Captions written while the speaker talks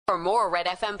For more Red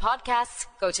FM podcasts,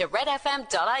 go to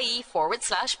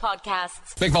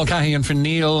redfm.ie/podcasts. Mick Mulcahy in for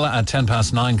Neil at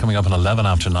 9:10, coming up at 11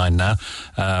 after 9 now.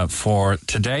 For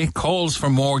today, calls for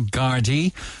more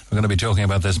Gardaí. We're going to be talking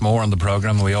about this more on the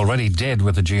programme. We already did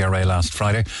with the GRA last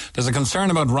Friday. There's a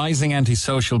concern about rising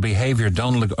antisocial behaviour.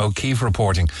 Donald O'Keefe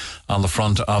reporting on the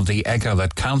front of the Echo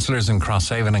that councillors in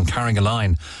Crosshaven and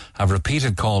Carrigaline have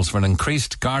repeated calls for an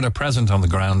increased Garda presence on the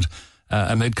ground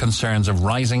amid concerns of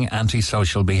rising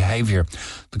antisocial behaviour.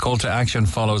 The call to action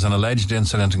follows an alleged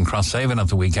incident in Crosshaven at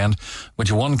the weekend,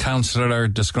 which one councillor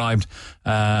described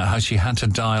how she had to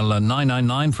dial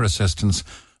 999 for assistance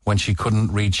when she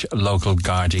couldn't reach local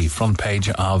Gardaí. Front page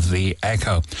of the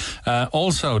Echo.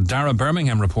 Also, Dara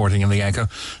Birmingham reporting in the Echo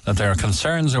that there are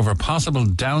concerns over possible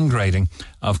downgrading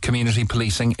of community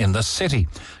policing in the city.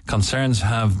 Concerns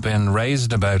have been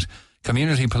raised about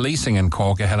community policing in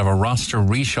Cork ahead of a roster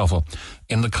reshuffle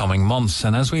in the coming months.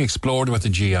 And as we explored with the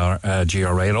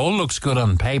GRA, it all looks good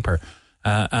on paper,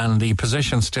 and the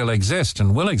positions still exist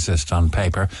and will exist on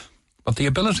paper, but the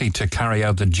ability to carry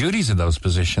out the duties of those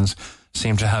positions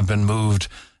seem to have been moved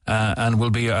and will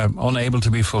be unable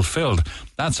to be fulfilled.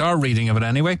 That's our reading of it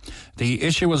anyway. The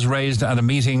issue was raised at a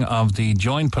meeting of the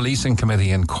Joint Policing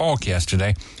Committee in Cork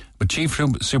yesterday, with Chief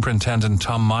Superintendent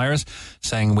Tom Myers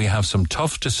saying we have some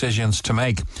tough decisions to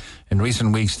make. In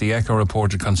recent weeks, the Echo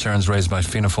reported concerns raised by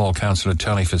Fianna Fáil councillor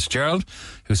Tony Fitzgerald,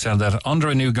 who said that under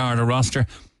a new Garda roster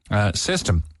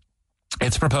system,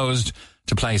 it's proposed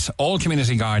to place all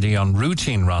community Gardaí on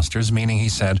routine rosters, meaning, he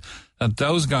said, that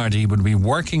those Gardaí would be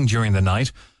working during the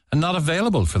night and not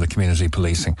available for the community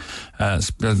policing.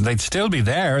 They'd still be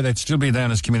there. They'd still be there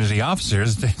as community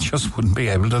officers. They just wouldn't be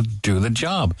able to do the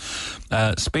job.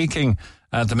 Speaking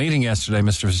at the meeting yesterday,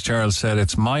 Mr. Fitzgerald said,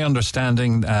 it's my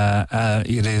understanding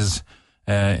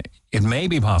it may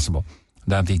be possible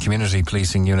that the community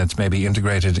policing units may be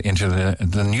integrated into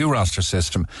the new roster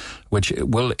system, which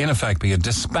will in effect be a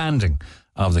disbanding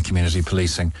of the community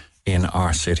policing in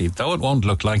our city. Though it won't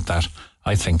look like that,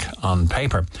 I think, on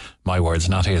paper. My words,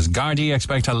 not his. Gardaí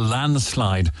expect a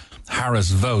landslide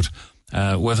Harris vote.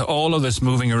 With all of this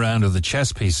moving around of the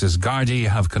chess pieces, Gardaí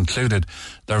have concluded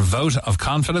their vote of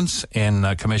confidence in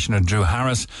Commissioner Drew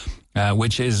Harris,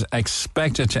 which is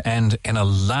expected to end in a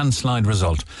landslide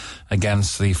result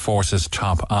against the force's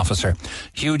top officer.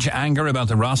 Huge anger about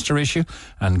the roster issue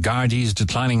and Gardaí's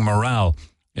declining morale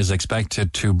is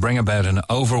expected to bring about an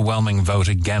overwhelming vote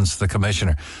against the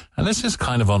commissioner. And this is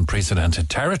kind of unprecedented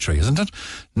territory, isn't it?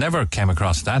 Never came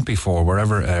across that before,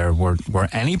 where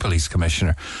any police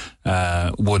commissioner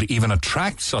would even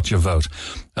attract such a vote.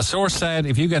 A source said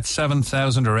if you get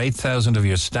 7,000 or 8,000 of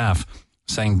your staff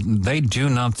saying they do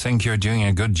not think you're doing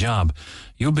a good job,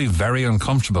 you'll be very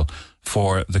uncomfortable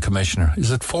for the commissioner. Is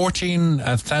it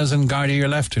 14,000 Gardaí are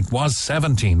left? It was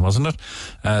 17, wasn't it?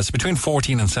 It's between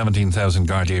 14 and 17,000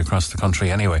 Gardaí across the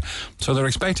country anyway. So they're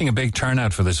expecting a big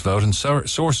turnout for this vote, and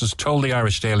sources told the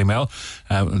Irish Daily Mail,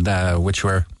 which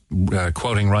we're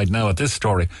quoting right now at this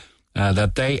story,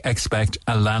 that they expect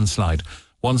a landslide.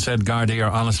 One said Gardaí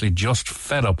are honestly just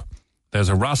fed up. There's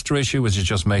a roster issue which is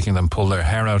just making them pull their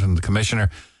hair out, and the commissioner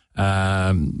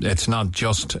it's not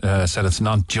just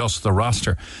the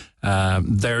roster.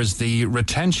 There's the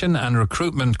retention and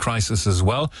recruitment crisis as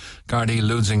well. Gardaí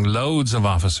losing loads of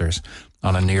officers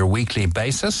on a near weekly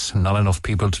basis. Not enough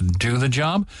people to do the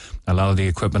job. A lot of the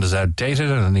equipment is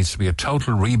outdated and there needs to be a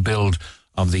total rebuild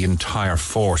of the entire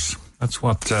force. That's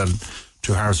what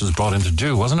Drew Harris was brought in to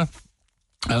do, wasn't it?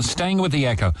 Staying with the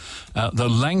Echo, the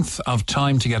length of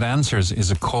time to get answers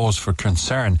is a cause for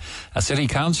concern. A city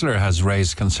councillor has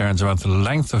raised concerns about the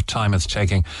length of time it's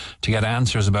taking to get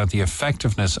answers about the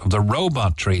effectiveness of the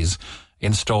robot trees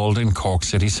installed in Cork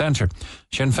city centre.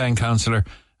 Sinn Féin councillor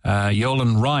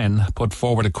Yolan Ryan put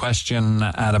forward a question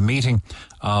at a meeting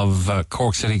of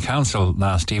Cork City Council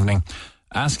last evening,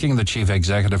 asking the chief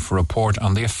executive for a report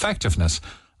on the effectiveness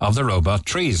of the robot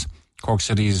trees. Cork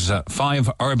City's 5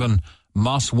 urban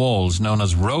moss walls, known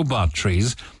as robot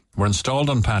trees, were installed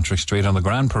on Patrick Street on the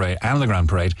Grand Parade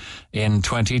in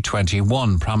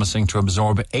 2021, promising to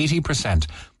absorb 80%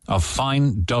 of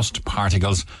fine dust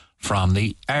particles from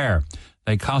the air.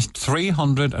 They cost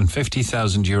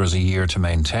 €350,000 a year to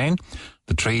maintain.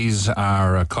 The trees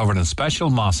are covered in special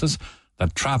mosses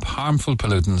that trap harmful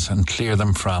pollutants and clear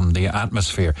them from the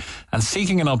atmosphere. And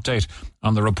seeking an update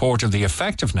on the report of the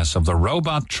effectiveness of the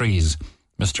robot trees,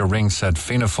 Mr. Ring said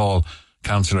Fianna Fáil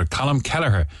councillor Colm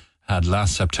Cllr had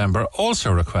last September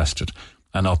also requested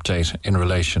an update in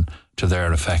relation to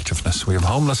their effectiveness. We have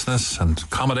homelessness and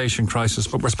accommodation crisis,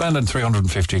 but we're spending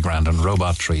 350 grand on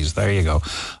robot trees. There you go.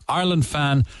 Ireland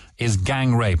fan is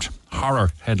gang raped. Horror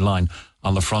headline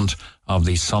on the front of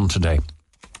the Sun today.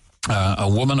 A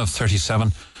woman of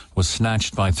 37 was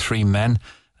snatched by 3 men.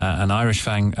 An Irish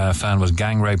fan was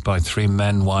gang raped by 3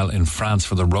 men while in France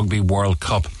for the Rugby World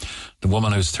Cup. The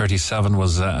woman, who's 37,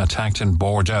 was attacked in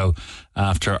Bordeaux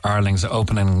after Ireland's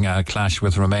opening clash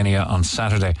with Romania on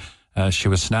Saturday. She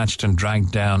was snatched and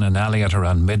dragged down an alley at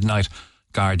around midnight.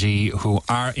 Garda, who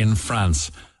are in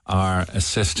France, are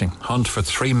assisting. Hunt for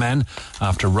 3 men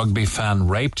after rugby fan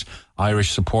raped.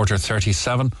 Irish supporter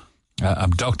 37.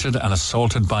 Abducted and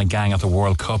assaulted by gang at the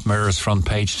World Cup. Mirror's front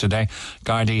page today.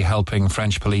 Garda helping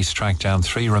French police track down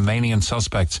 3 Romanian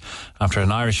suspects after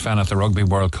an Irish fan at the Rugby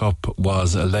World Cup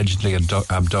was allegedly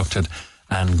abducted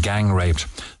and gang raped.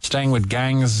 Staying with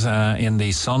gangs in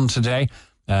the Sun today.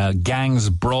 Gangs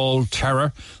brawl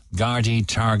terror. Garda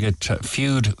target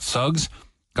feud thugs.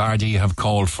 Garda have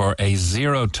called for a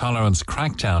zero-tolerance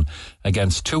crackdown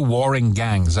against 2 warring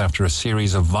gangs after a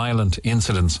series of violent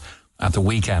incidents at the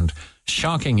weekend.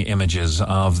 Shocking images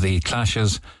of the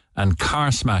clashes and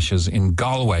car smashes in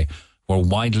Galway were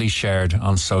widely shared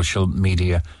on social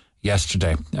media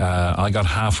yesterday. I got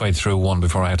halfway through one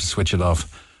before I had to switch it off.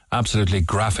 Absolutely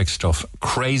graphic stuff,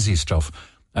 crazy stuff.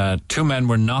 2 men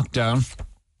were knocked down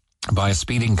by a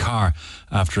speeding car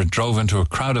after it drove into a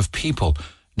crowd of people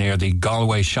near the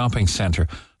Galway shopping centre.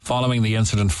 Following the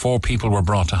incident, 4 people were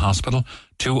brought to hospital.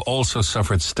 2 also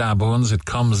suffered stab wounds. It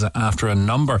comes after a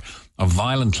number of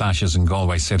violent clashes in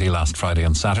Galway City last Friday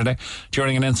and Saturday.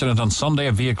 During an incident on Sunday,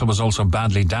 a vehicle was also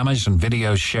badly damaged, and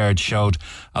videos shared showed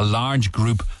a large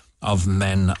group of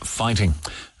men fighting.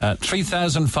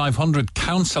 3,500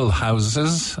 council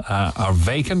houses are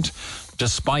vacant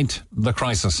despite the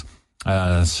crisis.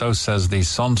 So says the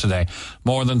Sun today.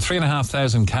 More than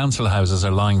 3,500 council houses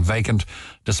are lying vacant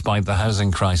despite the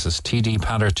housing crisis. TD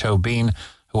Pater Tobin,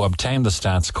 who obtained the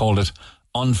stats, called it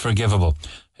unforgivable.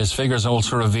 His figures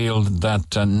also revealed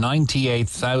that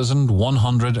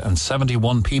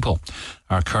 98,171 people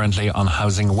are currently on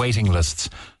housing waiting lists.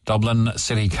 Dublin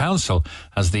City Council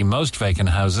has the most vacant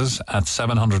houses at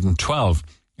 712.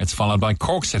 It's followed by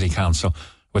Cork City Council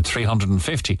with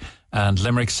 350 and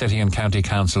Limerick City and County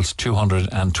Councils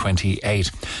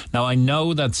 228. Now, I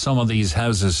know that some of these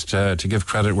houses, to give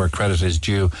credit where credit is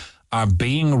due, are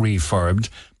being refurbed,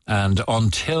 and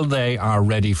until they are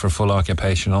ready for full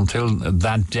occupation, until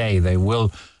that day, they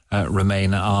will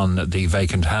remain on the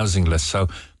vacant housing list. So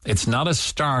it's not as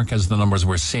stark as the numbers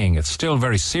we're seeing. It's still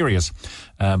very serious,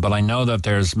 but I know that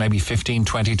there's maybe 15,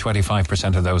 20,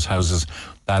 25% of those houses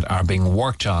that are being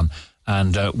worked on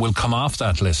and will come off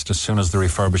that list as soon as the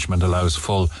refurbishment allows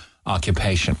full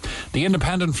occupation. The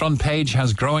Independent front page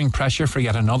has growing pressure for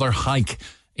yet another hike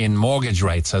in mortgage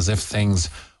rates, as if things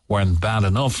weren't bad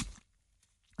enough.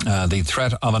 The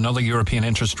threat of another European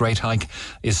interest rate hike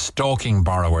is stalking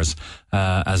borrowers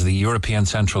as the European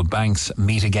central banks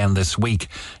meet again this week.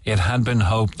 It had been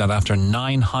hoped that after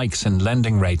 9 hikes in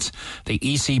lending rates, the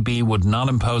ECB would not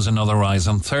impose another rise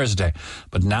on Thursday.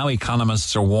 But now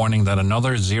economists are warning that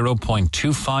another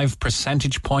 0.25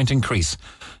 percentage point increase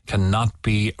cannot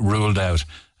be ruled out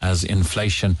as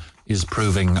inflation is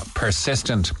proving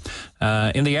persistent.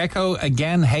 In the Echo,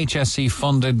 again,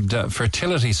 HSE-funded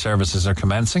fertility services are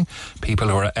commencing. People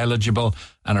who are eligible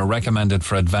and are recommended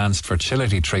for advanced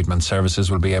fertility treatment services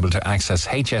will be able to access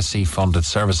HSE-funded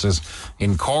services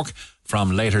in Cork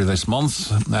from later this month.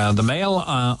 The Mail,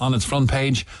 on its front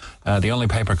page, the only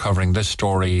paper covering this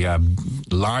story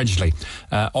largely,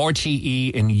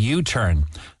 RTE in U-turn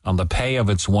on the pay of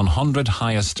its 100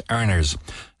 highest earners.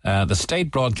 The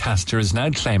state broadcaster is now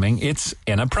claiming it's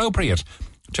inappropriate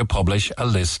to publish a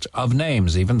list of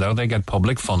names, even though they get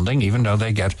public funding, even though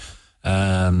they get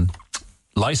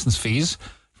license fees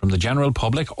from the general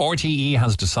public. RTE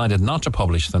has decided not to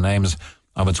publish the names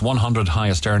of its 100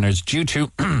 highest earners due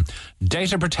to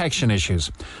data protection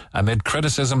issues. Amid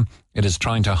criticism, it is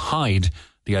trying to hide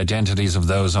the identities of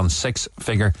those on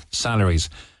 6-figure salaries.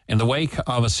 In the wake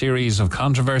of a series of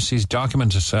controversies,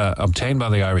 documents obtained by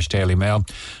the Irish Daily Mail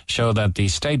show that the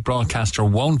state broadcaster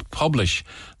won't publish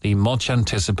the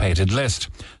much-anticipated list.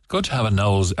 Good to have a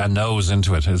nose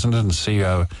into it, isn't it? And see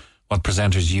what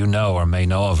presenters you know or may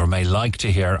know of or may like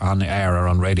to hear on air or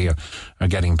on radio are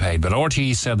getting paid. But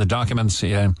RTE said the documents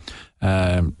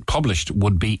published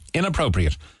would be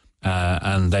inappropriate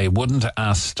and they wouldn't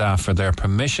ask staff for their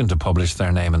permission to publish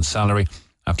their name and salary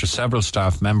after several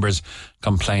staff members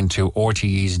complained to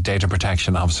RTE's data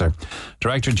protection officer.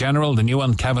 Director General, the new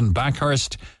one, Kevin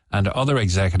Backhurst, and other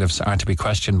executives are to be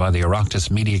questioned by the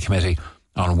Oireachtas Media Committee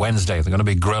on Wednesday. They're going to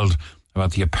be grilled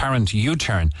about the apparent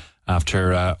U-turn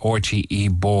after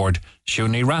RTE board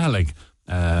Siúni Rahalig.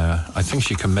 I think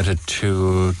she committed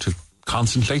to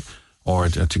constantly or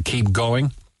to keep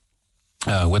going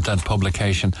with that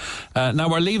publication. Now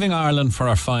we're leaving Ireland for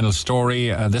our final story.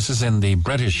 This is in the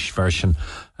British version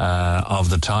of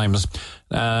the Times.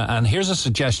 And here's a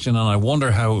suggestion, and I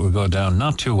wonder how it would go down.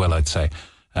 Not too well, I'd say,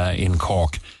 in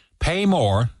Cork. Pay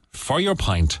more for your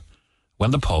pint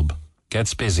when the pub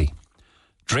gets busy.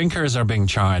 Drinkers are being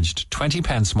charged 20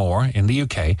 pence more in the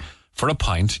UK for a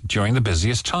pint during the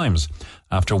busiest times,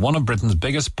 after one of Britain's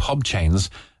biggest pub chains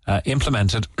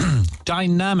implemented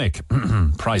dynamic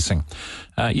pricing.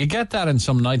 You get that in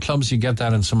some nightclubs, you get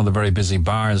that in some of the very busy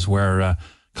bars where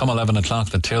come 11 o'clock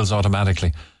the till's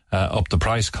automatically up the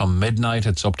price. Come midnight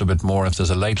it's up a bit more. If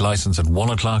there's a late licence at 1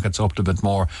 o'clock it's up a bit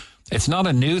more. It's not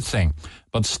a new thing,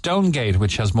 but Stonegate,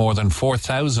 which has more than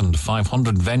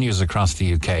 4,500 venues across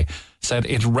the UK, said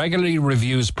it regularly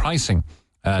reviews pricing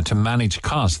to manage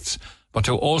costs, but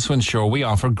to also ensure we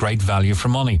offer great value for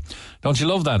money. Don't you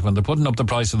love that when they're putting up the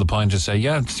price of the pint to say,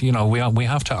 yeah, you know, we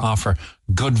have to offer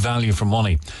good value for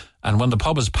money. And when the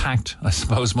pub is packed, I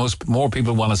suppose more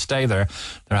people want to stay there.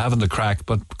 They're having the crack,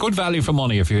 but good value for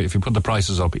money if you put the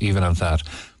prices up even at that.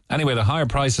 Anyway, the higher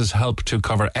prices help to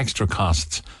cover extra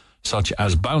costs, such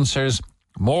as bouncers,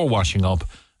 more washing up,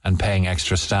 and paying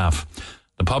extra staff.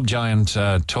 The pub giant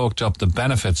talked up the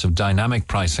benefits of dynamic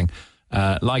pricing,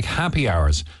 like happy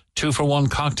hours, 2-for-1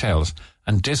 cocktails,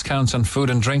 and discounts on food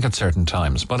and drink at certain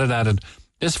times. But it added,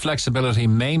 this flexibility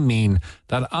may mean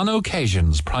that on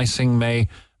occasions pricing may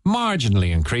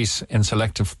marginally increase in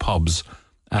selective pubs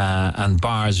and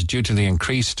bars due to the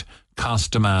increased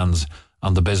cost demands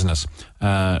on the business,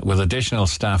 with additional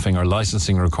staffing or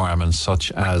licensing requirements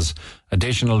such as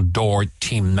additional door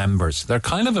team members. They're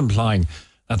kind of implying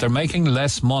that they're making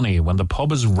less money when the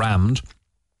pub is rammed,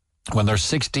 when they're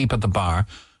 6 deep at the bar,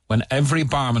 when every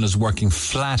barman is working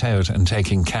flat out and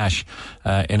taking cash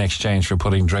in exchange for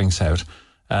putting drinks out.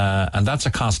 And that's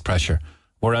a cost pressure.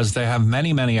 Whereas they have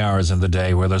many, many hours in the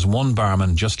day where there's one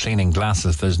barman just cleaning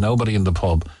glasses, there's nobody in the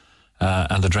pub,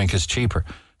 and the drink is cheaper.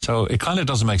 So it kind of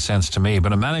doesn't make sense to me.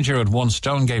 But a manager at one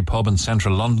Stonegate pub in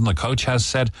central London, the coach, has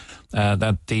said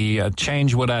that the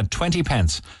change would add 20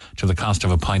 pence to the cost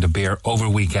of a pint of beer over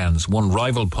weekends. One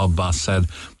rival pub boss said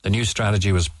the new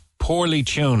strategy was poorly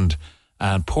tuned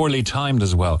and poorly timed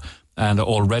as well, and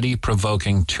already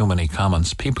provoking too many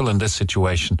comments. People in this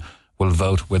situation will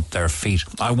vote with their feet.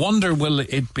 I wonder, will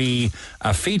it be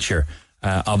a feature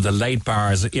of the late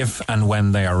bars if and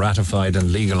when they are ratified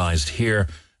and legalised here,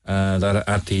 that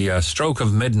at the stroke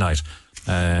of midnight,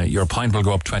 your pint will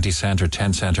go up 20 cent or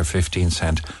 10 cent or 15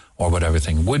 cent or whatever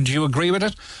thing. Would you agree with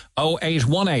it?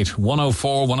 0818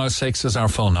 104 106 is our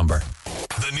phone number.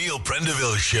 The Neil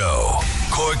Prendeville Show,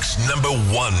 Cork's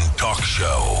 #1 talk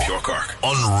show. Pure Cork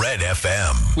on Red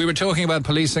FM. We were talking about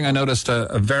policing. I noticed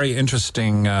a very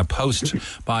interesting post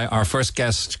by our first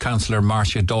guest, Councillor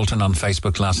Marcia D'Alton, on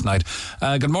Facebook last night.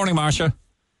 Good morning, Marcia.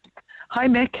 Hi,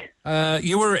 Mick.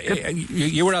 You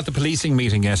were at the policing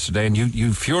meeting yesterday, and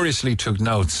you furiously took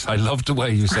notes. I loved the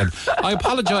way you said, I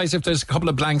apologise if there's a couple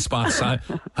of blank spots.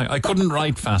 I couldn't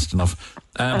write fast enough.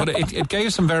 But it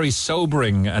gave some very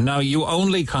sobering, and now you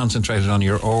only concentrated on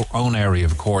your own area,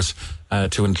 of course,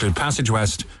 to include Passage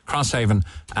West, Crosshaven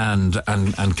and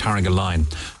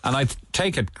Carrigaline. And I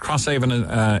take it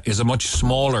Crosshaven is a much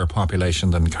smaller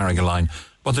population than Carrigaline,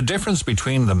 but the difference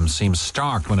between them seems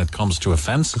stark when it comes to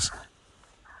offences.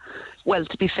 Well,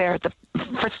 to be fair,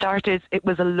 for starters, it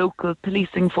was a local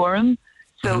policing forum,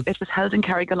 so it was held in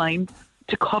Carrigaline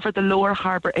to cover the Lower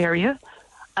Harbour area,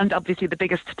 and obviously the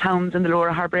biggest towns in the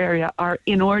Lower Harbour area are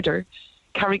in order: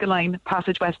 Carrigaline,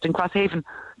 Passage West and Crosshaven.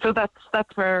 So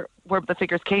that's where the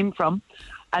figures came from.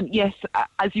 And yes,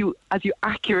 as you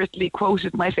accurately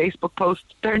quoted my Facebook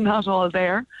post, they're not all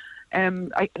there.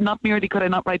 Not merely could I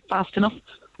not write fast enough,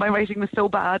 my writing was so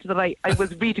bad that I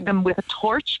was reading them with a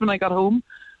torch when I got home.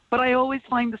 But I always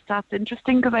find the stats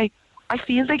interesting because I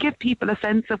feel they give people a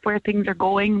sense of where things are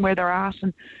going, where they're at,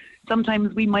 and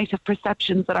sometimes we might have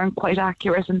perceptions that aren't quite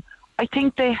accurate, and I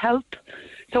think they help.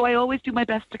 So I always do my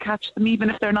best to catch them, even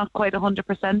if they're not quite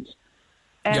 100%.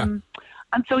 And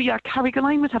so,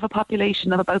 Carrigaline would have a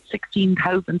population of about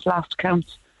 16,000 last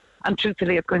count. And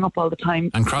truthfully, it's going up all the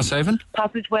time. And Crosshaven?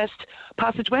 Passage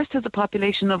West has a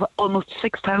population of almost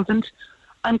 6,000.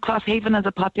 And Crosshaven has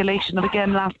a population of,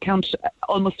 again, last count,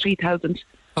 almost 3,000.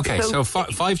 Okay, so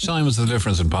 5 times the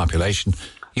difference in population.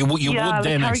 You would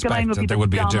then expect that there would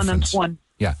be a difference. One.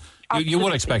 Yeah, you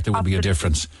would expect there would be a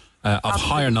difference of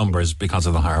higher numbers because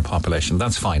of the higher population.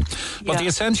 That's fine. But the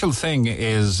essential thing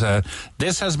is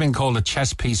this has been called a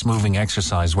chess piece moving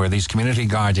exercise, where these community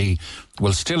Gardaí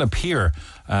will still appear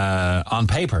on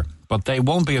paper, but they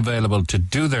won't be available to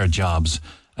do their jobs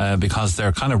because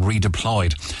they're kind of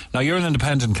redeployed. Now, you're an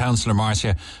independent councillor,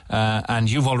 Marcia, and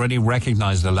you've already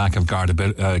recognised the lack of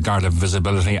Garda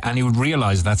visibility, and you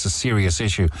realise that's a serious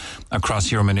issue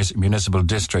across your municipal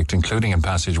district, including in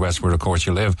Passage West, where, of course,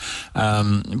 you live.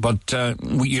 But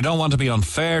you don't want to be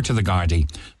unfair to the Gardaí,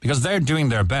 because they're doing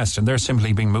their best and they're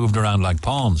simply being moved around like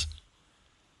pawns.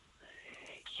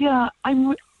 Yeah,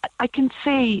 I can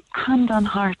say, hand on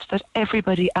heart, that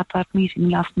everybody at that meeting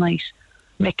last night,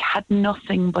 Mick, had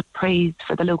nothing but praise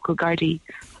for the local Gardaí.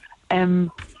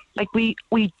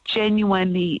 We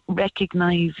genuinely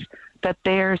recognise that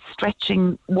they're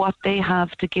stretching what they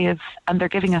have to give, and they're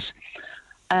giving it.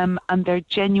 And they're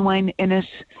genuine in it.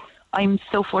 I'm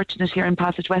so fortunate here in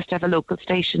Passage West to have a local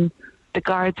station. The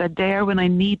guards are there when I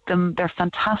need them. They're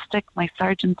fantastic. My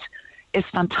sergeant is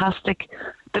fantastic.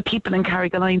 The people in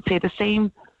Carrigaline say the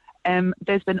same.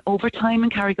 There's been overtime in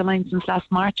Carrigaline since last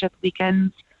March at the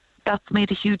weekends. That's made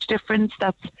a huge difference.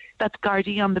 That's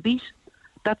Gardaí on the beat.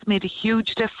 That's made a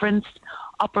huge difference.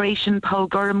 Operation Paul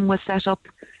Durham was set up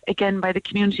again by the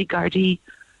community Gardaí.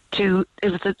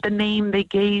 It was the name they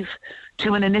gave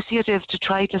to an initiative to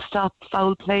try to stop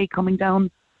foul play coming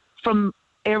down from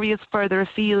areas further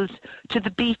afield to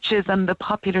the beaches and the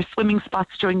popular swimming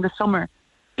spots during the summer,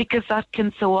 because that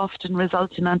can so often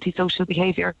result in antisocial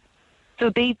behaviour. So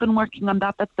they've been working on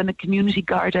that. That's been a community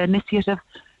Garda initiative.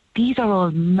 These are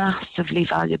all massively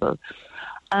valuable.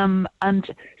 And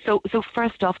so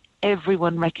first off,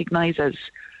 everyone recognises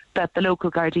that the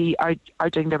local Gardaí are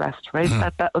doing their best, right?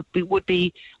 That would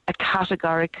be a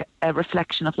categoric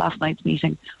reflection of last night's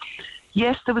meeting.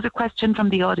 Yes, there was a question from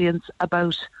the audience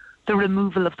about the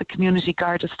removal of the community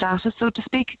Garda status, so to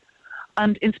speak.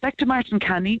 And Inspector Martin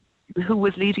Canny, who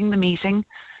was leading the meeting,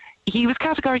 he was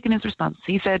categoric in his response.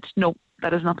 He said, no,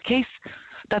 that is not the case.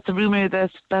 That's a rumour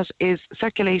that is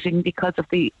circulating because of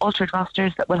the altered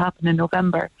rosters that will happen in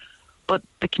November. But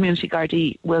the community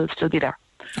Gardaí will still be there.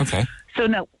 Okay. So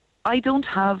now, I don't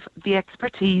have the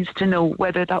expertise to know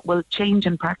whether that will change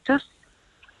in practice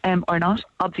or not,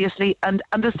 obviously. And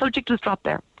the subject was dropped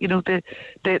there. You know, the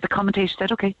commentator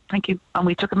said, okay, thank you. And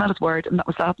we took him at his word, and that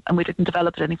was that. And we didn't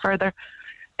develop it any further.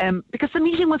 Because the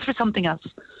meeting was for something else.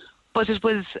 But it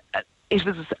was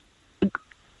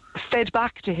fed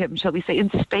back to him, shall we say, in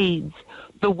spades,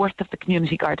 the worth of the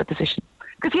community Garda position.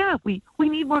 Because, yeah, we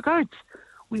need more guards.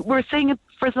 We're saying it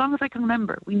for as long as I can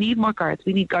remember. We need more guards.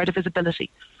 We need Garda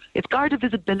visibility. It's Garda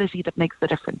visibility that makes the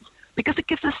difference, because it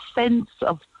gives a sense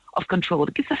of control.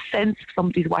 It gives a sense of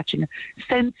somebody's watching, a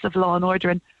sense of law and order,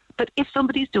 and that if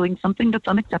somebody's doing something that's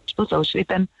unacceptable socially,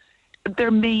 then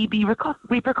there may be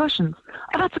repercussions.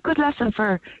 And that's a good lesson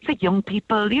for, say, young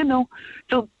people, you know.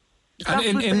 So,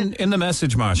 and in the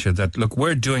message, Marcia, that, look,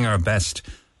 we're doing our best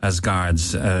as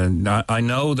guards. I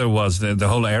know there was, the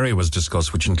whole area was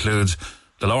discussed, which includes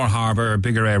the Lower Harbour,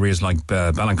 bigger areas like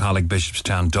Ballincollig,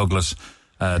 Bishopstown, Douglas,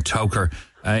 Cllr.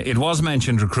 It was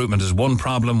mentioned recruitment is one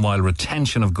problem, while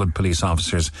retention of good police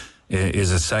officers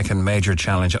is a second major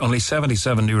challenge. Only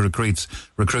 77 new recruits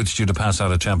due to pass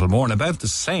out of Templemore, and about the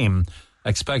same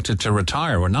expected to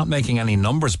retire. We're not making any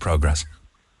numbers progress.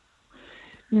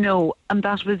 No, and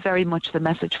that was very much the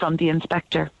message from the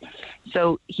inspector.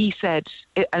 So he said,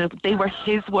 and they were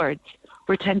his words,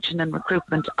 retention and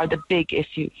recruitment are the big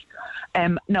issues.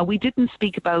 Now, we didn't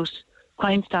speak about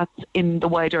crime stats in the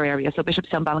wider area, so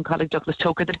Bishopstown, Ballincollig, Douglas,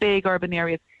 Cllr, the big urban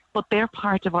areas, but they're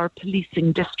part of our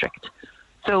policing district.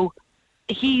 So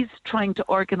he's trying to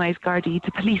organise Gardaí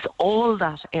to police all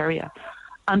that area.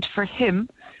 And for him,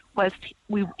 whilst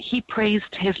he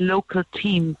praised his local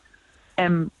team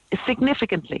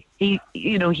significantly, he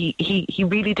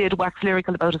really did wax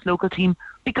lyrical about his local team,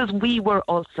 because we were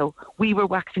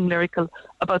waxing lyrical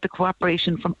about the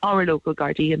cooperation from our local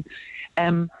Gardaí.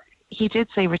 And he did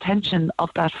say retention of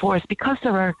that force, because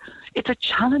it's a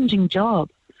challenging job,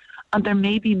 and there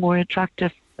may be more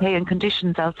attractive pay and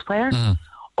conditions elsewhere,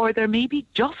 or there may be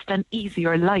just an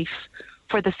easier life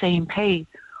for the same pay.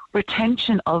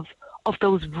 Retention of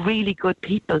those really good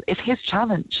people is his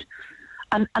challenge.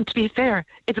 And to be fair,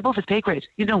 it's above his pay grade.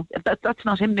 You know, that's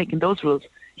not him making those rules.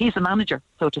 He's the manager,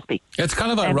 so to speak. It's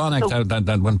kind of ironic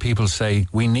that when people say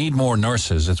we need more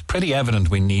nurses, it's pretty evident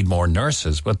we need more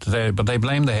nurses, but they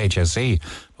blame the HSE.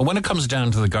 But when it comes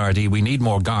down to the Gardaí, we need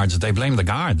more guards, they blame the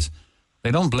guards.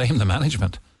 They don't blame the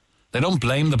management. They don't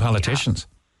blame the politicians.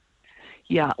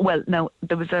 Yeah, well, now,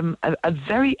 there was a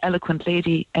very eloquent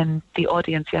lady in the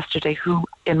audience yesterday who,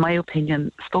 in my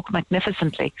opinion, spoke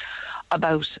magnificently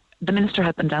about the Minister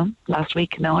had been down last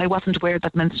week. Now, I wasn't aware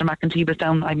that Minister McEntee was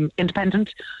down. I'm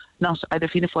independent, not either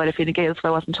Fianna Fáil or Fine Gael, so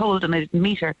I wasn't told and I didn't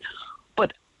meet her.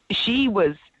 But she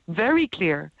was very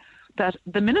clear that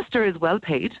the minister is well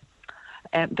paid,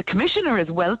 the commissioner is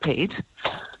well paid.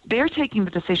 They're taking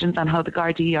the decisions on how the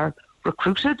Gardaí are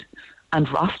recruited and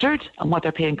rostered and what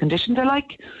their pay and conditions are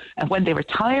like and when they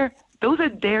retire. Those are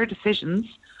their decisions.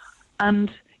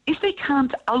 And if they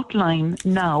can't outline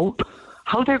now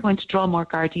how they're going to draw more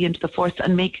Gardaí into the force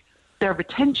and make their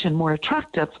retention more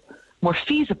attractive, more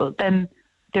feasible, then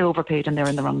they're overpaid and they're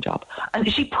in the wrong job.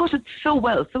 And she put it so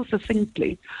well, so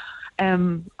succinctly.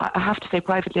 I have to say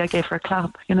privately I gave her a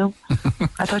clap, you know.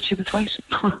 I thought she was right.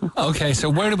 Okay, so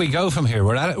where do we go from here?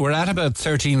 We're at about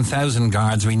 13,000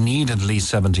 guards. We need at least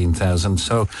 17,000.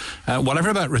 So whatever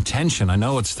about retention, I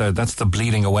know that's the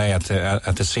bleeding away at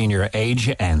the senior age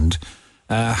end.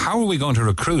 How are we going to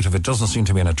recruit if it doesn't seem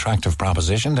to be an attractive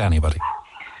proposition to anybody?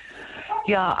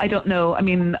 Yeah, I don't know. I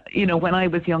mean, you know, when I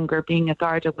was younger, being a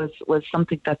Garda was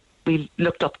something that we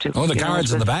looked up to. Oh, the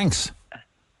guards and the banks.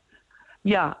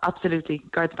 Yeah, absolutely.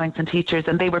 Guards, banks and teachers.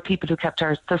 And they were people who kept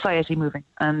our society moving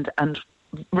and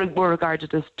were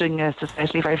regarded as doing a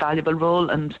societally very valuable role.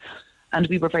 And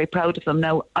we were very proud of them.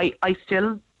 Now, I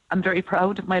still am very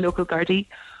proud of my local Gardaí.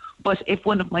 But if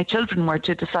one of my children were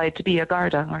to decide to be a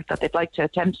Garda or that they'd like to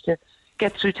attempt to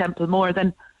get through Temple more,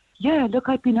 then, yeah, look,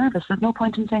 I'd be nervous. There's no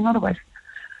point in saying otherwise.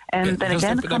 And then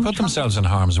again, they put themselves in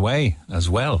harm's way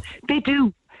as well. They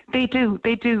do.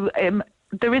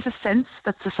 There is a sense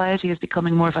that society is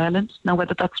becoming more violent. Now,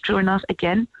 whether that's true or not,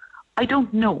 again, I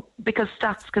don't know, because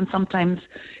stats can sometimes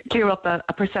clear up a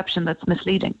perception that's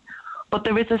misleading. But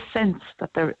there is a sense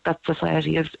that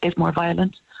society is more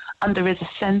violent, and there is a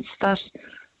sense that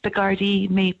the Gardaí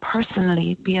may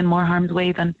personally be in more harm's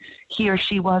way than he or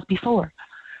she was before.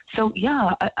 So,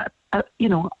 yeah, you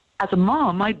know, as a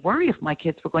mom, I'd worry if my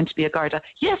kids were going to be a Garda.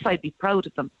 Yes, I'd be proud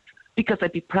of them, because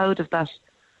I'd be proud of that.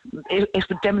 It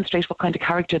would demonstrate what kind of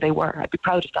character they were. I'd be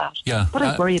proud of that. Yeah, but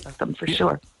I'd worry about them for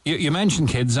sure. You mentioned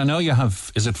kids. I know you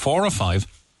have, is it 4 or 5?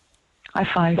 I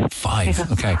have 5. 5, yeah.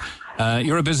 Okay.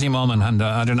 You're a busy mom, and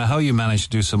I don't know how you manage to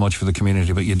do so much for the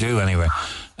community, but you do anyway.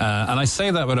 And I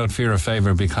say that without fear or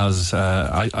favour because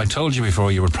I told you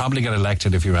before you would probably get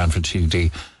elected if you ran for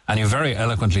TD. And you very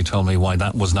eloquently told me why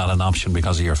that was not an option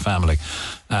because of your family.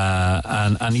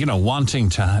 And you know, wanting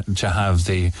to have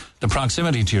the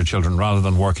proximity to your children rather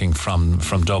than working from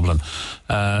Dublin.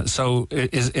 So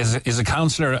is a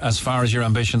councillor as far as your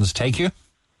ambitions take you?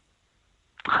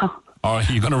 Or are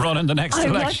you going to run in the next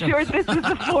election? I'm not sure this is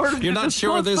the forum. You're not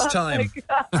sure this time.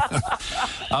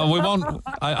 We won't.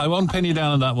 I won't pin you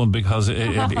down on that one because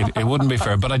it wouldn't be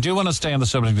fair. But I do want to stay on the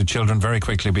subject of children very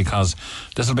quickly because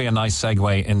this will be a nice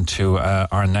segue into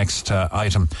our next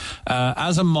item.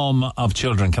 As a mum of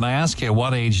children, can I ask you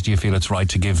what age do you feel it's right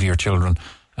to give your children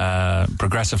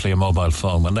progressively a mobile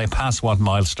phone when they pass what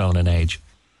milestone in age?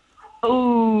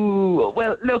 Oh,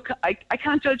 well, look, I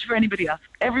can't judge for anybody else.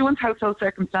 Everyone's household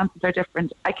circumstances are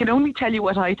different. I can only tell you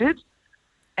what I did.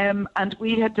 And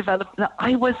we had developed,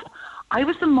 I was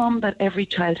the mom that every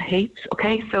child hates,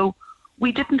 okay? So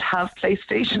we didn't have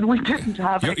PlayStation. We didn't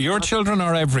have... Your children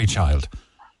are every child?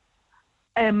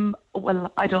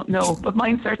 Well, I don't know, but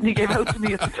mine certainly gave out to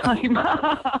me at the time.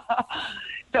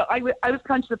 So I was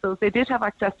conscious of those. They did have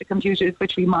access to computers,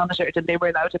 which we monitored, and they were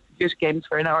allowed to computer games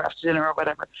for an hour after dinner or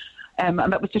whatever. And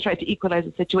that was to try to equalise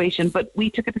the situation. But we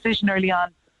took a decision early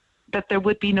on that there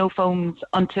would be no phones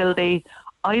until they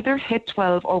either hit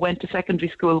 12 or went to secondary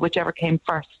school, whichever came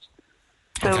first.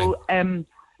 So okay.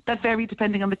 That varied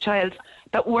depending on the child.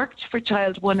 That worked for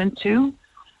child 1 and 2.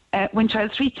 When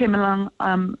child 3 came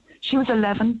along, she was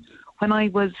 11 when I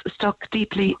was stuck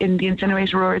deeply in the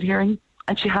incinerator road hearing.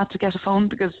 And she had to get a phone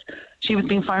because she was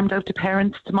being farmed out to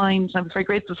parents to mind. And I was very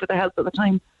grateful for the help at the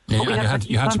time. Yeah,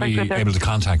 you had to be able to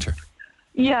contact her.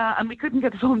 Yeah, and we couldn't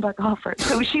get the phone back off her.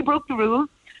 So she broke the rules.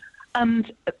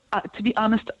 And to be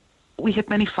honest, we had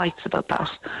many fights about that.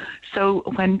 So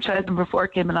when child number 4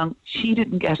 came along, she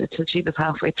didn't get it till she was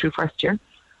halfway through first year.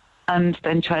 And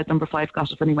then child number 5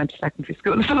 got it when he went to secondary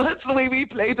school. So that's the way we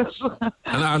played it.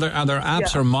 And are there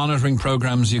apps or monitoring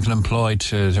programs you can employ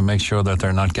to make sure that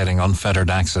they're not getting unfettered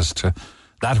access to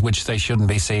that which they shouldn't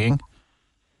be seeing?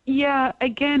 Yeah,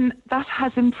 again, that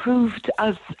has improved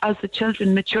as the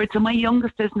children matured. So my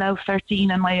youngest is now 13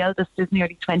 and my eldest is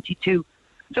nearly 22.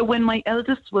 So when my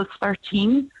eldest was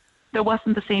 13, there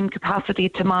wasn't the same capacity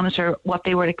to monitor what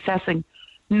they were accessing.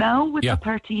 Now with the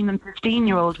 13 and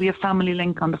 15-year-old, we have Family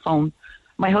Link on the phone.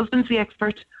 My husband's the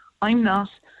expert. I'm not.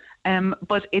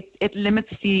 But it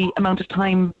limits the amount of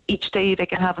time each day they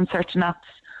can have on certain apps.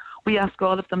 We ask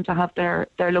all of them to have their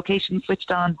location switched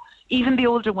on, even the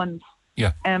older ones.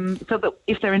 Yeah. So that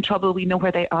if they're in trouble, we know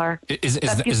where they are. Is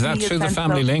that through the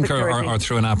Family Link or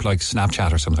through an app like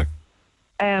Snapchat or something?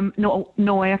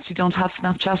 No, I actually don't have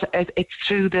Snapchat. It's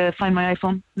through the Find My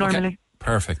iPhone normally. Okay.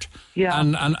 Perfect. Yeah.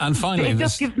 And finally, it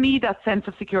just gives me that sense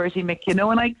of security, Mick, and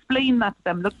I explain that to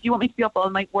them. Look, you want me to be up all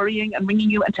night worrying and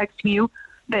ringing you and texting you?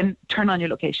 Then turn on your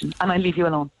location and I leave you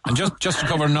alone. And just to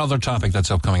cover another topic that's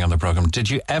upcoming on the programme,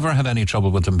 did you ever have any trouble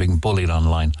with them being bullied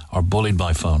online or bullied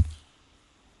by phone?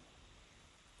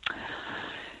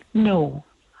 No,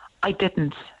 I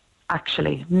didn't,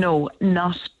 actually. No,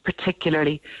 not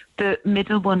particularly. The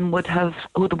middle one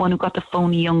the one who got the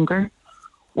phone younger,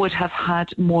 would have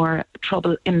had more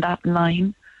trouble in that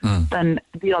line than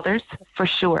the others, for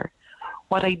sure.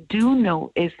 What I do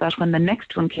know is that when the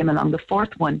next one came along, the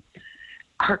fourth one,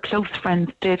 her close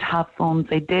friends did have phones.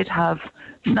 They did have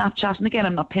Snapchat. And again,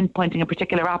 I'm not pinpointing a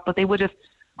particular app, but they would have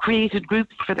created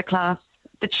groups for the class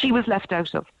that she was left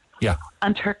out of. Yeah.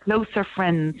 And her closer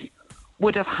friends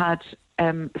would have had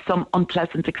some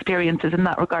unpleasant experiences in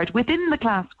that regard within the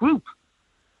class group.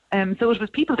 So it was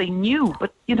people they knew,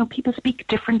 but, people speak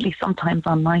differently sometimes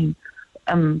online,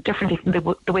 differently from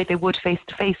the way they would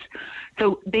face-to-face.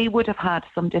 So they would have had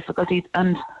some difficulties.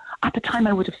 And at the time,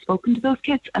 I would have spoken to those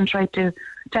kids and tried to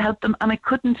help them. And I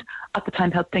couldn't, at the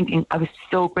time, help thinking I was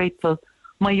so grateful.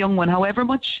 My young one, however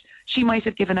much she might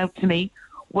have given out to me,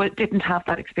 didn't have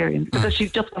that experience because she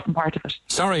just wasn't part of it.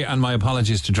 Sorry, and my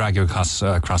apologies to drag you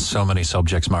across so many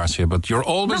subjects, Marcia, but you're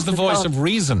always the voice of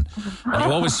reason, and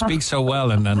you always speak so well,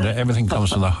 and everything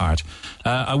comes from the heart.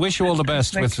 I wish you all the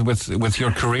best with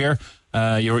your career.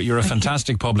 You're a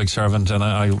fantastic public servant, and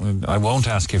I won't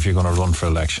ask if you're going to run for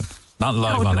election. Not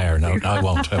live on air. No, I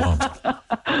won't.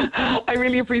 I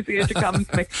really appreciate your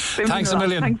comments, Mick. Thanks a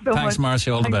million. Thanks,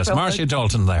 Marcia. All the best. Marcia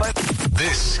D'Alton there.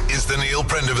 This is the Neil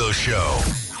Prendeville Show.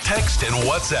 Text and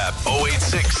WhatsApp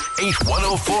 086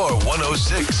 8104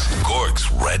 106.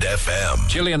 Cork's Red FM.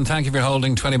 Gillian, thank you for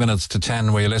holding 20 minutes to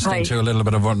 10. Were you listening to a little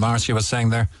bit of what Marcia was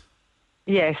saying there?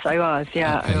 Yes, I was.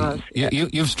 Yeah, okay. I was.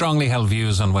 You've strongly held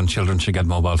views on when children should get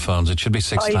mobile phones. It should be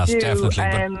sixth class,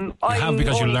 definitely. But you have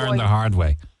because you learned the hard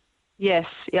way. Yes,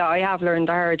 I have learned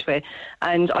the hard way.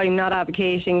 And I'm not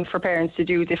advocating for parents to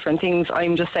do different things.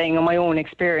 I'm just saying on my own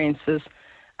experiences.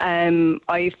 I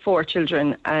have 4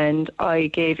 children, and I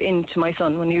gave in to my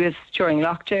son when he was during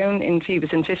lockdown. He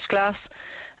was in 5th class,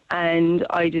 and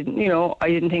I didn't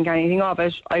think anything of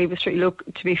it. I was look,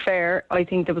 to be fair, I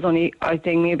think there was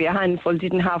maybe a handful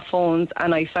didn't have phones,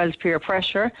 and I felt peer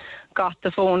pressure. Got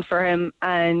the phone for him,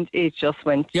 and it just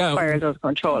went spiraled out of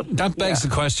control. That begs the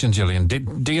question, Gillian.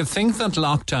 Do you think that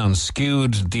lockdown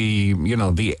skewed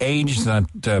the age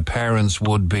that parents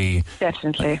would be?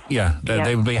 Definitely.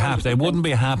 They would be happy. They wouldn't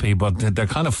be happy, but they're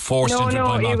kind of forced into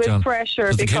lockdown. No, it was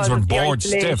pressure because the kids were bored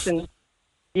stiff.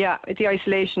 Yeah, the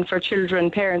isolation for children,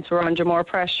 parents were under more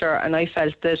pressure, and I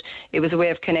felt that it was a way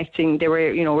of connecting. They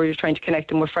were, we were trying to connect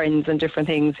them with friends and different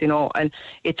things, and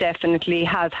it definitely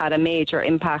has had a major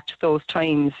impact those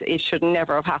times. It should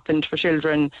never have happened for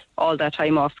children, all that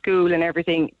time off school and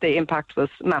everything. The impact was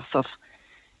massive,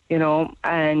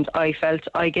 and I felt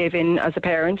I gave in as a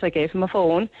parent. I gave him a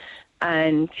phone,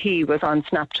 and he was on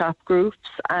Snapchat groups,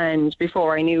 and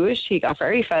before I knew it, he got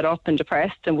very fed up and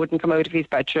depressed and wouldn't come out of his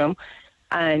bedroom.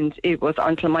 And it was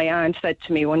until my aunt said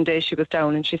to me one day, she was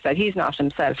down and she said, he's not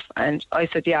himself. And I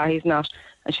said, yeah, he's not.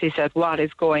 And she said, what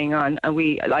is going on? And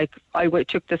I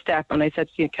took the step and I said,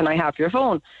 can I have your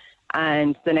phone?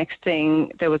 And the next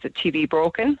thing, there was a TV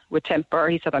broken with temper.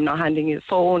 He said, I'm not handing you the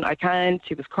phone. I can't.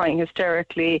 He was crying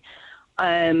hysterically.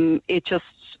 It just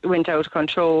went out of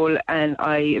control, and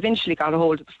I eventually got a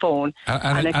hold of the phone.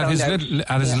 At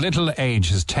his little age,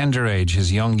 his tender age,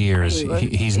 his young years,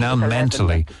 he's now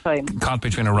mentally caught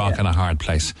between a rock and a hard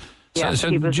place.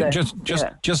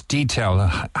 Just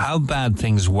detail how bad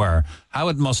things were, how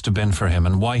it must have been for him,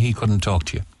 and why he couldn't talk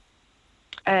to you.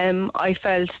 I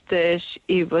felt that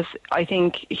I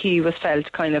think he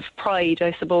felt kind of pride,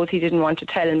 I suppose. He didn't want to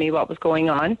tell me what was going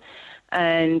on.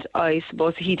 And I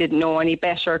suppose he didn't know any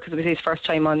better because it was his first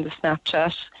time on the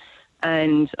Snapchat.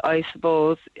 And I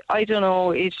suppose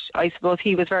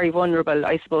he was very vulnerable,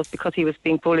 I suppose, because he was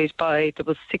being bullied there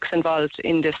was 6 involved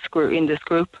in this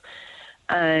group.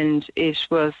 And it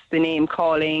was the name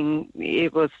calling.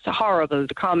 It was horrible.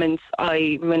 The comments,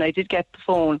 when I did get the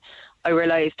phone, I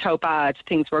realised how bad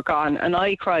things were gone. And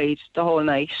I cried the whole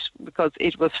night because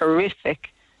it was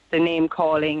horrific. The name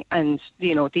calling and,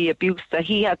 the abuse that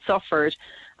he had suffered.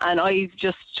 And I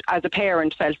just, as a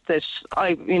parent, felt that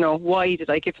why did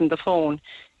I give him the phone,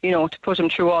 to put him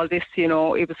through all this, it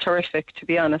was horrific, to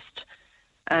be honest.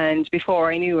 And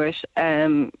before I knew it,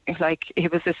 it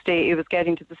was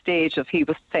getting to the stage of he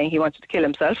was saying he wanted to kill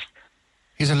himself.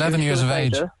 He's 11 years of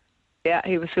age. Yeah,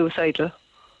 he was suicidal.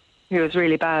 He was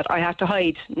really bad. I had to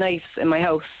hide knives in my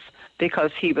house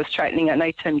because he was threatening at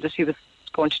night time that he was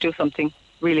going to do something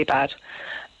really bad.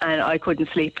 And I couldn't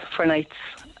sleep for nights.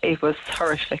 It was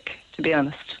horrific, to be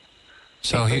honest.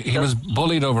 So he was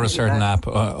bullied over a certain app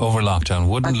over lockdown,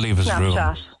 wouldn't leave his room.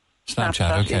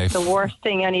 Snapchat, okay. It's the worst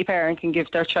thing any parent can give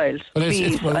their child. But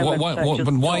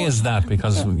why is that?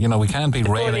 Because, we can't be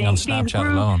railing on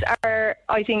Snapchat alone.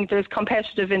 I think there's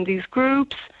competitive in these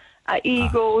groups,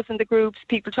 egos in the groups,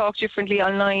 people talk differently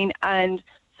online, and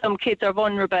some kids are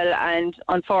vulnerable, and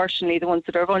unfortunately the ones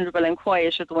that are vulnerable and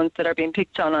quiet are the ones that are being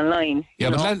picked on online. Yeah,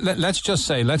 but let's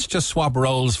just swap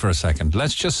roles for a second.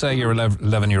 Let's just say your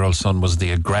 11-year-old son was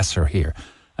the aggressor here,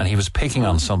 and he was picking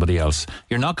on somebody else.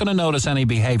 You're not going to notice any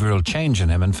behavioural change in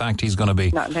him. In fact, he's going to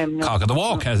be cock of the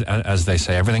walk, as they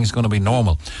say. Everything's going to be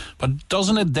normal. But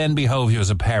doesn't it then behove you as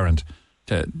a parent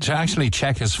to actually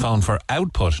check his phone for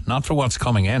output, not for what's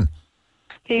coming in?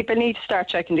 People need to start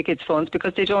checking the kids' phones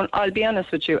because they don't, I'll be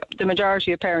honest with you, the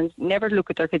majority of parents never look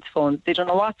at their kids' phones. They don't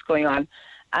know what's going on.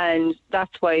 And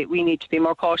that's why we need to be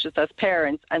more cautious as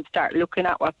parents and start looking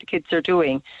at what the kids are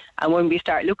doing. And when we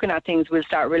start looking at things, we'll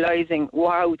start realising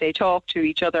how they talk to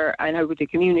each other and how they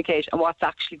communicate and what's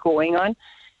actually going on,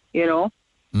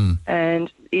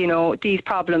 And, these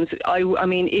problems, I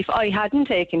mean, if I hadn't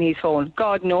taken his phone,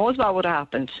 God knows what would have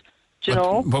happened.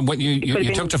 But when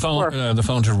you took the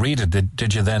phone to read it,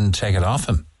 did you then take it off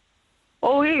him?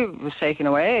 Oh, he was taken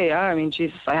away, yeah. I mean,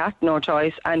 Jesus, I had no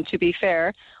choice. And to be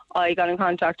fair, I got in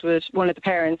contact with one of the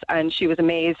parents and she was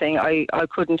amazing. I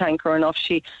couldn't thank her enough.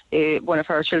 One of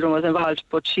her children was involved,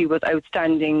 but she was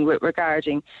outstanding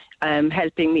regarding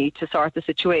helping me to sort the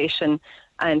situation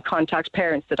and contact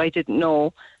parents that I didn't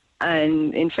know.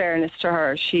 And in fairness to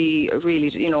her, she really,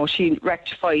 she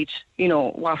rectified,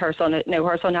 what her son had. Now,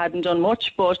 her son hadn't done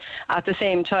much, but at the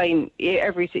same time,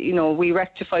 everything, we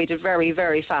rectified it very,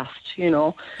 very fast,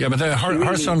 Yeah, but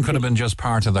her son could have been just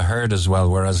part of the herd as well,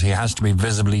 whereas he has to be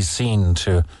visibly seen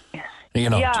to,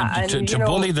 to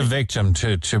bully the victim,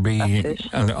 to be,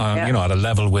 at a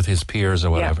level with his peers or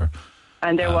whatever. Yeah.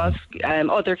 And there was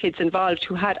other kids involved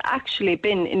who had actually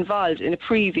been involved in a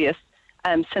previous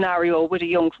scenario with a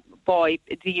young boy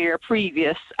the year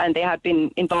previous, and they had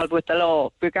been involved with the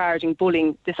law regarding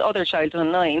bullying this other child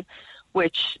online,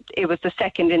 which it was the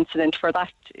second incident for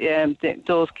that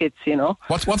those kids,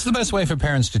 What's the best way for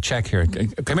parents to check here?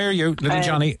 Come here, you little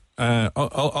Johnny.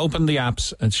 Open the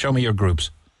apps and show me your groups.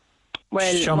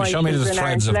 Well, show me the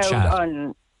threads of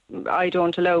chat. I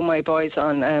don't allow my boys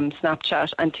on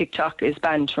Snapchat, and TikTok is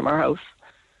banned from our house.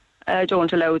 I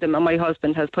don't allow them, and my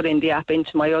husband has put in the app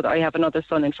into I have another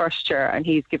son in first year and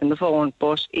he's given the phone,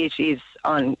 but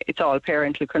it's all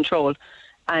parental control,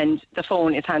 and the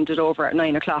phone is handed over at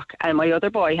 9:00, and my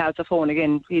other boy has a phone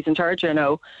again, he's in third year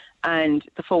now, and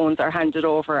the phones are handed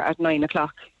over at 9:00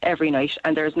 every night,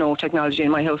 and there's no technology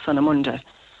in my house on a Monday.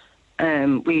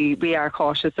 We are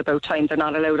cautious about time. They're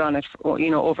not allowed on it for,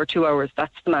 over 2 hours.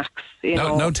 That's the max.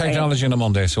 No technology on a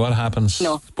Monday. So what happens?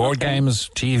 No. Board games,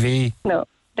 TV? No.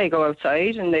 They go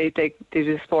outside and they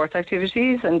do sports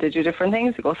activities and they do different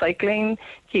things. They go cycling,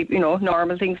 keep,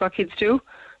 normal things what kids do,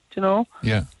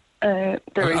 Yeah. I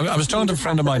was talking to a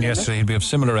friend of mine yesterday. He'd be of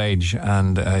similar age,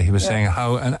 and he was saying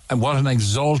what an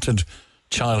exalted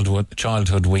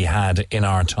childhood we had in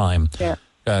our time. Yeah.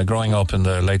 Growing up in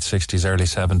the late 60s, early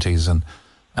 70s,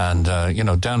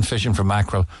 and down fishing for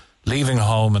mackerel, leaving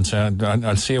home and saying,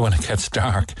 I'll see you when it gets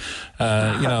dark.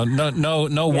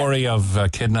 No worry of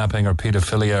kidnapping or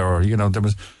paedophilia, or, there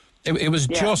was, it was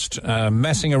just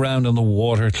messing around in the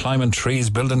water, climbing trees,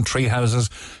 building tree houses,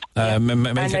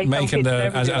 making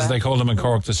the, as they call them in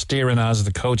Cork, the steering as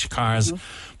the coach cars.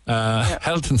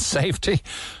 Health and safety.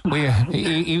 We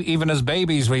even as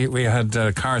babies, we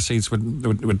had car seats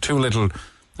with two little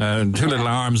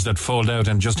arms that fold out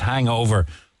and just hang over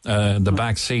the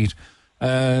back seat.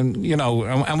 And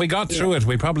we got through it.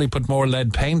 We probably put more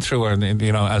lead paint through her,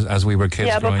 as we were kids.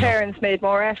 Yeah, but parents made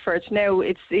more effort. Now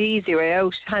it's the easy way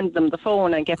out. Hand them the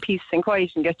phone and get peace and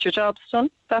quiet and get your jobs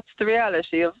done. That's the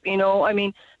reality of,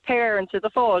 parents are the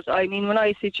fault. I mean, when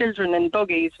I see children in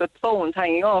buggies with phones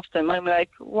hanging off them, I'm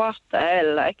like, what the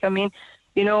hell?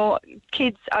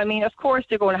 Kids, of course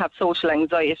they're going to have social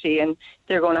anxiety and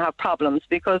they're going to have problems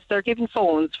because they're given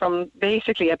phones from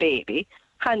basically a baby.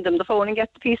 Hand them the phone and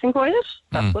get the peace and quiet.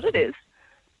 That's what it is.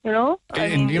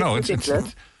 It's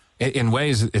ridiculous. In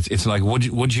ways, it's like,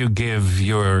 would you give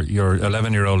your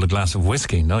 11-year-old a glass of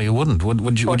whiskey? No, you wouldn't.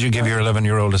 Would you give your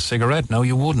 11-year-old a cigarette? No,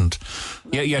 you wouldn't.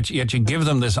 Yet you give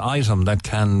them this item that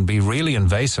can be really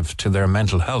invasive to their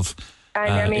mental health.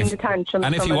 And the tantrums.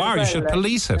 And if you are, you should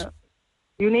police it.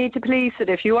 You need to police it.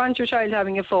 If you want your child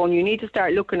having a phone, you need to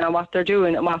start looking at what they're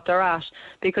doing and what they're at,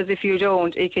 because if you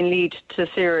don't, it can lead to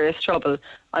serious trouble.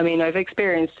 I mean, I've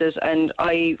experienced it, and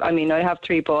I have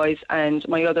 3 boys, and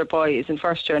my other boy is in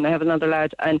first year, and I have another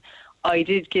lad, and I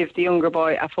did give the younger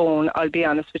boy a phone. I'll be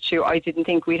honest with you, I didn't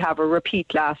think we'd have a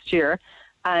repeat last year,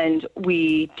 and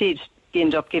we did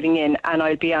end up giving in, and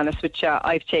I'll be honest with you,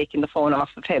 I've taken the phone off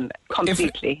of him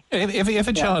completely. If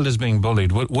a child is being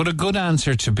bullied, would a good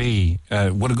answer be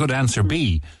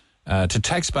to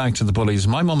text back to the bullies,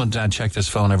 my mum and dad check this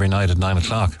phone every night at 9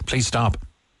 o'clock, please stop?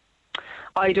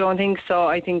 I don't think so.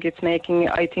 I think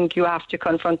you have to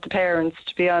confront the parents,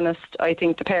 to be honest. I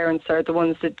think the parents are the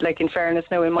ones that, like, in fairness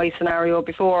now, in my scenario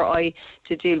before, I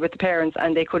did deal with the parents,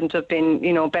 and they couldn't have been,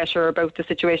 better about the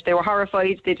situation. They were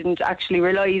horrified. They didn't actually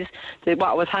realise that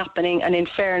what was happening, and in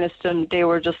fairness to them, they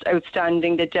were just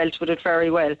outstanding. They dealt with it very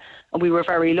well, and we were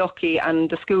very lucky, and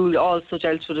the school also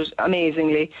dealt with it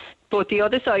amazingly. But the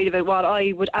other side of it, what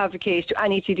I would advocate to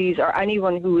any TDs or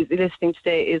anyone who is listening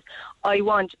today, is I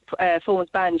want phones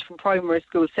banned from primary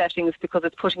school settings, because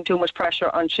it's putting too much pressure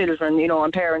on children,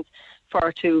 on parents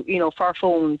for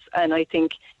phones. And I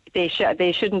think they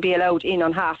shouldn't be allowed in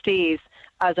on half days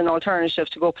as an alternative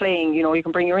to go playing. You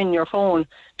can bring your phone,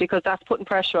 because that's putting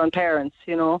pressure on parents,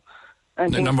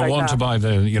 And number one, to buy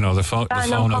the phone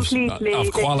of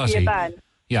quality.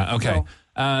 Yeah, okay. No.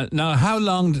 Now, how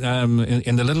long,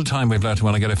 in the little time we've left, I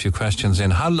want to get a few questions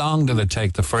in, how long did it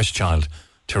take the first child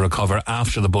to recover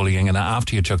after the bullying and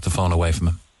after you took the phone away from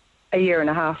him? 1.5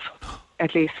 years,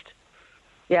 at least.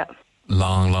 Yeah.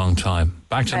 Long time.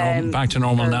 Back to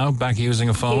normal now? Back using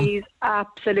a phone? He's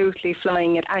absolutely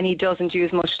flying it, and he doesn't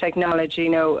use much technology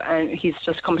now, and he's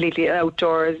just completely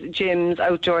outdoors, gyms,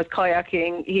 outdoors,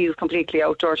 kayaking. He's a completely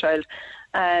outdoor child.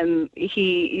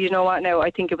 You know what now,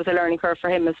 I think it was a learning curve for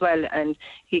him as well, and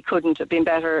he couldn't have been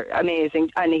better,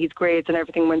 amazing, and his grades and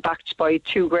everything went back by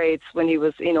 2 grades when he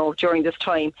was, during this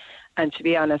time, and to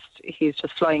be honest, he's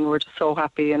just flying. We're just so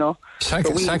happy,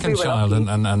 Second child,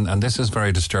 and this is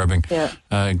very disturbing.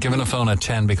 Yeah. Given a phone at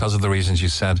 10 because of the reasons you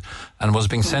said, and was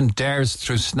being sent dares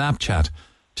through Snapchat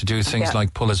to do things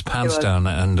like pull his pants down,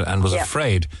 and was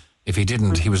afraid if he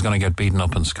didn't, he was going to get beaten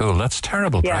up in school. That's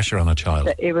terrible pressure on a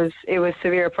child. It was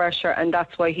severe pressure, and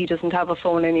that's why he doesn't have a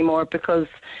phone anymore, because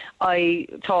I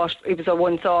thought it was a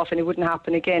once off and it wouldn't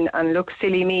happen again. And look,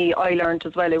 silly me, I learned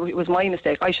as well. It was my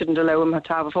mistake. I shouldn't allow him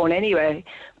to have a phone anyway.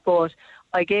 But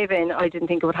I gave in. I didn't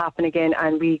think it would happen again.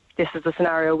 And this is the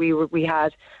scenario we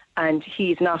had. And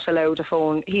he's not allowed a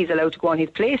phone. He's allowed to go on his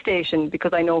PlayStation,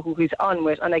 because I know who he's on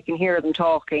with, and I can hear them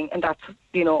talking, and that's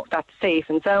safe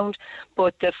and sound.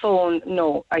 But the phone,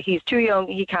 no, he's too young.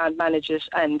 He can't manage it,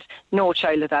 and no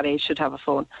child at that age should have a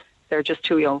phone. They're just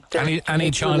too young.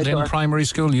 Any child in primary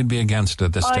school, you'd be against it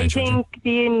at this stage? I think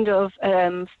the end of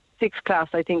 6th class,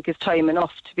 I think, is time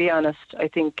enough, to be honest. I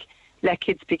think let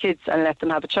kids be kids and let them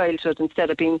have a childhood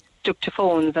instead of being stuck to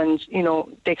phones, and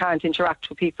they can't interact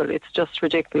with people. It's just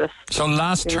ridiculous. So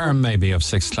last term maybe of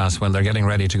 6th class, when they're getting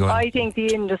ready to go in? I think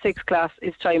the end of 6th class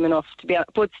is time enough, to be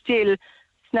honest. But still,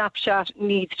 Snapchat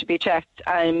needs to be checked.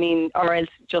 I mean, or else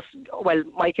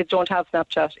my kids don't have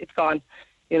Snapchat. It's gone.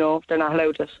 They're not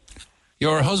allowed it.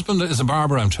 Your husband is a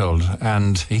barber, I'm told,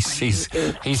 and he sees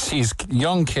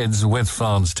young kids with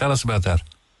phones. Tell us about that.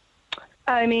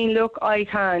 I mean, look, I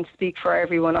can't speak for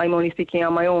everyone. I'm only speaking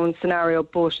on my own scenario,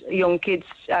 but young kids,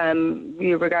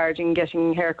 regarding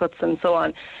getting haircuts and so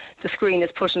on, the screen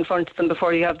is put in front of them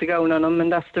before you have the gown on them,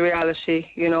 and that's the reality,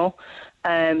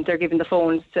 They're given the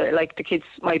phones to, the kids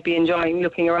might be enjoying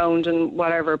looking around and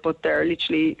whatever, but they're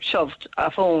literally shoved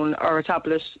a phone or a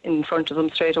tablet in front of them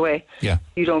straight away. Yeah.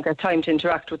 You don't get time to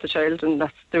interact with the child, and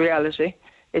that's the reality.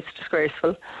 It's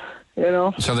disgraceful,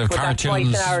 So they've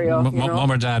cartoons.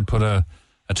 Mum or dad put a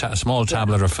small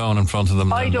tablet or phone in front of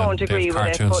them. I don't agree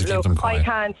with it, but look, I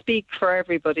can't speak for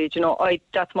everybody.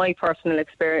 That's my personal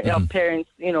experience of parents.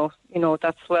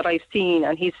 That's what I've seen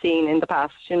and he's seen in the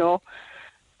past.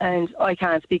 And I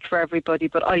can't speak for everybody,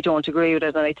 but I don't agree with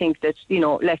it. And I think that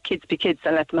let kids be kids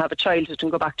and let them have a childhood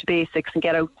and go back to basics and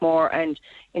get out more and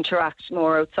interact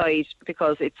more outside,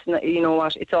 because it's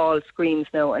it's all screens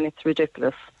now and it's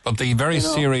ridiculous. But the very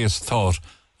serious thought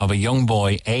of a young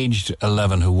boy aged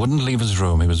 11 who wouldn't leave his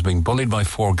room. He was being bullied by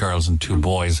 4 girls and 2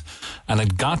 boys, and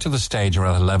it got to the stage where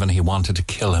at 11 he wanted to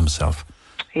kill himself.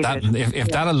 If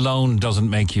that alone doesn't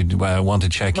make you want to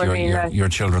check your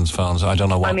children's phones, I don't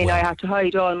know what will. I had to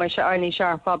hide all my any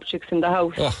sharp objects in the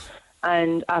house.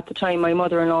 And at the time, my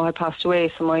mother-in-law had passed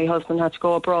away, so my husband had to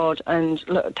go abroad. And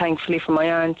thankfully for my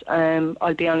aunt,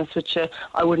 I'll be honest with you,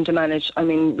 I wouldn't have managed. I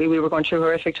mean, we were going through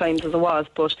horrific times as it was,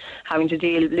 but having to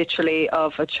deal literally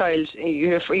of a child,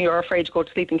 you're afraid to go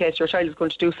to sleep in case your child is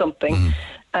going to do something.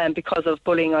 Because of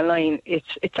bullying online, it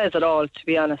says it all, to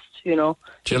be honest, you know.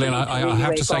 Gillian, I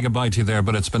have to say goodbye to you there,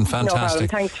 but it's been fantastic. No problem.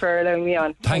 Thanks for allowing me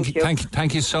on.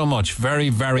 Thank you so much. Very,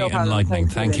 very enlightening.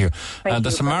 Thank you.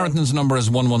 The Samaritans number is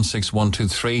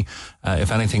 116123.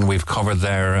 If anything we've covered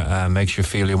there makes you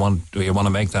feel you want to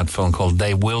make that phone call,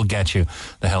 they will get you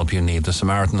the help you need. The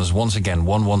Samaritans, once again,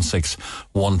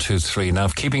 116123. Now,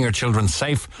 if keeping your children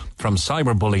safe from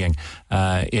cyberbullying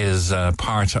is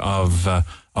part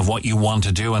of what you want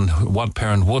to do and what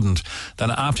parent wouldn't,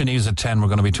 then after news at 10 we're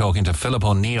going to be talking to Philip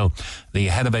O'Neill, the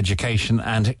Head of Education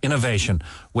and Innovation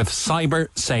with Cyber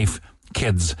Safe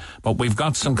Kids. But we've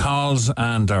got some calls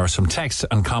or some texts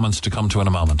and comments to come to in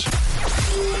a moment.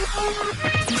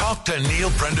 Talk to Neil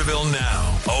Prendeville now.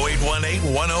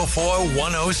 0818 104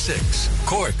 106.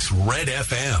 Cork's Red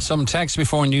FM. Some text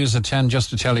before news at 10, just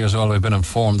to tell you as well, we've been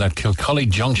informed that Cllr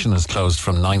Junction is closed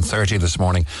from 9:30 this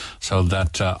morning, so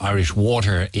that Irish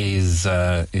Water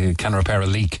can repair a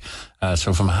leak.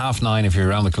 So from 9:30, if you're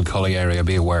around the Cllr area,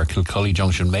 be aware Cllr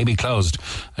Junction may be closed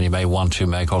and you may want to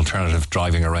make alternative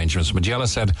driving arrangements. Magella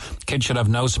said kids should have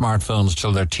no smartphones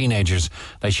till they're teenagers.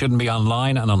 They shouldn't be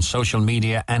online and on social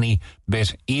media any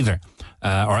bit either,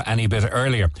 or any bit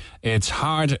earlier. It's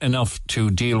hard enough to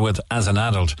deal with as an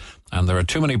adult, and there are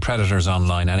too many predators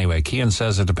online anyway. Cian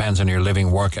says it depends on your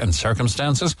living, work and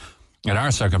circumstances. In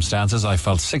our circumstances, I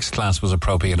felt 6th class was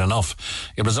appropriate enough.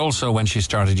 It was also when she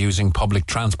started using public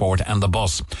transport and the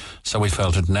bus, so we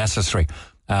felt it necessary.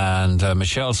 And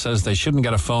Michelle says they shouldn't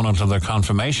get a phone until their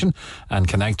confirmation and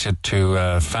connect it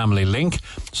to Family Link,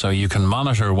 so you can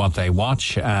monitor what they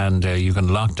watch and you can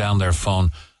lock down their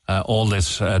phone. All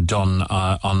this done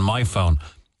on my phone.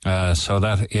 So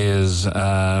that is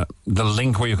the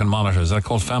link where you can monitor. Is that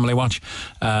called Family Watch?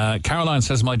 Caroline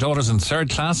says, my daughter's in 3rd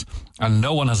class and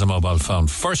no one has a mobile phone.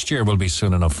 1st year will be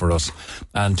soon enough for us.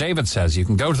 And David says, you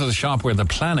can go to the shop where the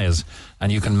plan is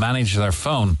and you can manage their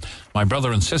phone. My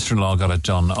brother and sister-in-law got it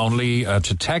done, only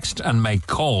to text and make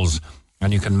calls,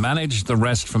 and you can manage the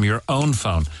rest from your own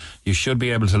phone. You should be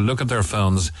able to look at their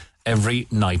phones every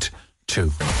night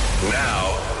too.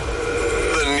 Now,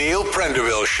 the Neil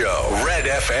Prendeville Show, Red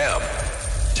FM.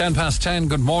 10:10,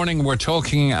 good morning. We're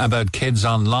talking about kids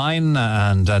online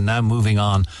and now moving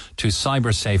on to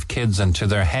Cyber Safe Kids and to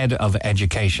their Head of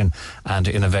Education and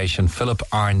Innovation, Philip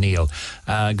O'Neill.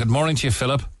 Good morning to you,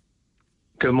 Philip.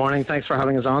 Good morning. Thanks for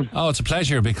having us on. Oh, it's a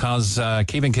pleasure, because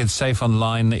keeping kids safe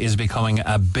online is becoming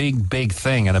a big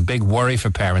thing and a big worry for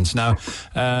parents. Now,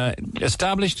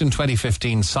 established in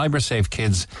 2015, Cyber Safe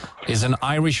Kids is an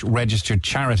Irish registered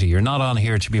charity. You're not on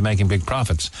here to be making big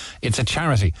profits. It's a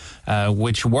charity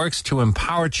which works to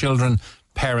empower children,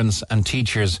 parents and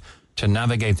teachers to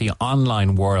navigate the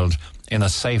online world in a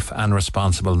safe and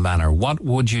responsible manner. What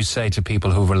would you say to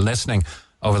people who were listening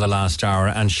over the last hour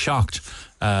and shocked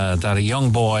that a young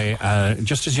boy,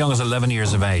 just as young as 11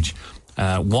 years of age,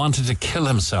 wanted to kill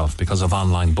himself because of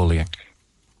online bullying?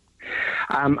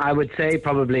 I would say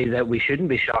probably that we shouldn't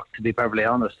be shocked, to be perfectly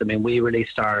honest. I mean, we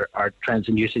released our trends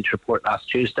and usage report last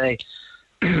Tuesday.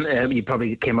 You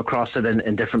probably came across it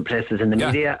in different places in the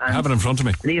media. I have it in front of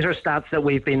me. These are stats that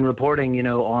we've been reporting,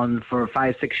 on for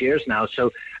 5-6 years now.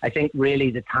 So I think really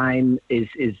the time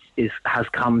has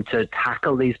come to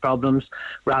tackle these problems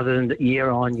rather than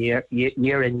year in,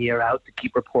 year out, to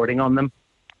keep reporting on them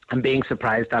and being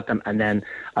surprised at them and then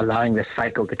allowing this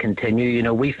cycle to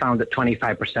continue. We found that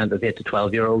 25% of 8 to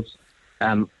 12-year-olds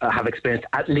have experienced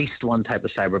at least one type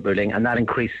of cyberbullying, and that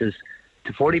increases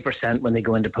to 40% when they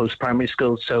go into post-primary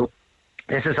school. So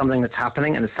this is something that's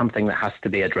happening, and it's something that has to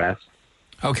be addressed.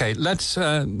 Okay, let's,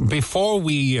 before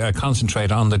we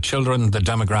concentrate on the children, the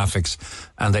demographics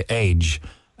and the age,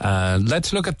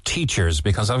 let's look at teachers,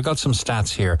 because I've got some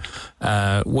stats here,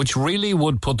 which really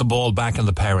would put the ball back in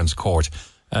the parents' court.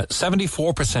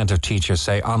 74% of teachers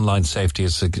say online safety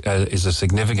is a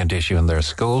significant issue in their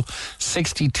school.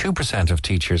 62% of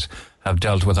teachers have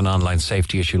dealt with an online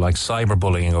safety issue like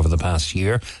cyberbullying over the past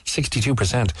year.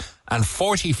 62%. And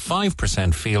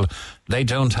 45% feel they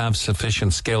don't have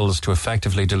sufficient skills to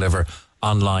effectively deliver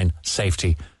online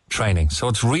safety training. So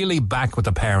it's really back with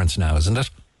the parents now, isn't it?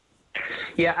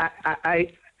 Yeah,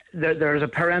 there's a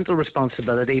parental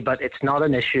responsibility, but it's not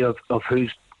an issue of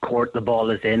whose court the ball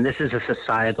is in. This is a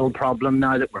societal problem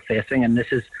now that we're facing, and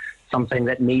this is something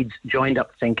that needs joined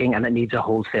up thinking, and it needs a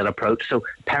wholesale approach. So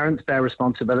parents bear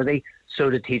responsibility, so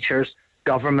do teachers.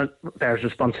 Government bears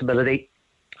responsibility.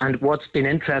 And what's been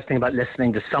interesting about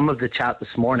listening to some of the chat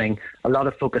this morning, a lot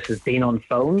of focus has been on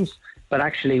phones, but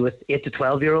actually with 8 to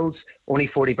 12-year-olds, only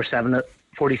 47%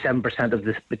 of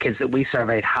the kids that we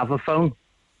surveyed have a phone.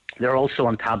 They're also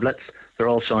on tablets. They're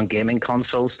also on gaming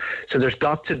consoles. So there's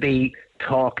got to be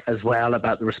talk as well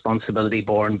about the responsibility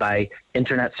borne by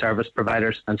internet service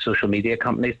providers and social media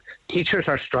companies. Teachers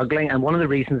are struggling, and one of the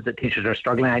reasons that teachers are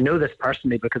struggling, I know this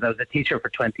personally because I was a teacher for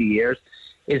 20 years,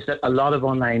 is that a lot of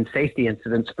online safety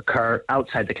incidents occur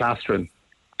outside the classroom.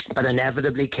 But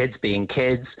inevitably, kids being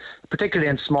kids, particularly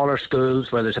in smaller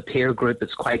schools where there's a peer group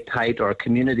that's quite tight or a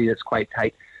community that's quite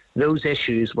tight, those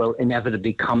issues will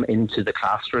inevitably come into the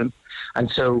classroom. And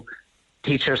so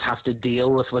teachers have to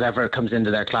deal with whatever comes into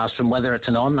their classroom, whether it's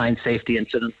an online safety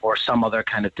incident or some other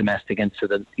kind of domestic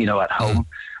incident, at home.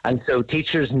 And so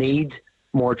teachers need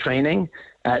more training.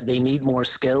 They need more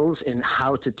skills in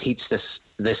how to teach this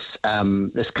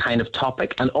kind of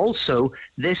topic. And also,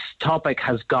 this topic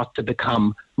has got to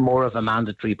become more of a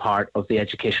mandatory part of the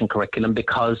education curriculum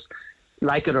because,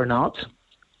 like it or not,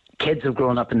 kids have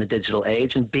grown up in the digital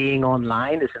age, and being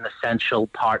online is an essential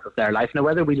part of their life. Now,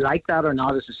 whether we like that or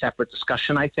not is a separate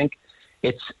discussion. I think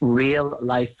it's real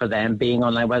life for them, being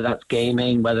online, whether that's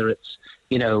gaming, whether it's,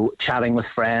 chatting with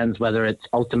friends, whether it's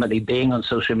ultimately being on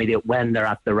social media when they're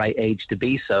at the right age to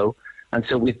be so. And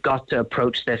so we've got to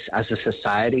approach this as a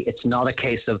society. It's not a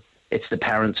case of it's the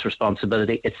parents'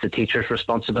 responsibility, it's the teacher's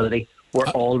responsibility. We're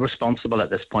all responsible at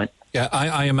this point. Yeah,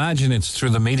 I imagine it's through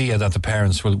the media that the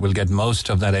parents will get most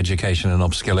of that education and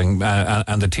upskilling,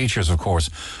 and the teachers, of course,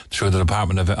 through the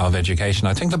Department of Education.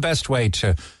 I think the best way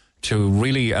to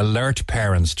really alert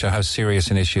parents to how serious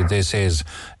an issue this is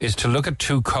to look at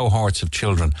two cohorts of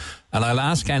children. And I'll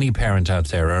ask any parent out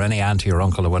there, or any auntie or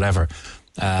uncle or whatever,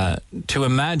 to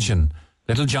imagine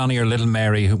little Johnny or little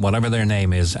Mary, whatever their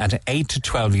name is, at 8 to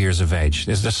 12 years of age.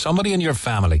 Is there somebody in your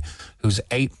family who's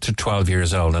 8 to 12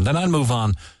 years old? And then I'll move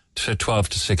on to 12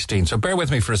 to 16. So bear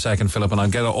with me for a second, Philip, and I'll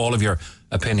get all of your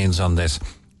opinions on this.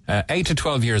 8 to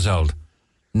 12 years old,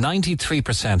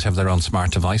 93% have their own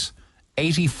smart device.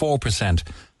 84%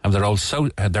 have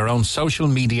their own social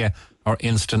media or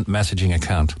instant messaging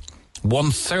account.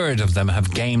 1/3 of them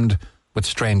have gamed with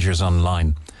strangers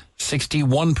online.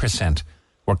 61%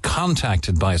 were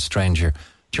contacted by a stranger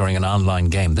during an online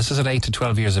game. This is at 8 to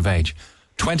 12 years of age.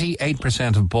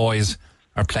 28% of boys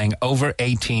are playing over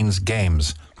 18s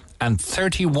games. And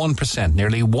 31%,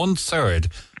 nearly 1/3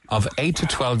 of 8 to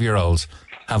 12-year-olds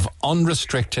have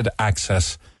unrestricted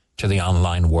access to the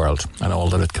online world and all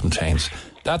that it contains.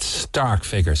 That's stark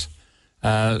figures.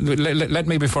 Let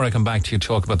me, before I come back to you,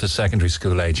 talk about the secondary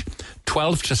school age.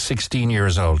 12 to 16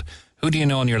 years old. Who do you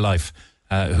know in your life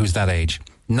who's that age?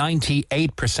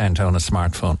 98% own a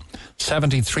smartphone.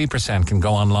 73% can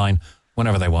go online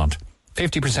whenever they want.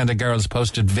 50% of girls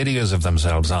posted videos of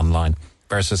themselves online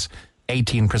versus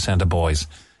 18% of boys.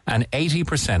 And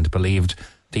 80% believed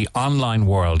the online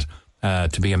world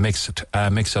to be a mix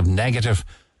of negative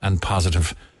and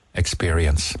positive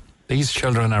experience. These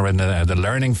children are in the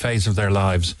learning phase of their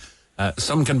lives.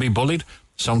 Some can be bullied,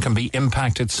 some can be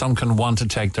impacted, some can want to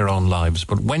take their own lives.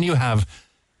 But when you have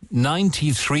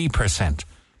 93%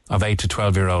 of 8 to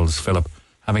 12-year-olds, Philip,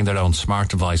 having their own smart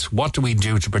device, what do we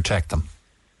do to protect them?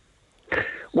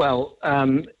 Well,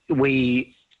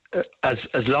 we,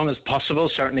 as long as possible,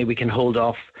 certainly we can hold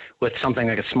off with something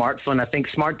like a smartphone. I think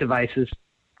smart devices,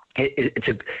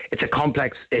 it's a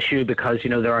complex issue because,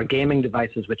 there are gaming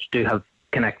devices which do have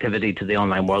connectivity to the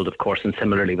online world, of course, and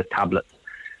similarly with tablets.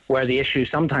 Where the issue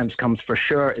sometimes comes for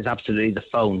sure is absolutely the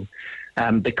phone.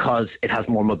 Because it has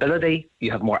more mobility,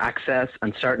 you have more access,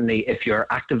 and certainly if you're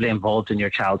actively involved in your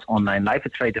child's online life,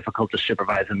 it's very difficult to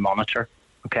supervise and monitor.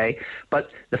 Okay,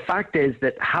 but the fact is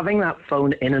that having that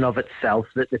phone in and of itself,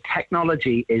 that the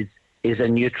technology is a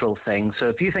neutral thing. So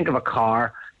if you think of a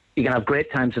car, you can have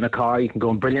great times in a car, you can go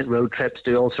on brilliant road trips,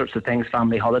 do all sorts of things,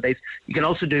 family holidays. You can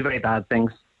also do very bad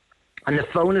things. And the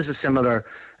phone is a similar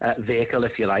vehicle,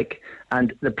 if you like.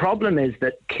 And the problem is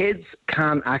that kids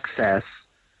can access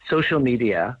social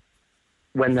media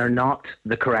when they're not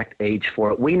the correct age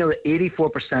for it. We know that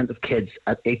 84% of kids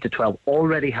at 8 to 12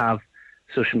 already have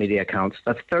social media accounts.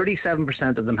 That's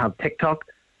 37% of them have TikTok,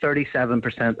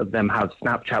 37% of them have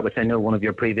Snapchat, which I know one of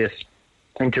your previous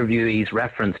interviewees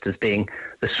referenced as being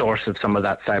the source of some of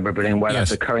that cyberbullying where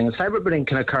that's occurring. And cyberbullying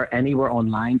can occur anywhere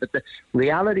online, but the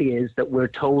reality is that we're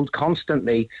told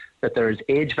constantly that there is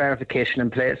age verification in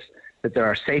place, that there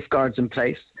are safeguards in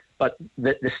place, but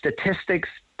the statistics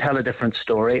tell a different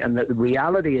story, and the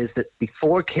reality is that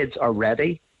before kids are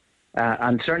ready,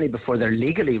 and certainly before they're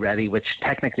legally ready, which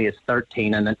technically is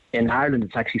 13, and in Ireland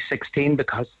it's actually 16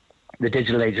 because the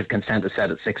digital age of consent is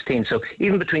set at 16. So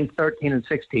even between 13 and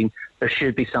 16, there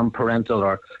should be some parental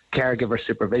or caregiver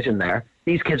supervision there.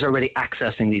 These kids are already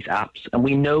accessing these apps. And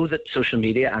we know that social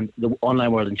media and the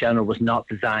online world in general was not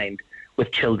designed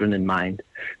with children in mind.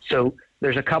 So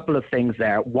there's a couple of things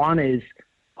there. One is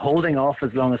holding off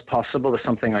as long as possible with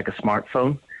something like a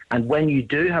smartphone. And when you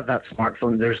do have that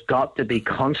smartphone, there's got to be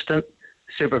constant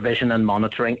supervision and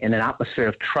monitoring in an atmosphere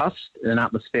of trust, in an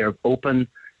atmosphere of open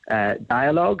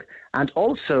dialogue. And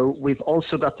also, we've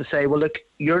also got to say, well, look,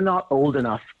 you're not old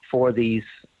enough for these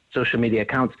social media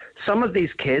accounts. Some of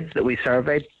these kids that we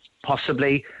surveyed,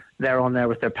 possibly they're on there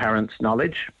with their parents'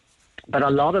 knowledge. But a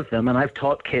lot of them, and I've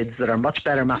taught kids that are much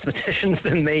better mathematicians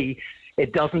than me,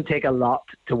 it doesn't take a lot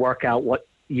to work out what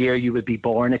year you would be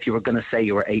born if you were going to say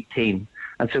you were 18.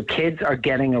 And so kids are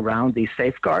getting around these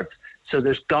safeguards. So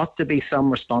there's got to be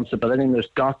some responsibility, and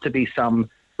there's got to be some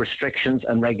restrictions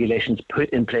and regulations put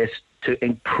in place to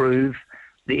improve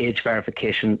the age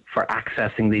verification for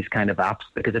accessing these kind of apps.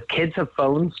 Because if kids have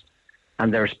phones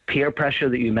and there's peer pressure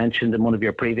that you mentioned in one of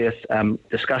your previous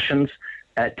discussions,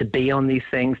 to be on these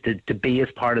things, to be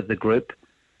as part of the group,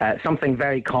 something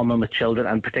very common with children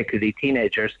and particularly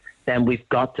teenagers, then we've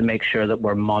got to make sure that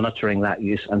we're monitoring that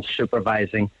use and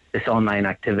supervising this online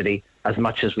activity as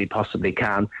much as we possibly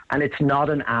can. And it's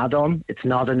not an add-on. It's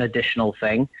not an additional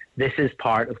thing. This is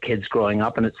part of kids growing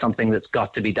up, and it's something that's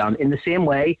got to be done in the same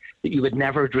way that you would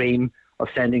never dream of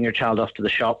sending your child off to the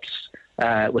shops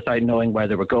without knowing where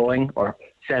they were going, or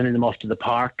sending them off to the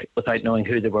park without knowing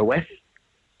who they were with,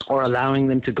 or allowing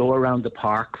them to go around the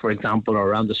park, for example, or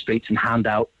around the streets and hand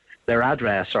out their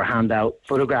address or hand out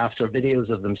photographs or videos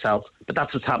of themselves. But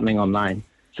that's what's happening online.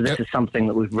 So this is something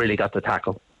that we've really got to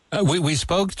tackle. We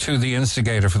spoke to the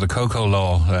instigator for the cocoa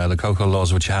law, the cocoa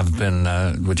laws which have been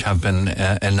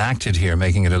enacted here,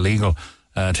 making it illegal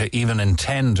to even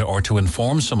intend or to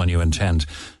inform someone you intend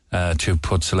to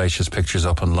put salacious pictures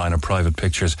up online or private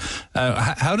pictures.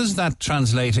 How does that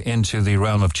translate into the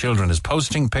realm of children? Is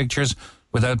posting pictures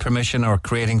without permission or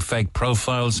creating fake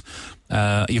profiles?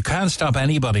 You can't stop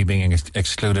anybody being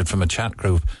excluded from a chat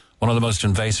group. One of the most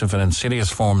invasive and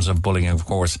insidious forms of bullying, of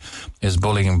course, is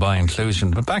bullying by inclusion.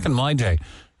 But back in my day,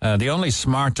 the only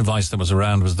smart device that was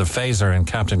around was the phaser in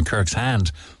Captain Kirk's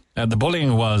hand. The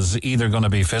bullying was either going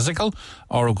to be physical,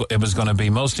 or it was going to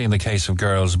be, mostly in the case of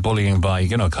girls, bullying by,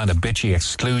 kind of bitchy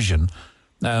exclusion.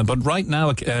 But right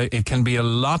now, it can be a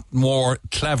lot more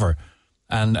clever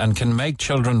and can make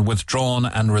children withdrawn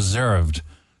and reserved.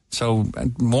 So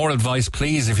more advice,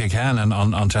 please, if you can,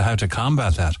 on to how to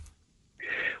combat that.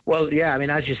 Well, yeah, I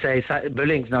mean, as you say,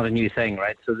 bullying's not a new thing,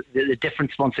 right? So the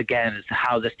difference, once again, is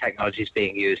how this technology is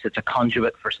being used. It's a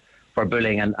conduit for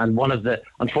bullying. And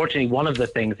unfortunately, one of the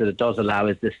things that it does allow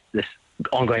is this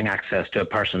ongoing access to a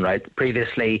person, right?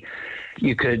 Previously,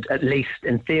 you could, at least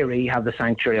in theory, have the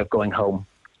sanctuary of going home,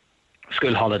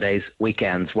 school holidays,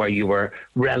 weekends, where you were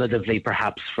relatively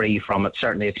perhaps free from it,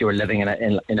 certainly if you were living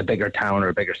in a bigger town or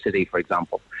a bigger city, for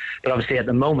example. But obviously at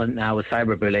the moment now with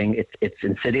cyberbullying, it's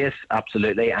insidious,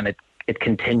 absolutely, and it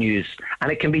continues,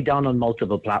 and it can be done on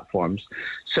multiple platforms.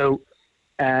 So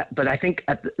but I think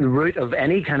at the root of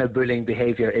any kind of bullying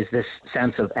behavior is this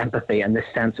sense of empathy and this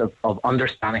sense of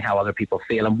understanding how other people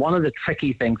feel. And one of the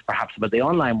tricky things perhaps about the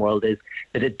online world is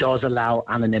that it does allow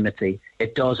anonymity.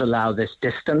 It does allow this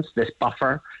distance, this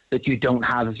buffer that you don't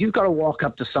have. If you've got to walk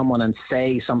up to someone and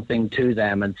say something to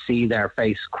them and see their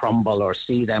face crumble or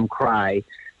see them cry,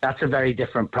 that's a very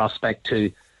different prospect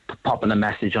to popping a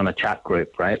message on a chat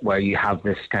group, right, where you have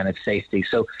this kind of safety.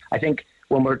 So I think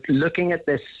when we're looking at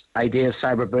this idea of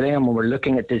cyberbullying and when we're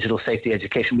looking at digital safety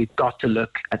education, we've got to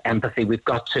look at empathy. We've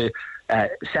got to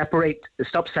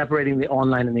stop separating the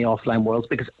online and the offline worlds,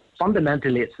 because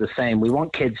fundamentally it's the same. We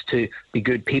want kids to be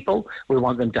good people. We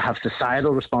want them to have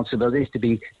societal responsibilities, to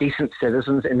be decent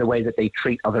citizens in the way that they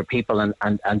treat other people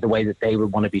and the way that they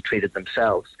would want to be treated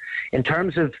themselves. In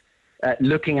terms of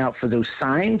looking out for those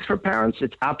signs for parents,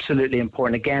 it's absolutely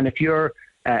important. Again, if you're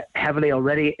heavily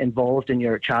already involved in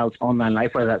your child's online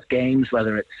life, whether that's games,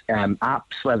 whether it's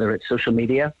apps, whether it's social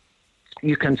media,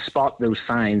 you can spot those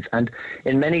signs. And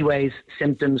in many ways,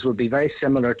 symptoms will be very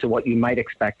similar to what you might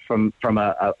expect from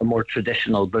a more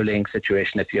traditional bullying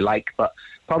situation, if you like. But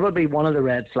probably one of the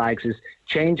red flags is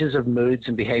changes of moods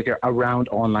and behavior around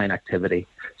online activity.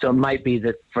 So it might be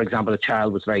that, for example, a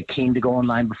child was very keen to go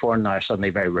online before and now are suddenly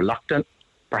very reluctant.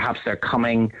 Perhaps they're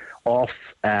coming off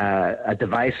a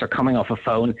device or coming off a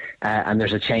phone and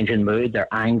there's a change in mood. They're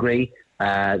angry,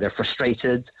 they're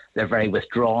frustrated, they're very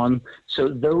withdrawn. So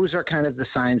those are kind of the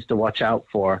signs to watch out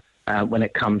for when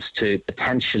it comes to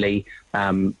potentially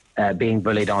being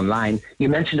bullied online. You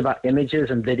mentioned about images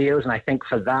and videos, and I think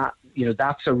for that,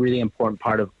 that's a really important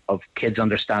part of kids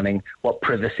understanding what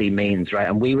privacy means, right?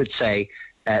 And we would say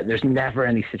there's never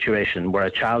any situation where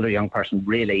a child or young person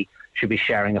really should be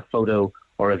sharing a photo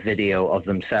or a video of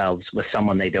themselves with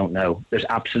someone they don't know. There's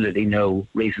absolutely no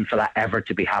reason for that ever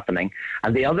to be happening.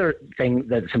 And the other thing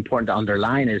that's important to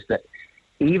underline is that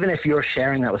even if you're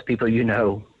sharing that with people you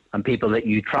know and people that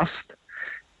you trust,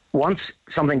 once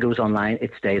something goes online,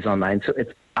 it stays online. So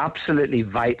it's absolutely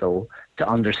vital to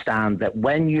understand that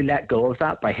when you let go of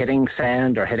that by hitting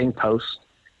send or hitting post,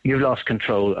 you've lost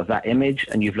control of that image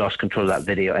and you've lost control of that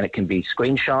video. And it can be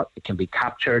screenshot, it can be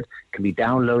captured, it can be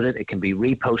downloaded, it can be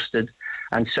reposted.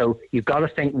 And so you've got to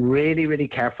think really, really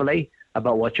carefully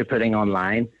about what you're putting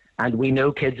online. And we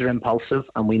know kids are impulsive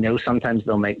and we know sometimes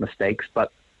they'll make mistakes,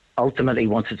 but ultimately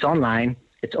once it's online,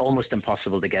 it's almost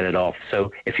impossible to get it off.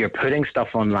 So if you're putting stuff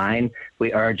online,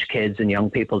 we urge kids and young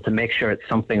people to make sure it's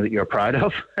something that you're proud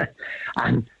of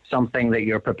and something that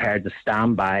you're prepared to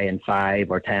stand by in 5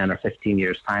 or 10 or 15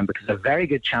 years' time, because a very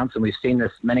good chance, and we've seen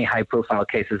this many high-profile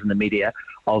cases in the media,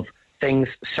 of things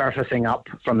surfacing up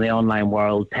from the online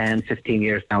world 10, 15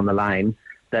 years down the line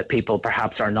that people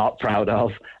perhaps are not proud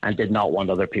of and did not want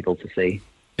other people to see.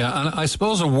 Yeah, and I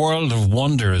suppose a world of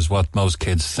wonder is what most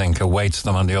kids think awaits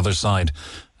them on the other side,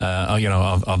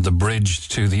 of the bridge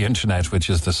to the internet, which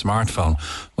is the smartphone,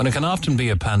 when it can often be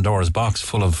a Pandora's box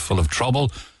full of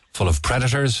trouble, full of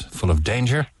predators, full of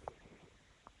danger.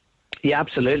 Yeah,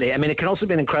 absolutely. I mean, it can also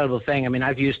be an incredible thing. I mean,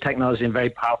 I've used technology in very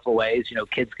powerful ways.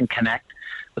 Kids can connect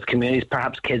with communities,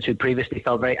 perhaps kids who previously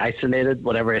felt very isolated,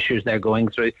 whatever issues they're going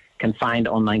through, can find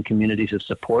online communities of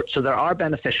support. So there are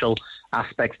beneficial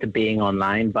aspects to being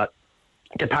online. But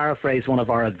to paraphrase one of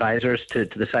our advisors to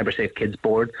the CyberSafe Kids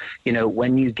board,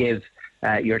 when you give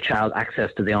your child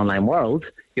access to the online world,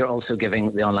 you're also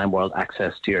giving the online world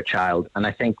access to your child. And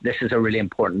I think this is a really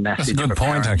important message. That's a good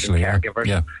point, actually.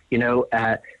 Caregivers.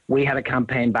 Yeah. We had a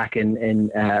campaign back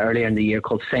in earlier in the year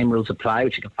called Same Rules Apply,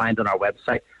 which you can find on our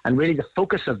website. And really the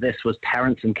focus of this was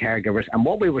parents and caregivers. And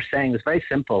what we were saying was very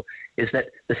simple, is that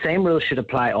the same rules should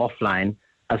apply offline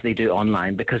as they do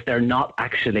online, because they're not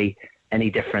actually any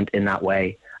different in that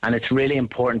way. And it's really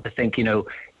important to think,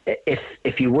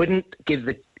 if you wouldn't give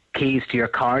the keys to your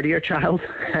car to your child,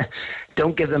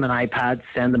 don't give them an iPad,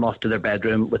 send them off to their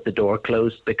bedroom with the door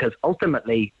closed, because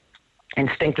ultimately,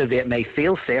 instinctively, it may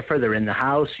feel safer. They're in the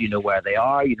house, you know where they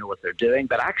are, you know what they're doing.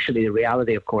 But actually, the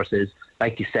reality, of course, is,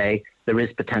 like you say, there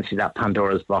is potentially that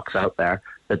Pandora's box out there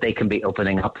that they can be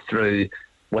opening up through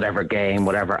whatever game,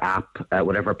 whatever app,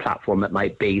 whatever platform it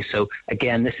might be. So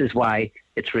again, this is why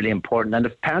it's really important. And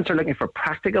if parents are looking for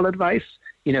practical advice,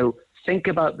 think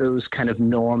about those kind of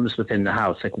norms within the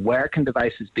house. Like, where can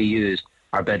devices be used?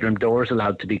 Are bedroom doors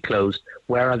allowed to be closed?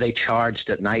 Where are they charged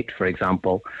at night, for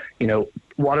example?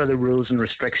 What are the rules and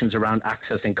restrictions around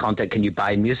accessing content? Can you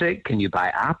buy music? Can you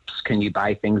buy apps? Can you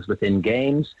buy things within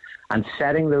games? And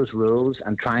setting those rules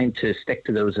and trying to stick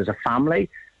to those as a family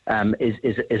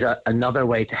is another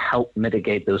way to help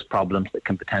mitigate those problems that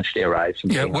can potentially arise from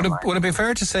being online. Would it be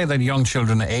fair to say that young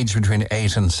children aged between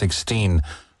 8 and 16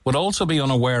 would also be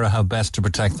unaware of how best to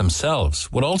protect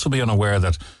themselves, would also be unaware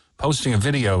that posting a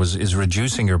video is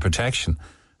reducing your protection,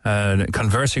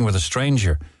 conversing with a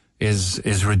stranger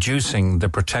is reducing the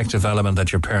protective element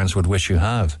that your parents would wish you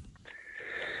have?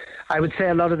 I would say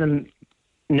a lot of them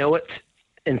know it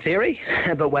in theory,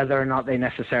 but whether or not they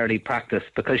necessarily practice,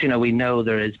 because, we know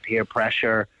there is peer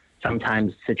pressure.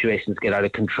 Sometimes situations get out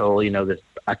of control. There's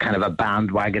a kind of a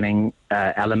bandwagoning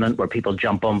element where people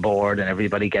jump on board and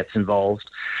everybody gets involved.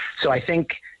 So I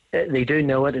think they do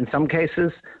know it in some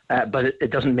cases, but it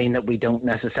doesn't mean that we don't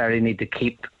necessarily need to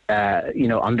keep,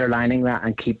 underlining that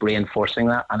and keep reinforcing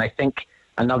that. And I think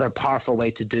another powerful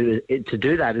way to do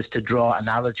that is to draw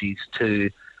analogies to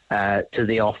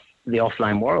the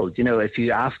offline world. If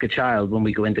you ask a child, when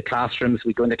we go into classrooms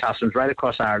right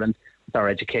across Ireland with our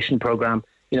education program,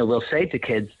 we'll say to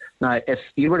kids, now, if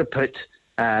you were to put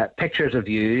pictures of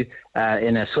you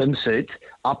in a swimsuit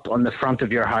up on the front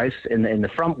of your house in the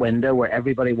front window where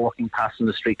everybody walking past in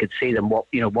the street could see them, what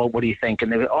do you think?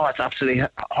 And they would, it's absolutely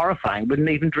horrifying, wouldn't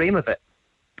even dream of it.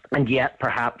 And yet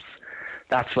perhaps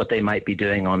that's what they might be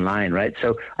doing online, right?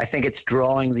 So I think it's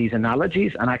drawing these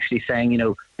analogies and actually saying,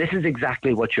 this is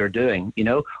exactly what you're doing,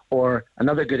 Or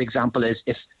another good example is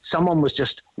if someone was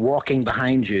just walking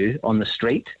behind you on the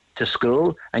street to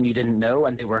school and you didn't know,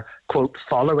 and they were, quote,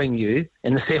 following you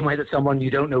in the same way that someone you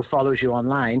don't know follows you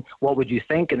online, what would you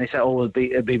think? And they say,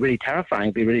 it'd be really terrifying,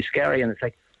 it'd be really scary. And it's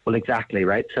like, well, exactly,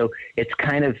 right? So it's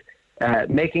kind of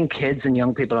making kids and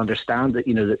young people understand that,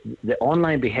 the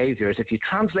online behaviors, if you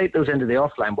translate those into the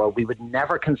offline world, we would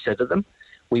never consider them.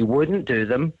 We wouldn't do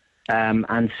them.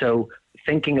 And so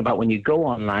thinking about when you go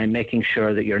online, making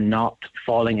sure that you're not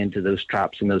falling into those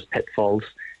traps and those pitfalls,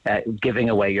 giving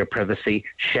away your privacy,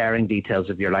 sharing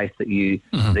details of your life that you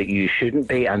shouldn't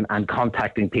be, and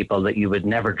contacting people that you would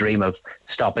never dream of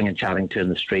stopping and chatting to in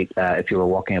the street if you were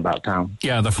walking about town.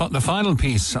 Yeah, the final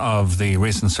piece of the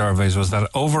recent surveys was that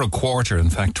over a quarter, in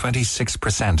fact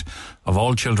 26% of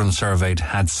all children surveyed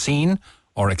had seen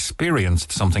or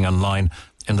experienced something online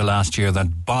in the last year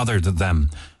that bothered them.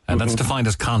 And that's defined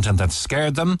as content that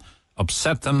scared them,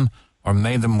 upset them, or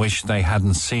made them wish they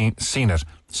hadn't seen it,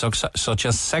 such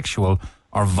as sexual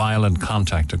or violent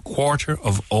contact. A quarter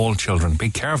of all children. Be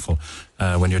careful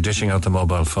when you're dishing out the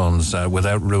mobile phones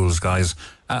without rules, guys.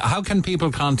 How can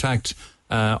people contact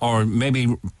or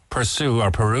maybe pursue or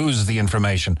peruse the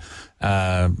information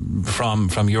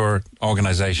from your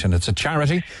organisation? It's a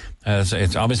charity.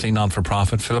 It's obviously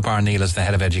not-for-profit. Philip R. Neil is the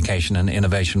head of education and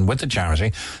innovation with the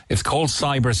charity. It's called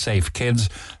Cyber Safe Kids.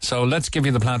 So let's give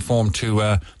you the platform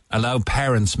to allow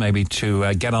parents maybe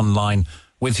to get online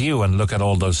with you and look at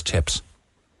all those tips.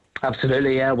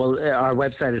 Absolutely, yeah. Well, our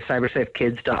website is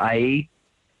cybersafekids.ie.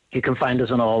 You can find us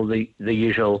on all the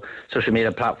usual social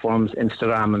media platforms,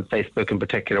 Instagram and Facebook in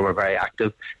particular. We're very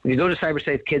active. If you go to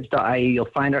cybersafekids.ie, you'll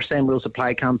find our Same Rules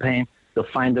Apply campaign. You'll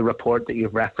find the report that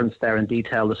you've referenced there in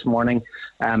detail this morning.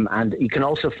 And you can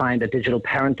also find a digital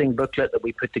parenting booklet that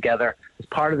we put together as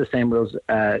part of the Same Rules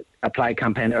Apply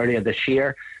campaign earlier this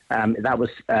year. That was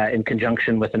in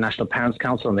conjunction with the National Parents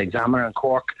Council and the Examiner in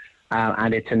Cork.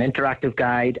 And it's an interactive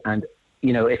guide. And,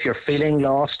 you know, if you're feeling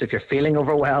lost, if you're feeling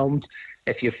overwhelmed,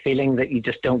 if you're feeling that you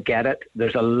just don't get it,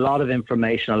 there's a lot of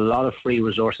information, a lot of free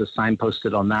resources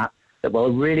signposted on that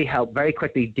will really help very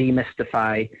quickly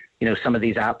demystify, you know, some of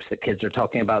these apps that kids are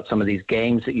talking about, some of these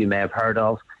games that you may have heard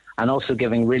of, and also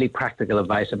giving really practical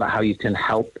advice about how you can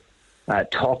help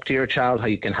talk to your child, how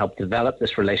you can help develop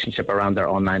this relationship around their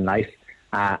online life,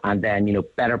 and then, you know,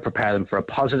 better prepare them for a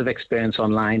positive experience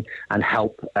online and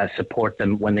help support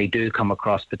them when they do come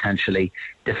across potentially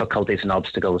difficulties and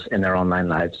obstacles in their online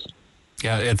lives.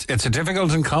 Yeah, it's a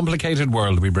difficult and complicated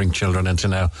world we bring children into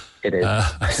now. It is.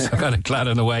 I'm kind of glad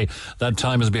in a way that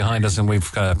time is behind us and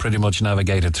we've pretty much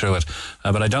navigated through it.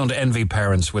 But I don't envy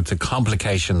parents with the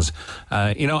complications,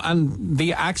 you know, and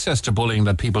the access to bullying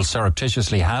that people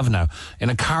surreptitiously have now in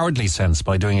a cowardly sense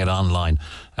by doing it online.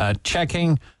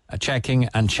 Checking,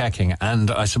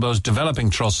 and I suppose developing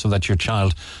trust so that your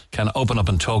child can open up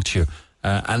and talk to you.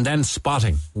 And then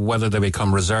spotting whether they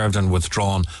become reserved and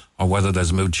withdrawn or whether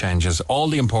there's mood changes. All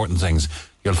the important things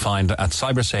you'll find at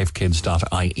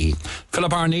cybersafekids.ie.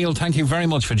 Philip R. Neil, thank you very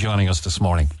much for joining us this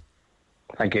morning.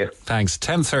 Thank you. Thanks.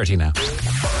 10:30 now.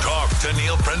 Talk to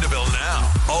Neil Prendeville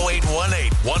now.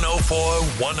 0818 104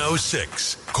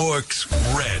 106. Cork's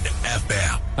Red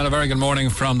FM. And a very good morning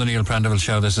from the Neil Prendeville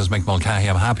Show. This is Mick Mulcahy.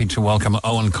 I'm happy to welcome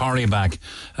Owen Corey back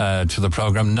to the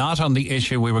programme. Not on the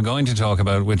issue we were going to talk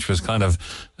about, which was kind of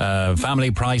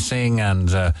family pricing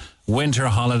and winter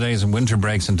holidays and winter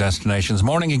breaks and destinations.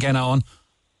 Morning again, Owen.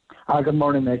 Good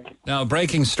morning, Nick. Now,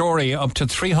 breaking story, up to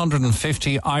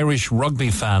 350 Irish rugby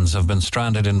fans have been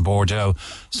stranded in Bordeaux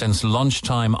since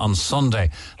lunchtime on Sunday.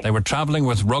 They were travelling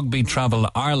with Rugby Travel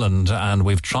Ireland, and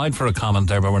we've tried for a comment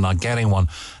there, but we're not getting one.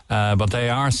 But they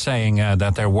are saying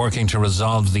that they're working to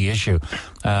resolve the issue.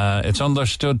 It's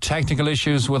understood technical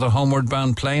issues with a homeward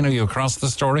bound plane. Are you across the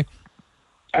story?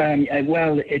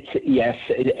 Well, yes,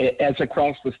 as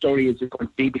across the story as it's going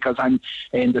to be, because I'm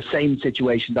in the same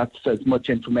situation. That's as much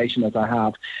information as I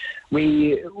have.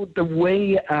 The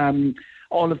way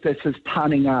all of this is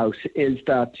panning out is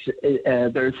that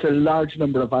there's a large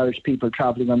number of Irish people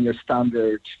travelling on your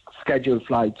standard scheduled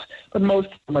flights, but most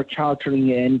of them are chartering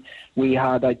in. We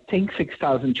had, I think,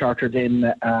 6,000 chartered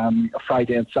in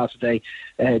Friday and Saturday.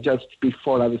 Just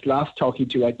before I was last talking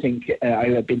to you, I think I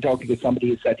had been talking to somebody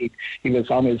who said he was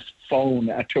on his phone,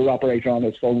 a tour operator on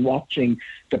his phone, watching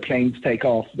the planes take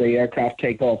off, the aircraft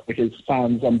take off with his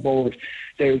fans on board.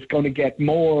 There's going to get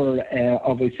more,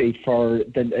 obviously,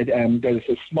 there's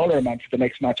a smaller amount for the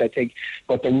next match, I think,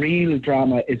 but the real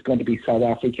drama is going to be South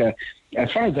Africa. As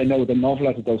far as I know, the lot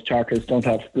of those charters don't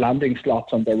have landing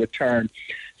slots on their return.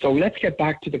 So let's get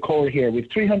back to the core here. With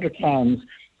 300 fans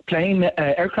playing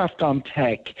aircraft gone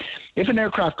tech. If an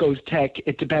aircraft goes tech,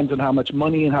 it depends on how much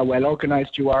money and how well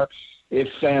organised you are. If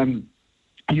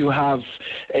you have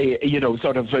a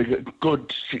sort of a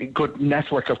good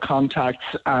network of contacts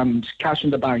and cash in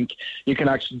the bank, you can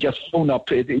actually just phone up.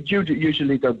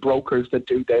 Usually they're brokers that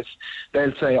do this.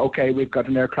 They'll say, okay, we've got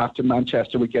an aircraft in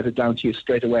Manchester, we get it down to you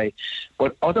straight away.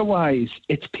 But otherwise,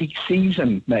 it's peak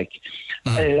season, Mick.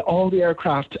 All the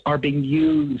aircraft are being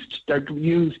used. They're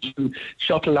used to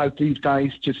shuttle out these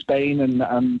guys to Spain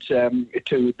and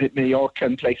to New York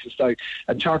and places like.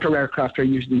 And charter aircraft are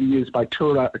usually used by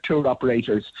tour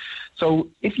operators. So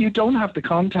if you don't have the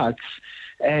contacts,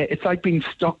 it's like being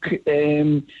stuck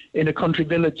in a country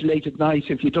village late at night.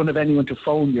 If you don't have anyone to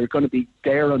phone, you're going to be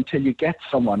there until you get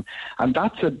someone. And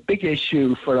that's a big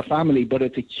issue for a family, but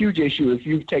it's a huge issue if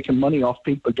you've taken money off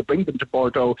people to bring them to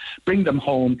Bordeaux, bring them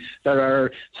home. There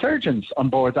are surgeons on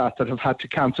board that have had to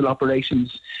cancel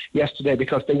operations yesterday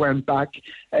because they weren't back.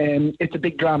 It's a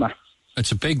big drama.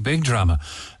 It's a big, big drama.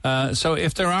 So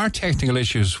if there are technical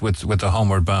issues with the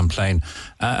homeward bound plane,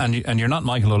 and you're not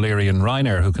Michael O'Leary and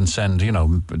Ryanair who can send,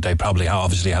 they probably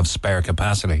obviously have spare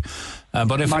capacity.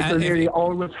 But if Michael O'Leary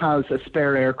always has a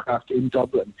spare aircraft in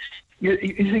Dublin. You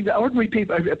see, the ordinary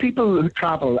people who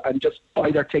travel and just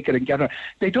buy their ticket and get it,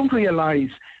 they don't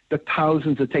realise the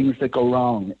thousands of things that go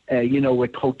wrong,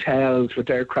 with hotels, with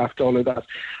aircraft, all of that.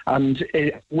 And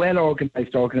a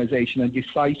well-organised organisation, and you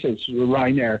cited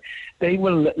Ryanair, they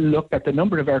will look at the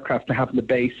number of aircraft they have in the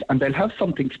base and they'll have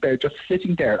something spare just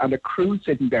sitting there, and a crew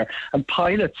sitting there, and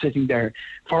pilots sitting there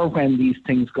for when these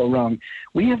things go wrong.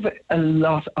 We have a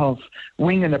lot of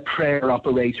wing and a prayer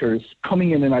operators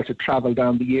coming in and out of travel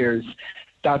down the years.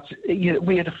 That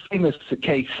we had a famous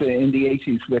case in the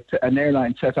 80s with an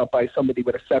airline set up by somebody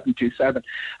with a 727,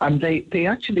 and they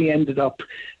actually ended up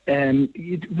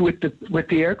with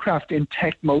the aircraft in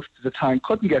tech most of the time.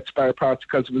 Couldn't get spare parts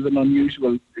because it was an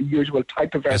unusual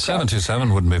type of aircraft. A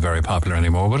 727 wouldn't be very popular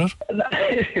anymore, would it?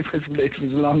 It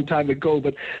was a long time ago,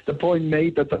 but the point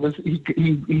made that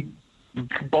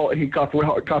he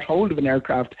got hold of an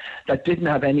aircraft that didn't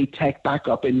have any tech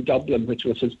backup in Dublin, which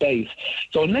was his base.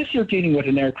 So unless you're dealing with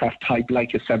an aircraft type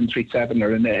like a 737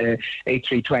 or an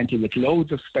A320 with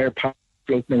loads of spare parts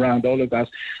floating around, all of that,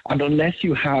 and unless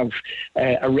you have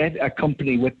a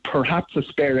company with perhaps a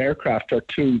spare aircraft or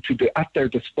two at their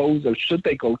disposal should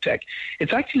they go tech,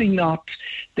 it's actually not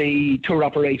the tour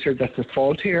operator that's at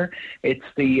fault here. It's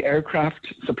the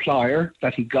aircraft supplier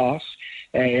that he got.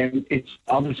 It's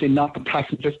obviously not the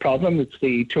passenger's problem. It's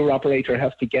the tour operator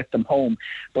has to get them home.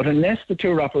 But unless the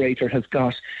tour operator has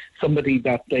got somebody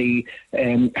that they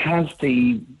has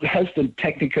the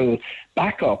technical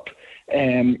backup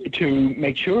to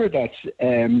make sure that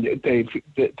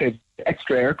they've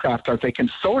extra aircraft, or they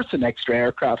can source an extra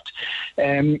aircraft,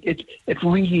 it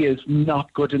really is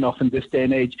not good enough in this day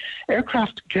and age.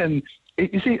 Aircraft can,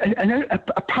 you see,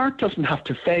 a part doesn't have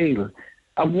to fail.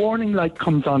 A warning light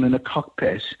comes on in a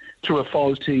cockpit through a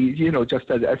faulty, just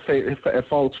a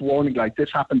false warning light.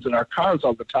 This happens in our cars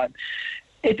all the time.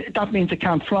 That means it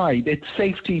can't fly. It's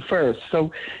safety first.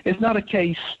 So it's not a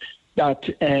case that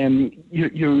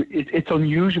it's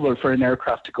unusual for an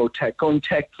aircraft to go tech. Going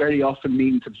tech very often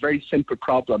means it's a very simple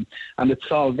problem and it's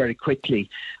solved very quickly.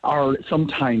 Or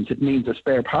sometimes it means a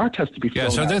spare part has to be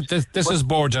flown out. This is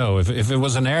Bordeaux. If it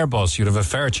was an Airbus, you'd have a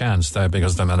fair chance that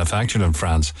because they're manufactured in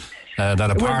France,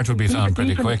 that a part would be found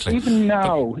pretty quickly. Even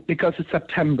now, because it's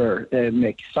September,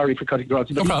 Nick, sorry for cutting you off,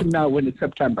 but even now when it's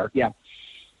September, yeah.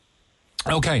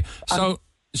 Okay, so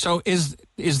is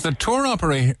the tour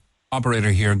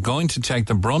operator here going to take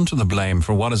the brunt of the blame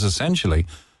for what is essentially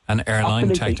an airline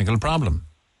technical problem?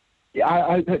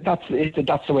 Yeah, that's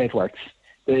the way it works.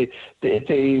 The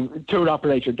tour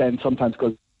operator then sometimes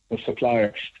goes to the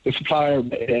supplier. The supplier,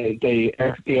 the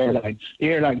airline. The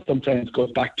airline sometimes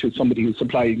goes back to somebody who's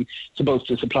supposed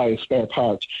to supply a spare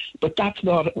part. But that's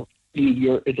not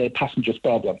the passenger's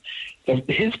problem.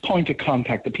 His point of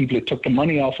contact, the people who took the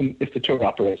money off him, is the tour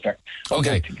operator.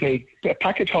 Okay. The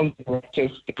package holiday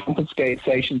directives, the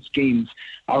compensation schemes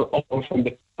are all from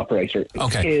the operator.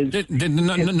 Okay.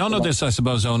 None of this, I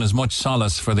suppose, Owen, is much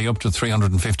solace for the up to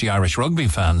 350 Irish rugby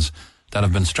fans that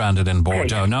have been stranded in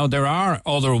Bordeaux. Now, there are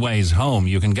other ways home.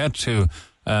 You can get to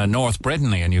North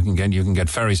Brittany, and you can get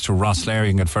ferries to Rosslare, you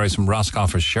can get ferries from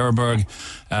Roscoff or Cherbourg.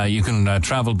 You can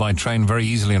travel by train very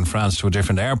easily in France to a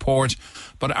different airport.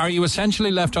 But are you essentially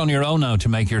left on your own now to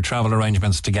make your travel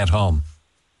arrangements to get home?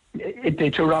 The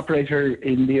tour operator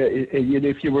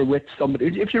if you were with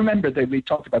somebody, if you remember that we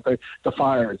talked about the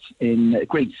fires in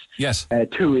Greece. Yes.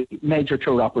 To a major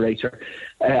tour operator,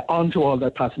 onto all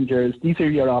their passengers. These are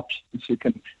your options. You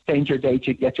can change your date,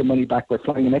 you get your money back. We're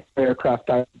flying an extra aircraft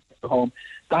out home.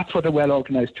 That's what a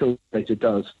well-organised tour operator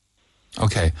does.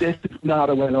 Okay. This is not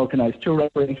a well-organised tour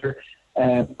operator.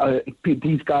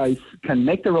 these guys can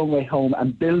make their own way home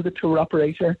and bill the tour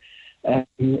operator.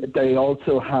 They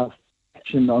also have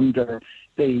action under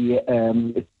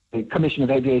the Commission of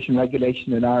Aviation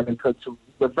Regulation in Ireland,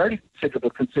 with very considerable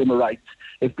consumer rights,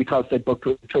 if because they booked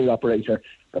with a tour operator.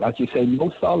 But as you say,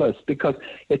 no solace, because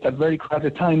it's a very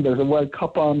crowded time. There's a World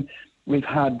Cup on. We've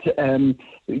had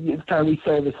ferry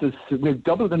services. We've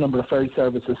doubled the number of ferry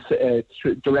services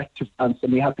direct to France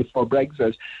than we had before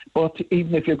Brexit. But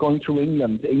even if you're going through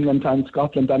England and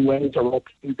Scotland and Wales are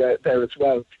opening there as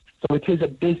well. So it is a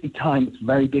busy time. It's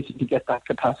very busy to get that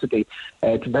capacity.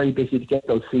 It's very busy to get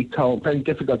those seats home. Very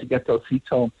difficult to get those seats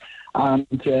home.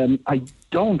 And I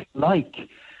don't like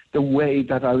the way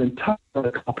that our entire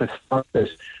COP has started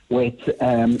with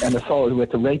an assault, with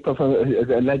the rape of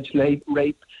alleged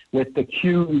rape, with the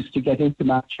queues to get into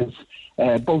matches,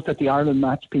 both at the Ireland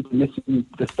match, people missing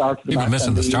the start of the match. People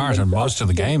missing the start and most of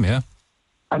the game, yeah.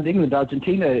 And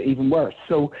England-Argentina, even worse.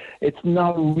 So it's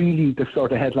not really the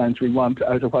sort of headlines we want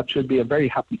out of what should be a very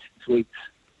happy 6 weeks.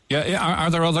 Yeah. Are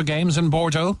there other games in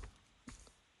Bordeaux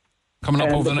coming up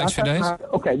over the next few days?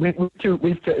 Okay,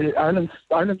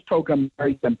 Ireland's programme is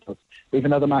very simple. We have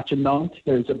another match in Nantes.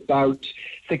 There's about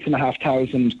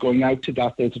 6,500 going out to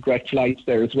that. There's a direct flight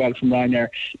there as well from Ryanair.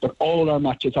 But all our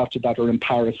matches after that are in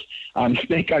Paris. And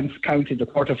they can count in the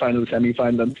quarterfinal,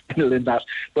 semi-final and final in that.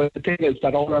 But the thing is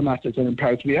that all our matches are in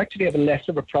Paris. We actually have less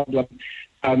of a problem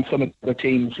than some of the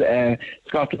teams.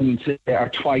 Scotland are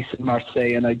twice in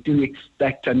Marseille, and I do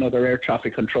expect another air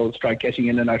traffic control strike getting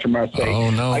in and out of Marseille. Oh,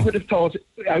 no. I would have thought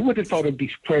it'd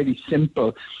be fairly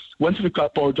simple. Once we've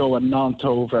got Bordeaux and Nantes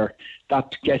over,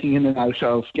 that getting in and out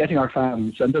of, getting our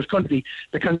fans, and there's going to be,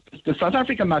 because the South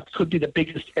African match could be the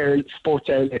biggest sports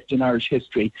airlift in Irish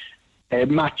history,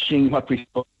 matching what we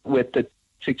saw with the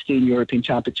 16 European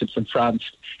Championships in France,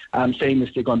 and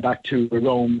famously going back to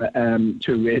Rome,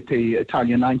 to the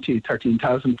Italian 90,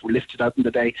 13,000 were lifted out in the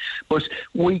day. But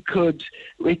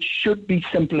it should be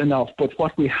simple enough, but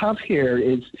what we have here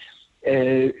is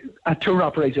a tour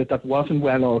operator that wasn't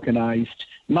well organised.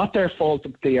 Not their fault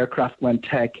that the aircraft went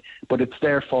tech, but it's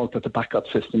their fault that the backup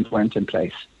systems weren't in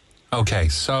place. Okay,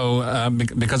 so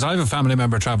because I have a family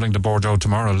member travelling to Bordeaux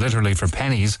tomorrow, literally for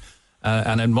pennies,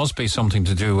 and it must be something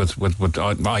to do with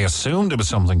I assumed it was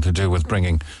something to do with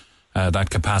bringing that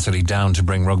capacity down to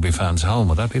bring rugby fans home.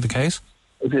 Would that be the case?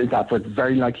 That would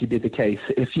very likely be the case.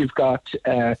 If you've got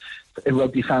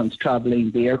rugby fans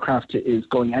travelling, the aircraft is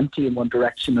going empty in one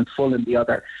direction and full in the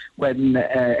other. When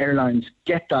airlines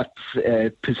get that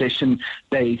position,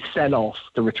 they sell off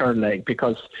the return leg,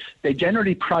 because they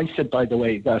generally price it, by the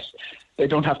way, that they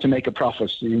don't have to make a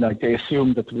profit. They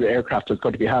assume that the aircraft is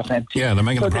going to be half empty. Yeah, they're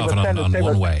making a profit on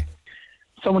one way.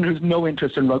 Someone who's no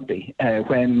interest in rugby,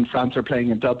 when France are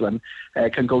playing in Dublin,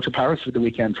 can go to Paris for the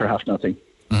weekend for half nothing.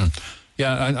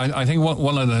 Yeah, I think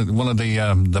one of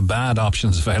the bad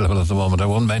options available at the moment, I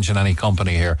won't mention any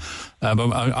company here,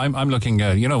 but I'm looking,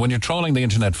 when you're trawling the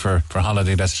internet for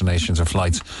holiday destinations or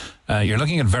flights, you're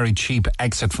looking at very cheap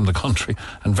exit from the country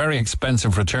and very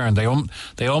expensive return.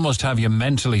 They almost have you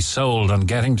mentally sold on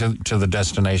getting to the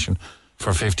destination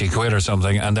for 50 quid or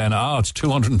something, and then, it's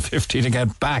 250 to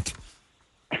get back.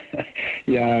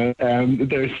 Yeah, it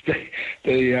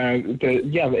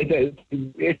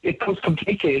goes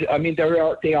completely. I mean,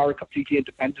 they are completely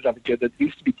independent of each other. They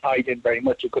used to be tied in very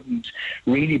much. You couldn't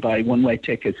really buy one-way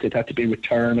tickets. It had to be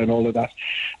return and all of that.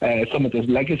 Some of the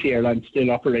legacy airlines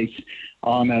still operate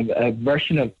on a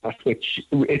version of that, which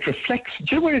it reflects. Do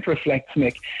you know where it reflects,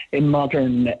 Mick, in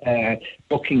modern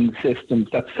booking systems?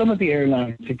 That some of the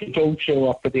airlines, if you don't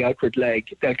show up for the outward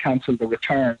leg, they'll cancel the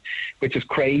return, which is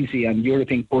crazy, and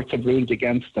European courts have ruled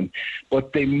against them.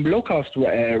 But the low-cost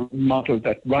model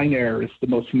that Ryanair is the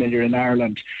most familiar in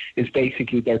Ireland is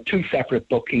basically they're two separate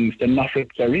bookings.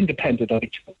 They're independent of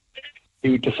each other.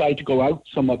 You decide to go out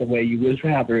some other way, you will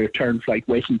have a return flight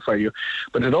waiting for you.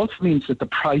 But it also means that the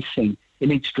pricing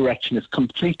in each direction is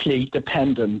completely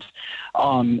dependent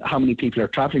on how many people are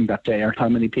travelling that day, or how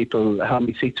many seats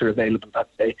are available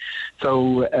that day.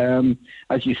 So,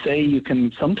 as you say, you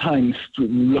can sometimes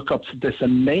look up this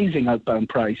amazing outbound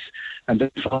price and then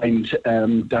find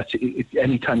that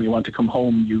any time you want to come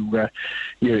home,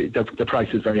 the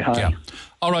price is very high. Yeah.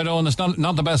 All right, Owen, it's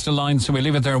not the best of lines, so we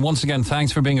leave it there. Once again,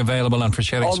 thanks for being available and for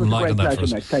shedding some light on that for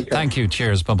us. Thank you.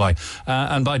 Cheers. Bye-bye.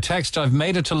 And by text, I've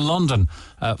made it to London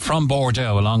from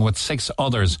Bordeaux, along with 6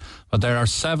 others. But there are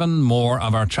 7 more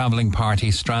of our travelling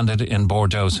party stranded in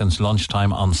Bordeaux since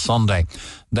lunchtime on Sunday.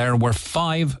 There were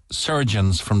 5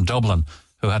 surgeons from Dublin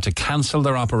who had to cancel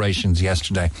their operations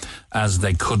yesterday as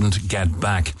they couldn't get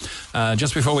back.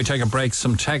 Just before we take a break,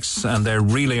 some texts, and they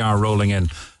really are rolling in.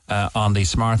 on the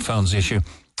smartphones issue.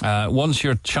 Once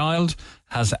your child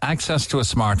has access to a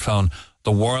smartphone,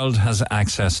 the world has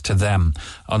access to them.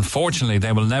 Unfortunately,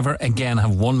 they will never again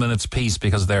have 1 minute's peace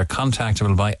because they're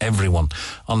contactable by everyone.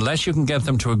 Unless you can get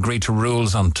them to agree to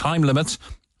rules on time limits,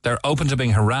 they're open to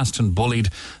being harassed and bullied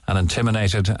and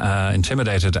intimidated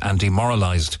and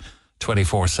demoralised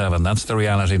 24/7. That's the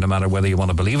reality, no matter whether you want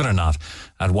to believe it or not.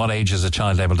 At what age is a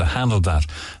child able to handle that?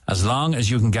 As long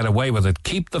as you can get away with it,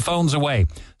 keep the phones away,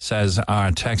 says our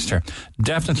texter.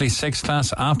 Definitely 6th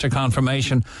class after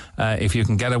confirmation, if you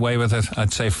can get away with it.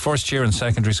 I'd say first year in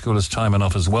secondary school is time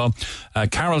enough as well.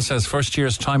 Carol says first year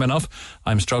is time enough.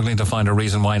 I'm struggling to find a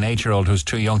reason why an 8-year-old who's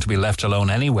too young to be left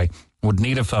alone anyway would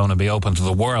need a phone and be open to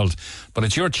the world. But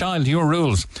it's your child, your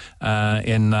rules.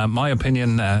 In my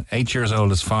opinion, 8 years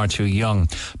old is far too young.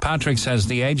 Patrick says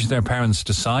the age their parents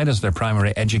decide as their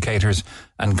primary educators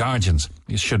and guardians.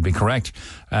 You should be correct.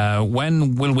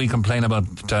 When will we complain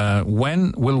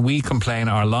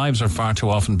our lives are far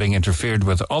too often being interfered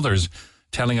with others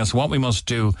telling us what we must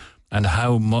do and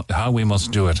how we must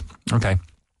do it? Okay.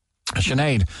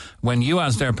 Sinead, when you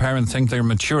as their parent think they're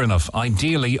mature enough,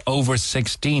 ideally over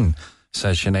 16,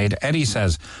 says Sinead. Eddie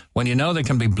says, when you know they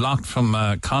can be blocked from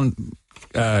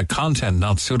content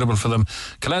not suitable for them.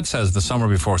 Colette says the summer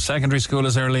before secondary school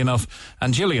is early enough.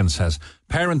 And Gillian says,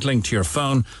 parent link to your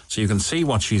phone so you can see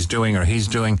what she's doing or he's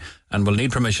doing and will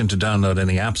need permission to download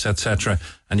any apps, etc.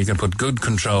 And you can put good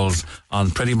controls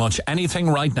on pretty much anything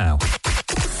right now.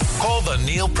 Call the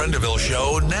Neil Prendeville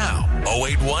Show now.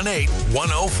 0818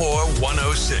 104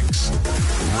 106.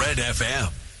 Red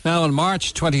FM. Now, on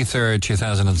March 23rd,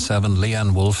 2007,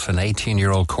 Leanne Wolfe, an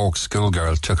 18-year-old Cork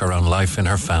schoolgirl, took her own life in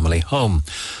her family home.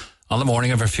 On the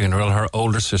morning of her funeral, her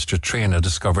older sister Trina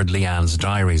discovered Leanne's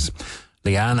diaries.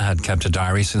 Leanne had kept a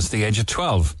diary since the age of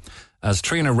 12. As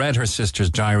Trina read her sister's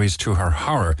diaries, to her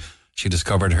horror, she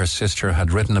discovered her sister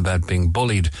had written about being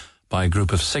bullied by a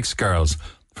group of 6 girls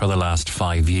for the last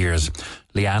 5 years.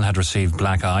 Leanne had received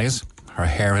black eyes. Her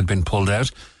hair had been pulled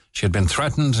out. She had been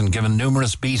threatened and given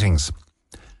numerous beatings.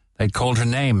 They'd called her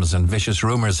names and vicious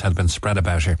rumours had been spread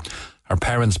about her. Her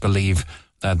parents believe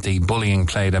that the bullying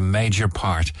played a major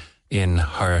part in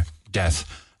her death.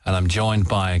 And I'm joined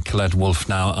by Colette Wolfe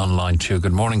now on line 2.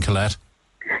 Good morning, Colette.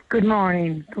 Good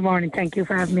morning. Good morning. Thank you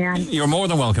for having me on. You're more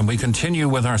than welcome. We continue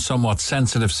with our somewhat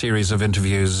sensitive series of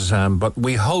interviews, but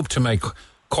we hope to make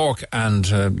Cork and,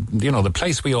 the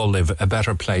place we all live a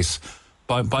better place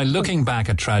by looking back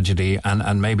at tragedy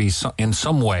and maybe in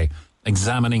some way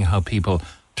examining how people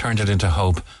turned it into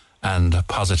hope and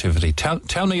positivity.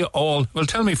 Tell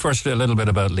me first a little bit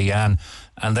about Leanne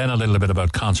and then a little bit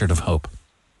about Concert of Hope.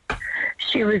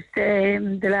 She was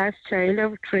the last child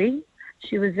of 3.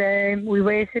 She was, we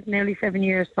waited nearly 7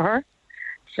 years for her.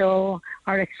 So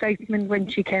our excitement when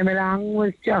she came along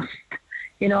was just,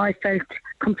 I felt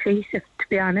complete, to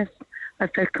be honest. I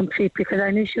felt complete because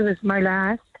I knew she was my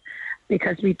last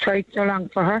because we tried so long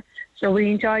for her. So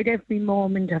we enjoyed every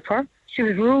moment of her. She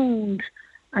was ruined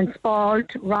and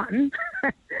spoiled, rotten.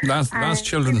 Last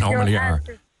children normally are.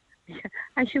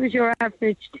 And she was your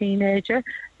average teenager,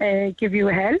 give you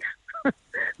a hell.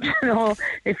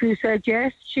 If you said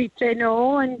yes, she'd say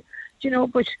no, and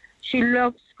but she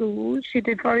loved school. She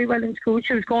did very well in school.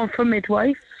 She was going for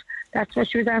midwife. That's what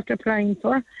she was after applying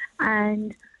for.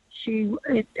 And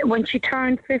when she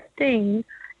turned 15,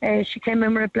 she came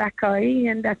in with a black eye,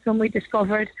 and that's when we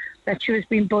discovered that she was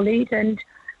being bullied. And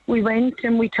we went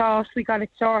and we thought we got it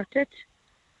sorted.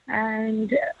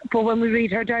 But when we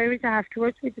read her diaries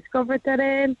afterwards, we discovered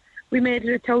that we made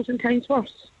it 1,000 times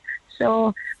worse.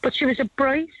 So, but she was a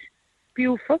bright,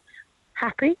 beautiful,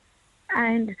 happy,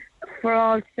 and for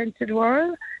all sense of the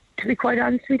world, to be quite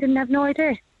honest, we didn't have no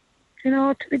idea.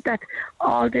 That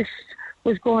all this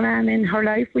was going on in her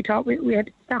life. We thought we had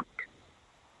it stopped.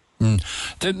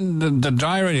 The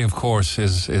diary, of course,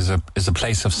 is a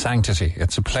place of sanctity.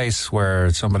 It's a place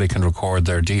where somebody can record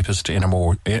their deepest,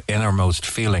 innermost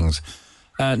feelings.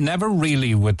 Never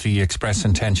really with the express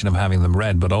intention of having them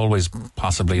read, but always,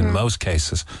 possibly in most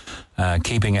cases,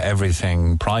 keeping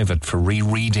everything private for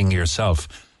rereading yourself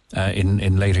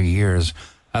in later years.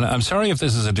 And I'm sorry if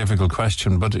this is a difficult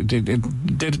question, but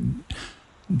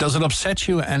does it upset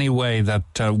you anyway that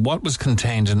what was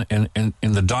contained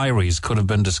in the diaries could have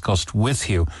been discussed with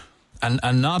you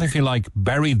and not, if you like,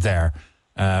 buried there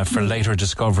for later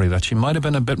discovery, that she might have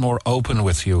been a bit more open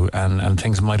with you and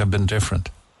things might have been different?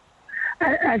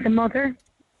 As a mother,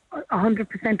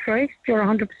 100% right. You're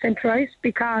 100% right,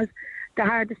 because the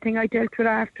hardest thing I dealt with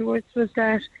afterwards was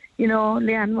that,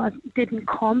 Leanne didn't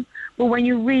come. But when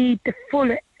you read the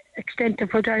full extent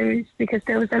of her diaries because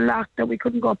there was a lot that we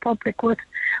couldn't go public with.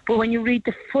 But when you read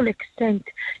the full extent,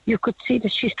 you could see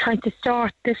that she's trying to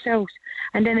sort this out.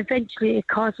 And then eventually it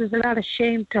causes a lot of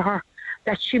shame to her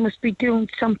that she must be doing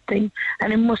something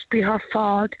and it must be her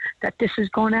fault that this is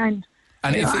going on.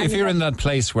 And if you're in that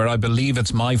place where I believe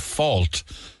it's my fault,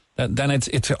 then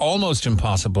it's almost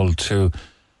impossible to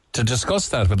discuss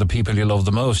that with the people you love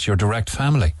the most, your direct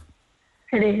family.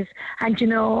 It is. And, you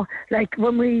know, like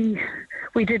when we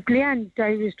did Leanne's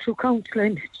diaries through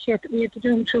counselling, we had to do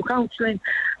them through counselling.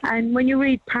 And when you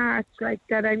read parts like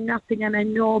that, I'm nothing and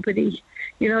I'm nobody,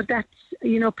 you know, that's,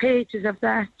 you know, pages of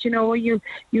that, you know, you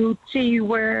see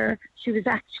where she was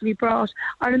actually brought.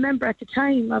 I remember at the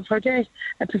time of her death,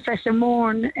 Professor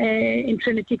Morn in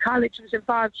Trinity College was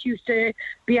involved. She used to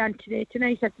be on Today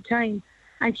Tonight at the time.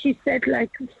 And she said, like,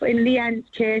 in Leanne's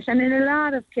case, and in a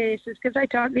lot of cases, because I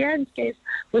thought Leanne's case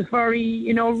was very,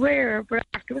 you know, rare, but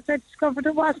afterwards I discovered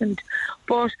it wasn't.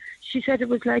 But she said it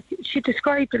was like, she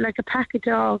described it like a pack of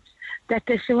dogs, that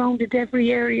they surrounded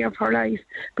every area of her life,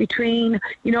 between,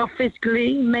 you know,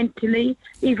 physically, mentally,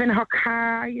 even her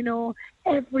car, you know,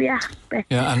 every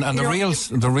aspect. Yeah, and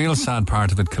the real sad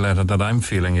part of it, Coletta, that I'm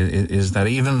feeling is that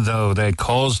even though they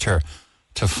caused her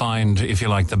to find, if you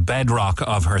like, the bedrock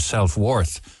of her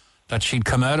self-worth, that she'd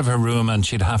come out of her room and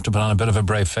she'd have to put on a bit of a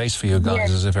brave face for you guys,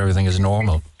 as if everything is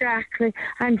normal. Exactly.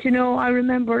 And, you know, I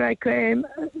remember, like,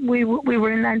 we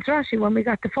were in Lanzarote when we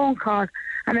got the phone call,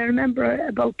 and I remember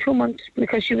about 2 months,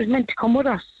 because she was meant to come with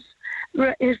us.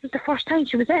 It was the first time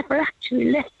she was ever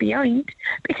actually left behind,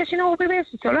 because, you know, we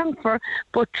waited so long for her.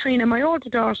 But Trina, my older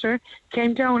daughter,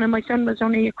 came down, and my son was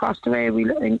only across the way. We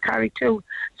lived in Cllr too,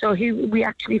 so we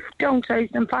actually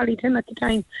downsized and followed him at the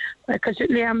time, because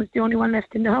Liam was the only one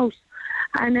left in the house.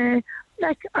 And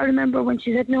like, I remember when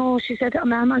she said no, she said, "Oh,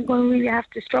 Mum, I'm going to really have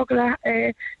to struggle,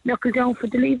 knuckle down for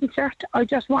the leaving cert. I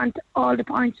just want all the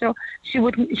points." So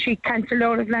she cancelled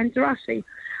out of Lanzarote.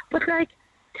 But, like,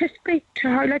 to speak to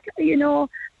her, like, you know,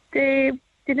 the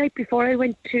night before I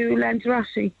went to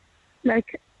Lanzarote,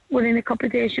 like, within a couple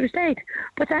of days she was dead.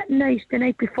 But that night, the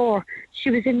night before, she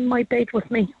was in my bed with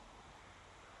me.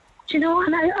 Do you know,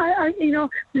 and I you know,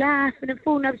 laughing and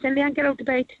fooling. I was saying, "Leanne, get out of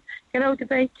bed, get out of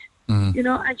bed." Mm-hmm. You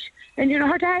know, and you know,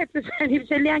 her dad was saying, he was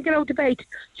saying, "Leanne, get out of bed."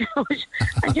 You know,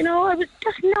 and, you know, it was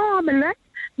just normal, like,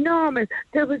 normal.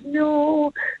 There was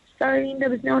no sign, there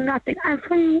was no nothing. And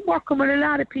from working with a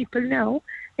lot of people now,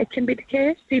 it can be the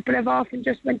case. People have often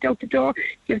just went out the door,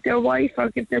 give their wife or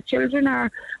give their children, or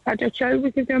their child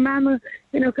would give their mama,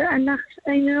 you know, and that,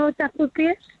 you know, that would be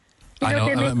it. I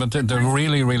know, but the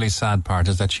really, really sad part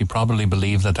is that she probably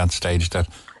believed at that stage that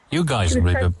you guys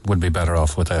would be better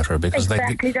off without her, because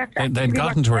they'd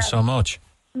gotten to her so much.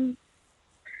 You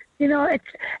know,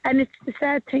 it's the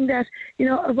sad thing that, you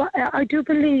know, I do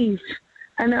believe,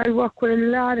 and I work with a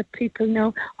lot of people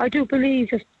now, I do believe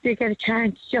if they get a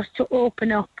chance just to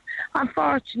open up.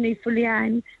 Unfortunately for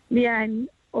Leanne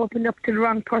opened up to the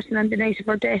wrong person on the night of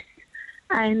her death,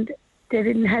 and they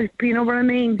didn't help, you know what I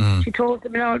mean? She told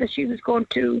them all that she was going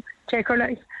to take her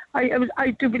life.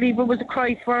 I do believe it was a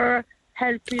cry for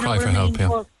help, you know what I mean?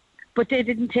 Yeah. But they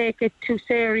didn't take it too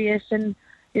serious, and,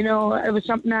 you know, it was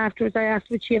something afterwards. I asked,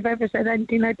 would she have ever said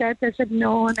anything like that? They said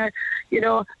no, and you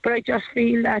know, but I just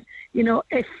feel that, you know,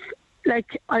 if,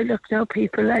 like, I look now,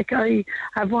 people, like, I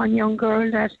have one young girl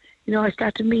that, you know, I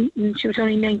started meeting, she was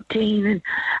only 19,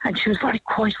 and she was very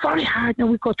quiet, very hard. Now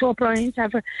we'd go to O'Brien's,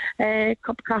 have a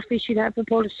cup of coffee, she'd have a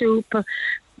bowl of soup,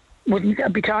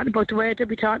 wouldn't be talking about the weather,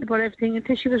 be talking about everything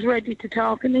until she was ready to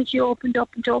talk. And then she opened up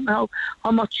and told me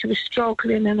how much she was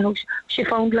struggling and how she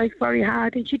found life very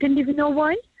hard, and she didn't even know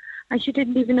why. I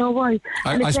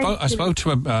spoke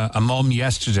to a mum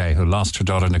yesterday who lost her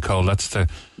daughter Nicole. That's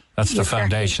the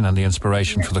foundation and the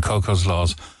inspiration for the Coco's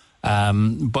Laws.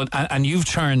 And you've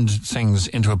turned things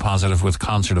into a positive with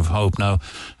Concert of Hope. Now,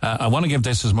 I want to give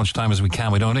this as much time as we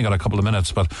can. We've only got a couple of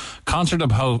minutes, but Concert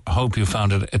of Hope, you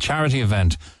founded a charity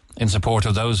event in support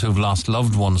of those who've lost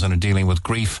loved ones and are dealing with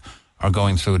grief or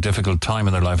going through a difficult time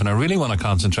in their life. And I really want to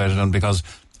concentrate on, because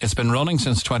it's been running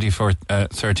since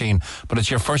 2013, but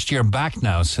it's your first year back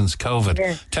now since COVID.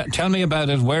 Yes. Tell me about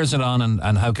it. Where's it on,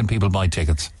 and how can people buy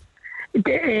tickets?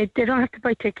 They don't have to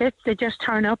buy tickets. They just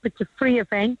turn up. It's a free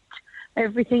event.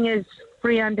 Everything is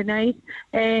free on the night.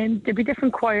 There'll be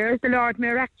different choirs. The Lord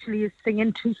Mayor actually is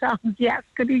singing 2 songs. Yes,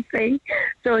 could he sing?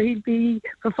 So he'll be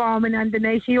performing on the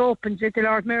night. He opens it. The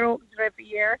Lord Mayor opens it every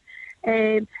year.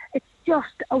 It's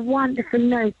just a wonderful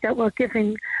night that we're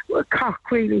giving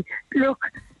Cork, really. Look,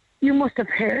 you must have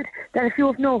heard that if you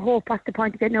have no hope, what's the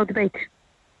point of getting out of bed?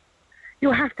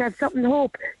 You have to have something to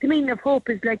hope. The meaning of hope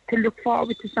is like to look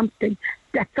forward to something.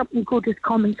 that something good is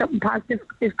coming, something positive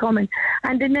is coming.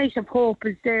 And the night of hope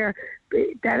is there,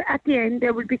 that at the end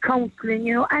there will be counselling,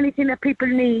 anything that people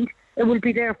need, it will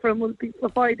be there for them, will be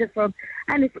provided for them.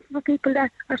 And it's for people that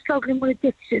are struggling with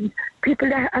addictions, people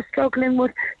that are struggling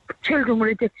with children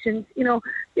with addictions,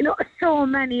 so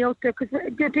many out there, because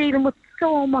they're dealing with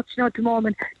so much now at the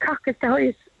moment. Cork is the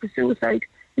highest for suicide,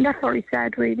 and that's very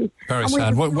sad, really. Very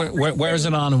sad. Where is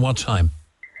it on and what time?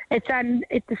 It's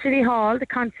the City Hall, the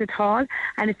concert hall,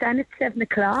 and it's on at 7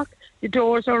 o'clock. The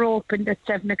doors are opened at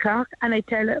 7 o'clock, and I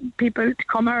tell people to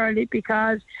come early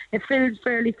because it fills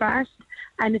fairly fast,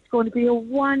 and it's going to be a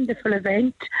wonderful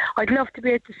event. I'd love to be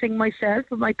able to sing myself,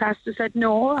 but my pastor said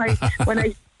no.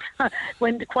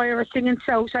 When the choir are singing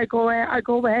south, I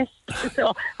go west,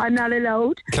 so I'm not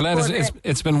allowed. Colette,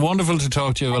 it's been wonderful to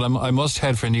talk to you. Well, I must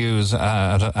head for news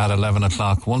at 11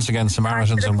 o'clock. Once again,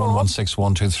 Samaritans and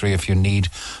 116123 if you need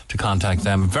to contact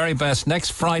them. Very best.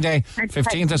 Next Friday,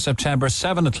 15th of September,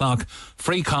 7 o'clock,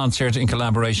 free concert in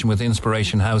collaboration with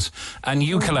Inspiration House. And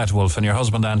you, Colette Wolfe, and your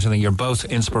husband Anthony, you're both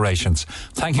inspirations.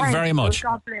 Thank you very much.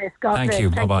 God bless. Thank you.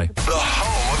 Bye-bye. The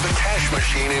home of the cash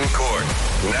machine in Cork.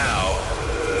 Now,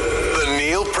 the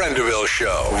Neil Prendeville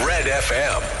Show, Red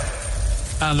FM.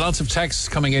 And lots of texts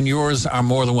coming in. Yours are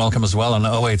more than welcome as well on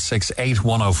 086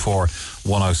 8104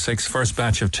 106. First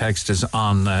batch of text is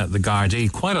on the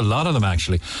Gardaí. Quite a lot of them,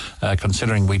 actually,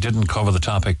 considering we didn't cover the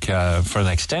topic for an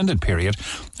extended period.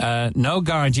 No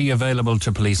Gardaí available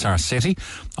to police our city.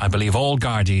 I believe all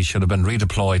Gardaí should have been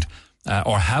redeployed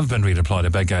or have been redeployed, I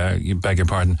beg your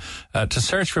pardon, to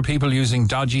search for people using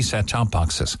dodgy set-top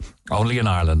boxes. Only in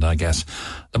Ireland, I guess.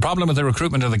 The problem with the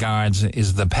recruitment of the guards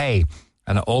is the pay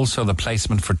and also the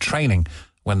placement for training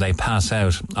when they pass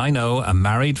out. I know a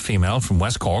married female from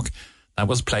West Cork that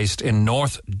was placed in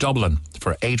North Dublin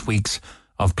for 8 weeks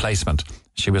of placement.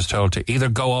 She was told to either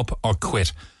go up or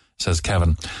quit, says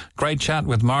Kevin. Great chat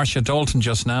with Marcia D'Alton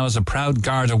just now. As a proud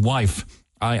Garda wife,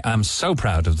 I am so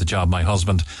proud of the job my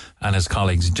husband and his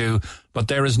colleagues do, but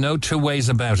there is no two ways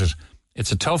about it.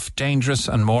 It's a tough, dangerous,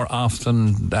 and more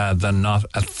often than not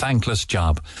a thankless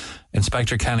job.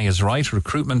 Inspector Kenny is right.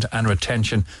 Recruitment and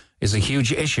retention is a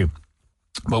huge issue.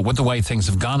 But with the way things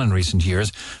have gone in recent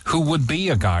years, who would be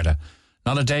a Garda?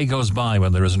 Not a day goes by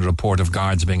when there isn't a report of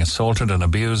guards being assaulted and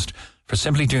abused for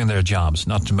simply doing their jobs,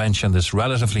 not to mention this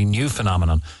relatively new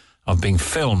phenomenon of being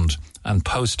filmed and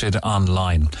posted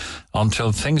online.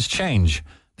 Until things change,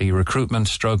 the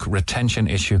recruitment/retention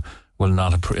issue will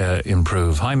not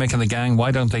improve. Hi, Mick and the gang.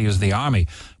 Why don't they use the army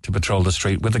to patrol the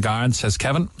street with the guards, says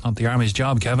Kevin. Not the army's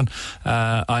job, Kevin.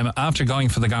 I'm after going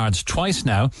for the guards twice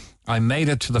now. I made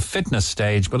it to the fitness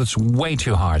stage, but it's way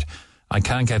too hard. I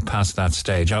can't get past that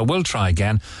stage. I will try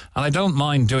again, and I don't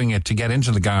mind doing it to get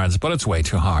into the guards, but it's way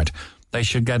too hard. They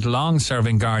should get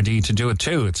long-serving Gardaí to do it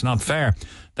too. It's not fair.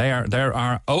 There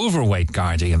are overweight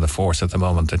Gardaí in the force at the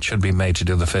moment that should be made to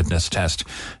do the fitness test.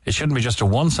 It shouldn't be just a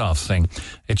once-off thing.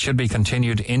 It should be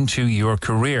continued into your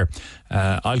career.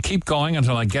 I'll keep going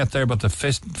until I get there, but the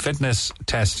fitness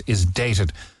test is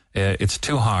dated. It's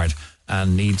too hard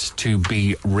and needs to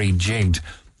be rejigged.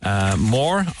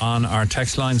 More on our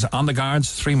text lines on the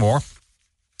guards. 3 more.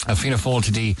 Fianna Fáil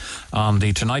today on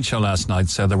the Tonight Show last night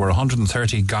said there were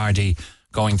 130 Gardaí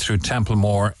going through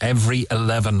Templemore every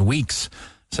 11 weeks,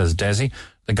 says Desi.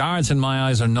 The guards in my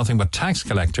eyes are nothing but tax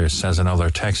collectors, says another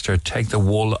texter. Take the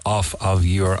wool off of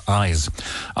your eyes.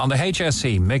 On the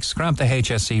HSE, Mick, scrap the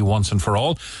HSE once and for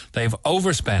all. They've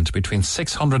overspent between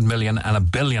 600 million and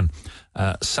 $1 billion.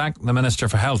 Sack the Minister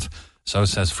for Health, so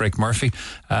says Frick Murphy.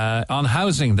 On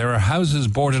housing, there are houses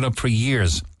boarded up for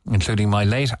years, including my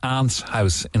late aunt's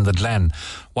house in the Glen.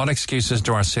 What excuses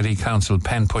do our city council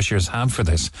pen pushers have for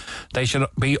this? They should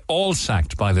be all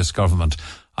sacked by this government.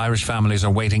 Irish families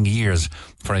are waiting years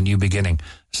for a new beginning,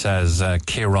 says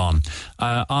Kieran.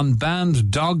 On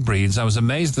banned dog breeds, I was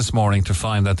amazed this morning to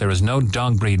find that there is no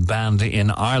dog breed banned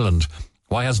in Ireland.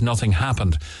 Why has nothing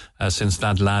happened since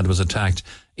that lad was attacked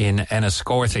in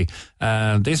Enniscorthy?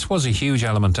 This was a huge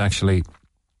element, actually.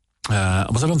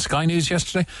 Was it on Sky News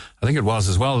yesterday? I think it was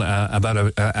as well, about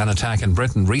an attack in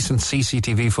Britain. Recent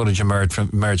CCTV footage emerged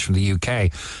from the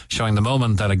UK, showing the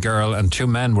moment that a girl and 2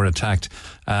 men were attacked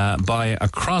by a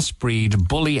crossbreed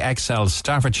Bully XL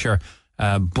Staffordshire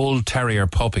Bull Terrier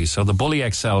puppy. So the Bully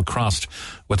XL crossed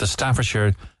with a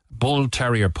Staffordshire Bull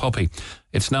Terrier puppy.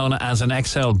 It's known as an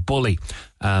XL Bully,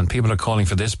 and people are calling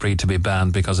for this breed to be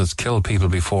banned because it's killed people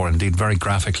before, indeed very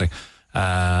graphically.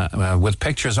 With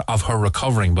pictures of her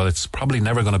recovering, but it's probably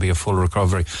never going to be a full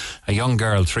recovery. A young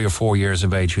girl, 3 or 4 years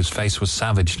of age, whose face was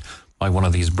savaged by one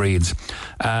of these breeds.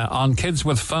 On kids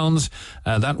with phones,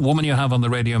 that woman you have on the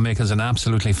radio, Mick, is an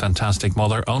absolutely fantastic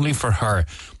mother. Only for her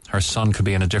son could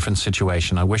be in a different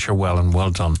situation. I wish her well and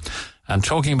well done. And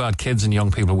talking about kids and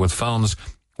young people with phones,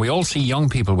 we all see young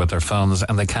people with their phones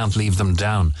and they can't leave them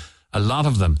down. A lot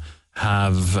of them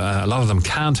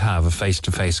can't have a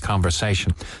face-to-face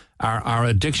conversation. Are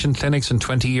addiction clinics in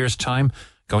 20 years' time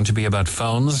going to be about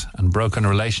phones and broken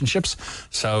relationships?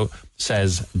 So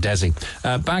says Desi.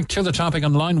 Back to the topic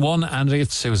on line one, Andy,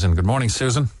 it's Susan. Good morning,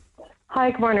 Susan.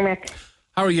 Hi, good morning, Mick.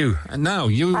 How are you? And now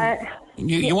you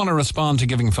want to respond to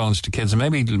giving phones to kids, and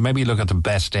maybe look at the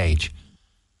best age.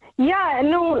 Yeah,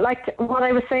 no, like what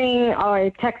I was saying,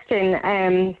 I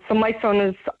texted so my son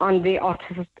is on the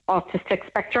autistic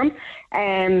spectrum.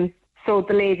 So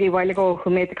the lady a while ago who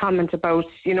made the comment about,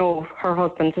 her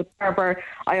husband's a barber,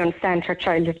 I understand her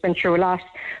child has been through a lot,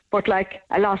 but like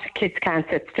a lot of kids can't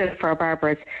sit still for a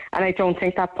barber's, and I don't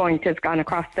think that point has gone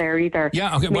across there either.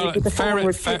 Yeah, okay, well,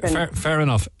 fair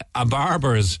enough. A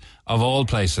barber's, of all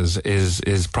places,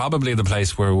 is probably the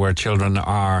place where children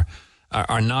are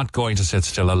not going to sit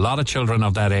still. A lot of children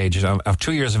of that age, of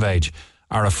 2 years of age,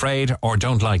 are afraid or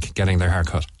don't like getting their hair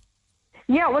cut.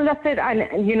 Yeah, well, that's it. And,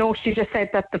 she just said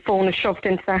that the phone is shoved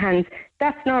into their hands.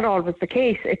 That's not always the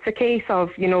case. It's a case of,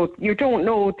 you don't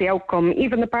know the outcome.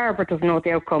 Even the barber doesn't know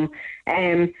the outcome.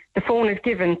 The phone is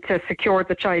given to secure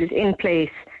the child in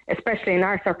place, especially in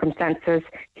our circumstances.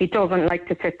 He doesn't like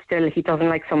to sit still. He doesn't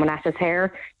like someone at his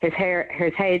hair. His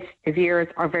head, his ears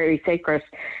are very sacred.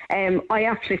 I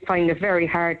actually find it very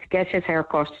hard to get his hair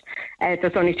cut.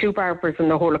 There's only 2 barbers in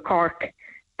the whole of Cork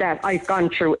that I've gone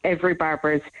through, every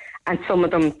barber's, and some of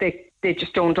them, they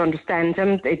just don't understand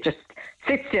him. They just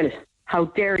sit still. How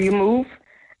dare you move?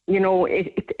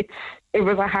 It's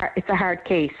a hard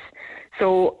case.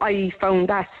 So I found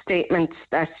that statement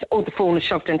that, the phone is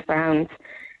shoved into their hands,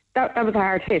 that was a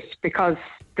hard hit, because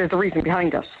there's a reason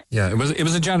behind it. Yeah, it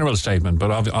was a general statement, but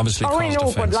obviously caused offence. I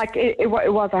know, but like it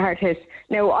was a hard hit.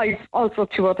 Now, I've also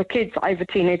 2 other kids. I have a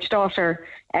teenage daughter,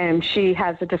 and she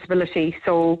has a disability,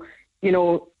 so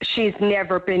she's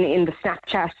never been in the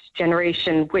Snapchat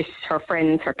generation with her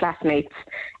friends, her classmates.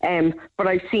 But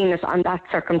I've seen it on that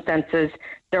circumstances.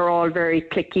 They're all very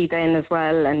cliquey then as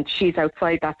well, and she's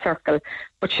outside that circle.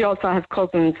 But she also has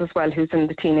cousins as well who's in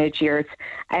the teenage years.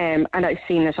 And I've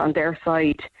seen it on their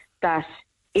side that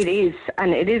it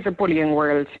is a bullying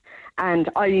world. And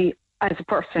I, as a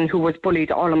person who was bullied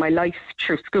all of my life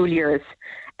through school years,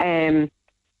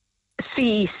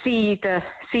 see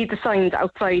the signs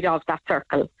outside of that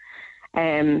circle.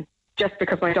 Just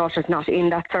because my daughter's not in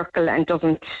that circle and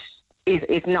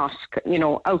is not,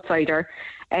 outsider.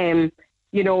 And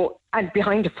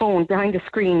behind the phone, behind the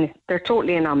screen, they're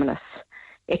totally anonymous.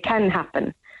 It can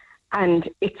happen. And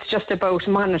it's just about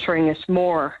monitoring it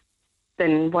more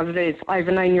than what it is. I have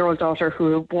a 9-year-old daughter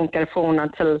who won't get a phone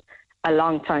until a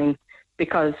long time,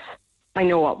 because I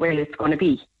know what way it's going to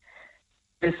be.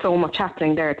 There's so much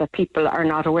happening there that people are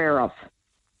not aware of.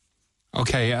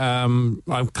 Okay, I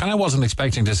kind of wasn't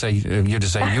expecting to say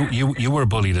you were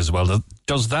bullied as well.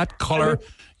 Does that colour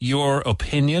your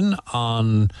opinion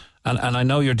on? And I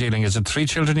know you're dealing. Is it 3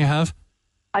 children you have?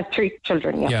 I have 3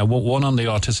 children. Yeah. Yeah, one on the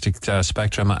autistic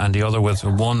spectrum, and the other with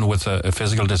a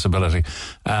physical disability.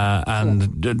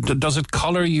 Does it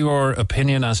colour your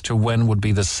opinion as to when would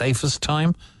be the safest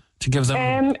time to give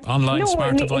them online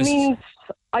smart devices?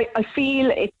 I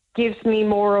feel it gives me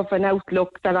more of an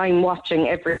outlook that I'm watching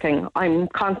everything. I'm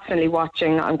constantly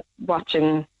watching. I'm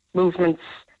watching movements,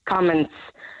 comments.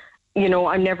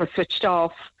 I'm never switched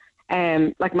off.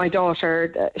 Like my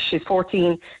daughter, she's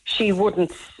 14. She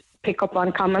wouldn't pick up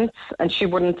on comments, and she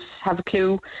wouldn't have a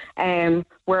clue.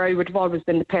 Where I would have always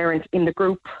been the parent in the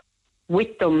group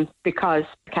with them, because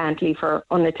I can't leave her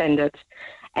unattended.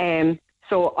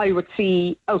 So I would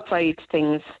see outside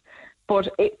things. But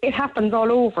it happens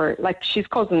all over. Like, she's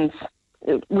cousins,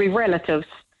 we relatives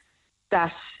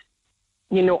that,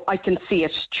 I can see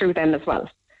it through them as well.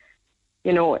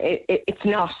 It's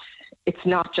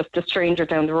not just a stranger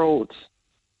down the road.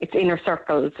 It's inner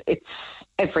circles. It's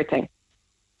everything.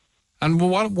 And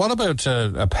what about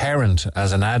a parent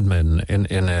as an admin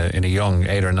in a young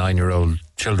 8 or 9 year old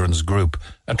children's group?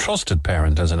 A trusted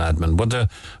parent as an admin.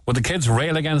 Would the kids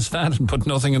rail against that and put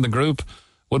nothing in the group?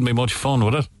 Wouldn't be much fun,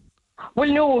 would it? Well,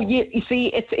 no. You see,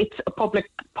 it's a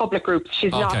public group.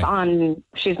 She's not on.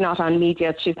 She's not on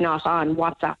media. She's not on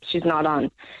WhatsApp. She's not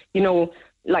on.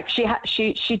 Like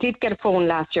she did get a phone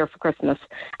last year for Christmas,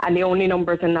 and the only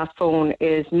numbers in that phone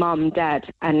is Mom,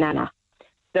 Dad, and Nana.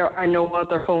 There are no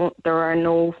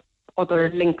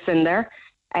other links in there.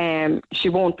 She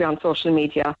won't be on social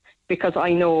media, because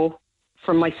I know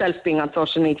from myself being on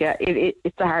social media,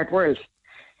 it's a hard world.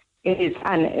 It is,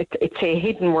 and it's a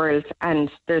hidden world, and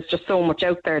there's just so much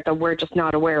out there that we're just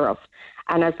not aware of.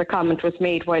 And as the comment was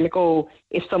made a while ago,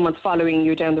 if someone's following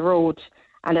you down the road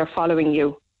and they're following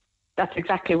you, that's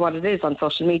exactly what it is on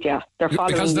social media. They're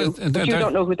following you, but you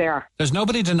don't know who they are. There's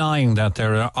nobody denying that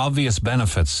there are obvious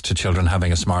benefits to children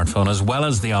having a smartphone, as well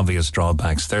as the obvious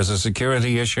drawbacks. There's a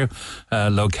security issue,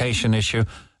 location issue.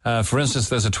 For instance,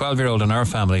 there's a 12-year-old in our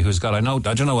family who's got, I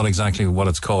don't know exactly what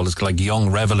it's called. It's like Young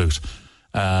Revolut.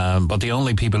 But the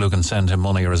only people who can send him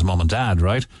money are his mum and dad,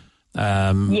 right?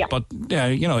 Yeah. But,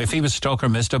 if he was stuck or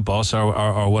missed a bus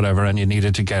or whatever, and you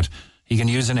needed to get, he can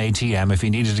use an ATM. If he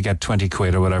needed to get 20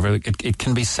 quid or whatever, it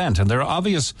can be sent. And there are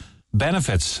obvious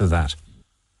benefits to that.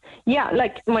 Yeah,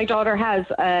 like my daughter has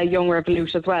a Young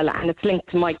Revolut as well, and it's linked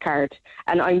to my card.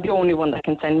 And I'm the only one that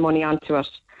can send money onto it.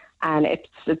 And it's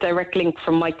a direct link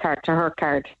from my card to her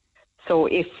card. So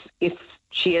if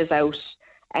she is out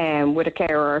with a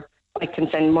carer, I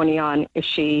can send money on if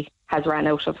she has ran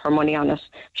out of her money on it.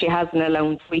 She has an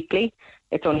allowance weekly.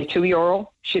 It's only €2.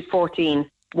 She's 14.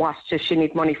 What does she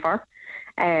need money for?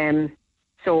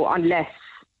 So unless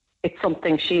it's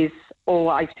something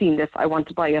I've seen this, I want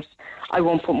to buy it, I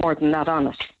won't put more than that on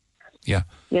it. Yeah.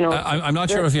 I'm not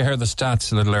sure if you heard the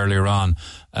stats a little earlier on,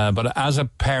 but as a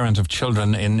parent of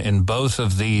children in both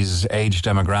of these age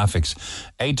demographics,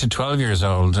 8 to 12 years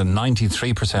old, and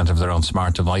 93% of their own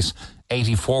smart device,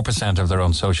 84% of their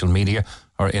own social media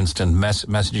or instant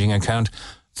messaging account,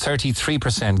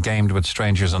 33% gamed with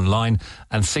strangers online,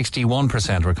 and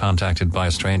 61% were contacted by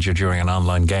a stranger during an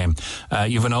online game.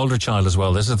 You've an older child as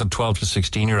well. This is the 12 to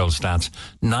 16-year-old stats.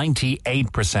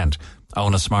 98%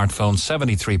 own a smartphone.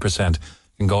 73%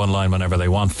 can go online whenever they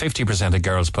want. 50% of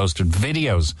girls posted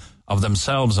videos of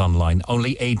themselves online.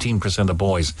 Only 18% of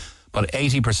boys. But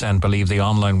 80% believe the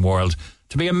online world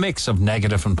to be a mix of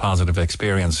negative and positive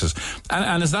experiences.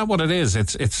 And is that what it is?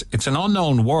 It's an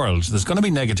unknown world. There's going to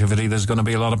be negativity. There's going to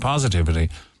be a lot of positivity.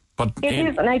 But it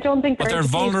is, and I don't think. But they're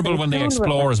vulnerable when they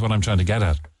explore, is what I'm trying to get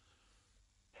at.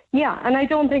 Yeah, and I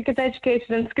don't think it's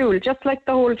educated in school. Just like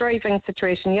the whole driving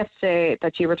situation yesterday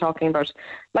that you were talking about.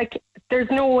 Like, there's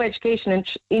no education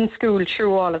in school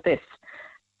through all of this.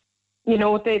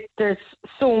 There's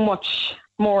so much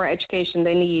more education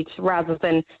they need rather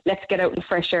than let's get out in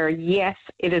fresh air. Yes,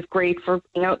 it is great for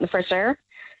being out in the fresh air.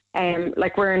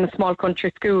 Like, we're in a small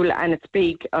country school and it's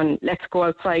big on let's go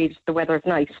outside, the weather's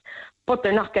nice. But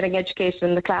they're not getting education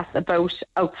in the class about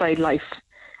outside life.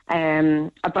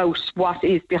 About what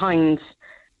is behind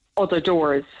other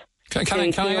doors. Can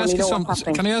I ask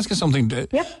you something?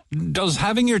 Yep. Does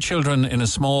having your children in a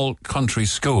small country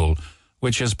school,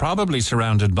 which is probably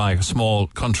surrounded by a small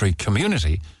country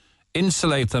community,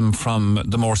 insulate them from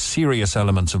the more serious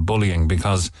elements of bullying?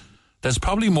 Because there's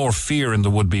probably more fear in the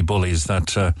would-be bullies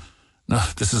that, no,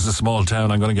 this is a small town,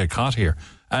 I'm going to get caught here.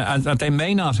 And that they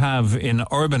may not have in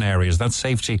urban areas. That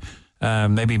safety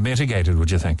may be mitigated,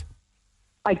 would you think?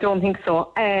 I don't think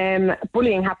so.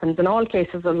 Bullying happens in all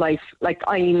cases of life. Like,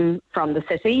 I'm from the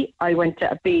city. I went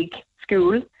to a big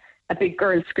school, a big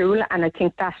girls' school, and I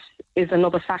think that is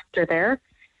another factor there.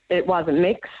 It wasn't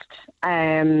mixed.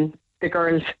 The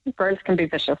girls can be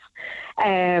vicious.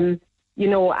 And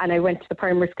I went to the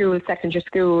primary school, secondary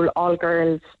school, all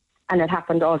girls, and it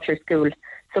happened all through school.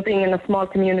 So being in a small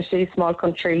community, small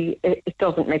country, it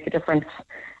doesn't make a difference.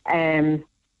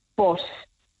 But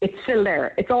it's still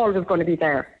there. It's always going to be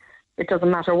there. It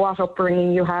doesn't matter what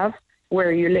upbringing you have,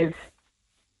 where you live.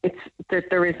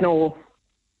 There is no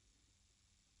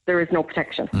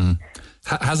protection. Mm.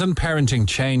 Hasn't parenting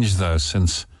changed though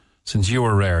since you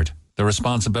were reared? The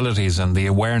responsibilities and the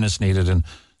awareness needed in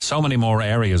so many more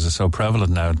areas is so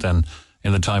prevalent now than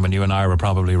in the time when you and I were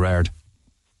probably reared.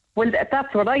 Well,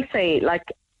 that's what I say. Like,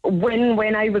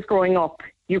 when I was growing up,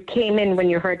 you came in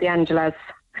when you heard the Angelas,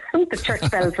 the church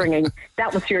bells ringing.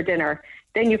 That was your dinner.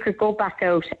 Then you could go back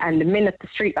out, and the minute the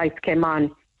street lights came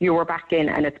on, you were back in,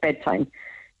 and it's bedtime.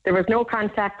 There was no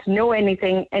contact, no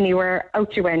anything, anywhere.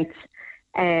 Out you went.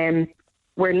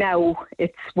 Where now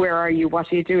it's where are you?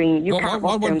 What are you doing? You can't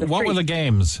walk down the street. What were the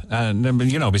games?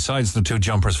 Besides the two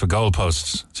jumpers for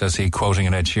goalposts, says he, quoting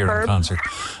an Ed Sheeran concert.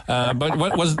 But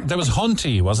there was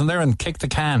Hunty, wasn't there? And Kick the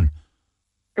Can.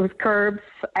 It was curbs,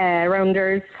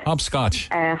 rounders, hopscotch,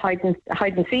 hide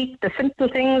and seek. The simple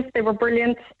things, they were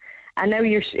brilliant. And now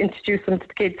you introduce them to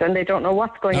the kids, and they don't know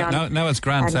what's going on. Now it's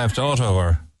Grand Theft Auto,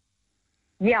 or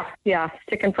yeah,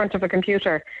 stick in front of a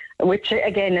computer, which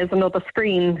again is another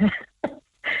screen.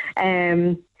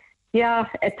 I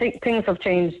think things have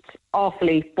changed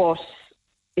awfully, but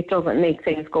it doesn't make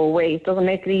things go away. It doesn't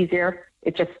make it easier.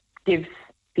 It just gives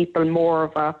people more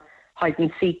of hide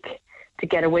and seek to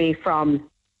get away from,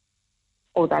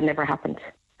 oh, that never happened.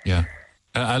 Yeah.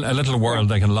 A little world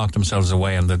they can lock themselves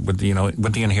away and with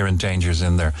the inherent dangers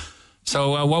in there.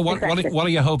 So what are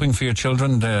you hoping for your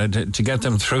children to get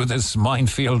them through this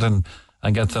minefield and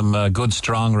get them good,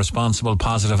 strong, responsible,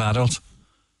 positive adults?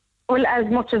 Well,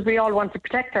 as much as we all want to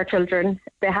protect our children,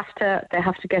 they have to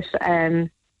get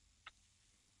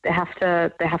they have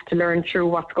to learn through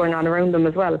what's going on around them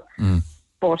as well.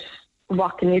 But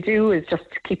what can you do is just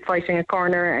keep fighting a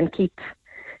corner and keep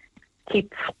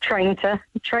trying to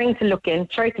look in,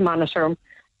 try to monitor them,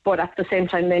 but at the same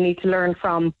time they need to learn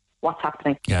from what's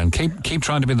happening. Yeah, and keep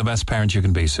trying to be the best parent you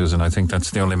can be, Susan. I think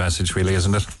that's the only message, really,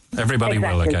 isn't it? Everybody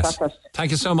will, I guess. That's it.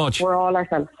 Thank you so much. We're all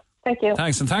ourselves. Thank you.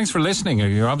 Thanks, and thanks for listening.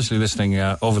 You're obviously listening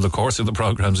over the course of the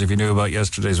programmes if you knew about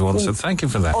yesterday's one, so thank you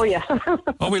for that. Oh, yeah.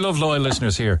 We love loyal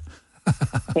listeners here.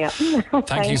 Yeah.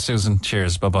 Thank you, Susan.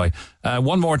 Cheers. Bye-bye.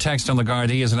 One more text on the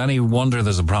Gardaí. Is it any wonder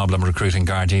there's a problem recruiting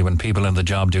Gardaí when people in the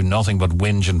job do nothing but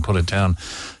whinge and put it down,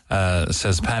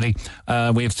 says Paddy.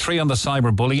 We have 3 on the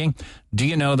cyberbullying. Do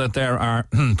you know that there are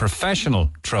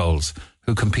professional trolls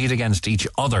who compete against each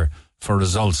other for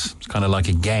results? It's kind of like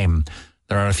a game.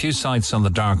 There are a few sites on the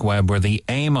dark web where the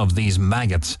aim of these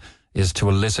maggots is to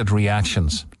elicit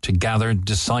reactions, to gather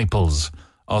disciples,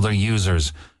 other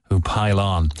users who pile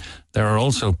on. There are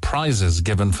also prizes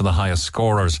given for the highest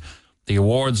scorers. The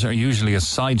awards are usually a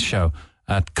sideshow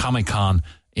at Comic-Con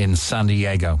in San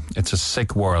Diego. It's a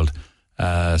sick world,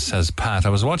 says Pat. I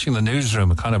was watching the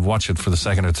newsroom. I kind of watched it for the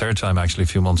second or third time, actually, a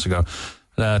few months ago.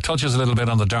 Touches a little bit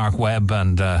on the dark web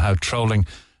and how trolling,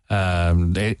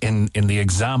 in the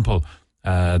example,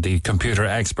 the computer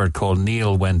expert called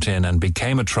Neil went in and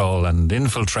became a troll and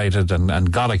infiltrated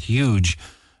and got a huge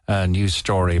news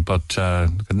story, but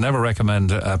could never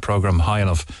recommend a program high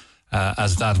enough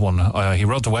as that one. He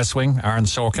wrote The West Wing, Aaron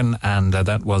Sorkin, and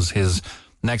that was his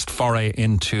next foray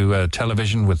into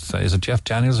television with, is it Jeff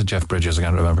Daniels or Jeff Bridges? I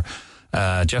can't remember.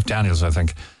 Jeff Daniels, I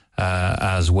think,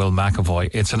 as Will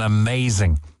McAvoy. It's an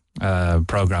amazing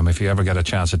program if you ever get a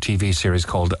chance, a TV series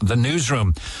called The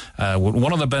Newsroom.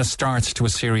 One of the best starts to a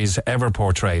series ever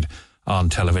portrayed on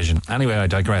television. Anyway, I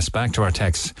digress. Back to our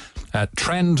text.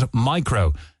 Trend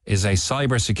Micro is a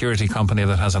cyber security company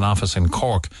that has an office in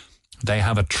Cork. They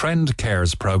have a Trend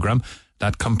Cares program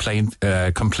that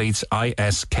completes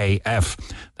ISKF.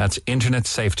 That's Internet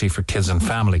Safety for Kids and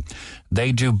Family.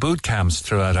 They do boot camps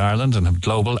throughout Ireland and have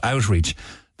global outreach.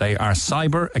 They are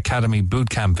Cyber Academy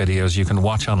bootcamp videos you can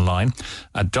watch online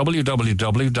at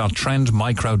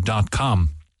www.trendmicro.com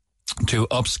to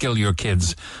upskill your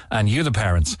kids and you, the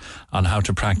parents, on how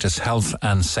to practice health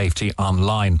and safety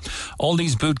online. All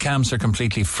these boot camps are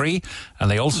completely free,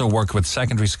 and they also work with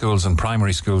secondary schools and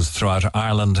primary schools throughout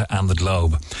Ireland and the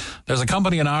globe. There's a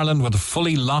company in Ireland with a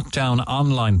fully locked down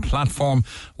online platform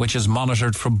which is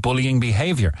monitored for bullying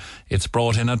behaviour. It's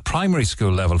brought in at primary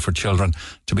school level for children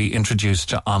to be introduced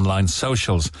to online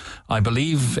socials. I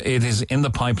believe it is in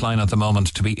the pipeline at the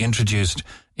moment to be introduced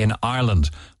in Ireland.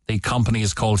 The company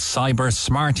is called Cyber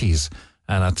Smarties,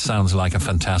 and that sounds like a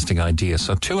fantastic idea.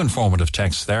 So 2 informative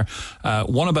texts there.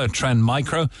 One about Trend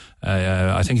Micro.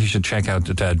 I think you should check out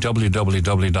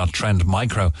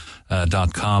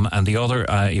www.trendmicro.com. And the other,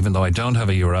 even though I don't have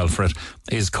a URL for it,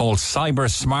 is called Cyber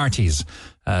Smarties.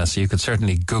 So you could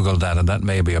certainly Google that, and that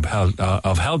may be of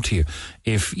help to you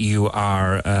if you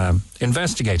are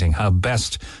investigating how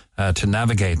best to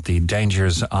navigate the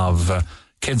dangers of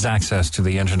kids' access to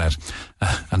the internet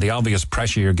and the obvious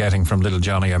pressure you're getting from little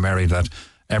Johnny or Mary that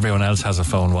everyone else has a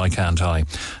phone, why can't I?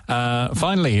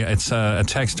 Finally, it's a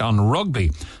text on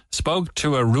rugby. Spoke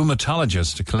to a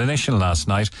rheumatologist, a clinician last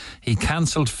night. He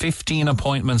cancelled 15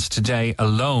 appointments today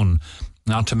alone,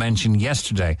 not to mention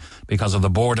yesterday, because of the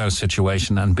Bordeaux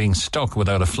situation and being stuck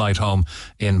without a flight home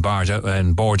in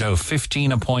Bordeaux.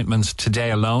 15 appointments today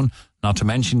alone, not to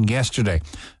mention yesterday.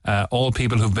 All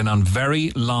people who've been on very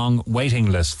long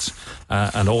waiting lists,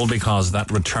 and all because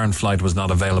that return flight was not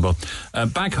available.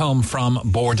 Back home from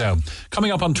Bordeaux.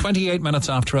 Coming up on 28 minutes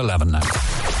after 11 now.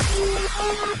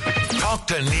 Talk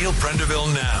to Neil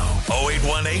Prendeville now.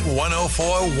 0818 104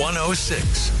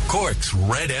 106. Cork's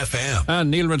Red FM.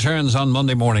 And Neil returns on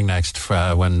Monday morning next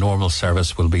when normal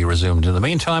service will be resumed. In the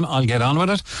meantime, I'll get on with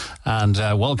it and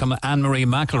welcome Anne Marie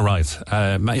McIlwraith.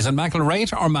 Is it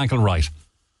McIlwraith or McIlwraith?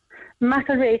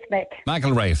 McIlwraith, Mick.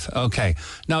 McIlwraith, okay.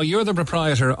 Now, you're the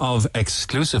proprietor of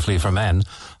Exclusively for Men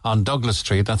on Douglas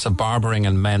Street. That's a barbering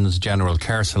and men's general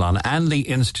care salon, and the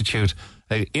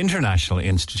International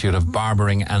Institute of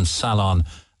Barbering and Salon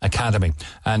Academy.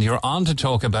 And you're on to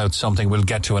talk about something we'll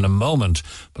get to in a moment,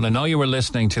 but I know you were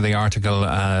listening to the article,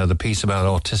 the piece about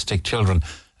autistic children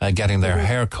getting their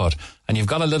hair cut. And you've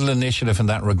got a little initiative in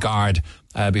that regard.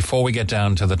 Before we get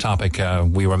down to the topic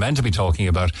we were meant to be talking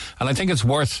about, and I think it's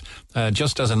worth,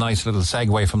 just as a nice little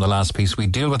segue from the last piece, we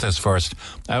deal with this first.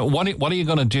 What are you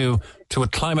going to do to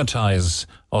acclimatise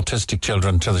autistic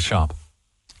children to the shop?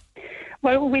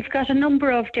 Well, we've got a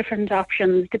number of different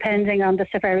options depending on the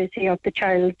severity of the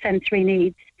child's sensory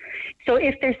needs. So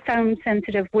if they're sound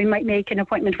sensitive, we might make an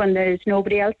appointment when there's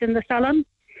nobody else in the salon.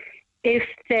 If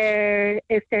their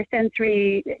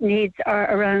sensory needs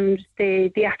are around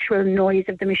the actual noise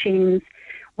of the machines,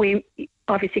 we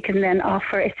obviously can then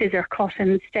offer a scissor cut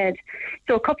instead.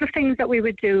 So a couple of things that we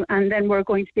would do, and then we're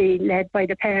going to be led by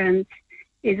the parents,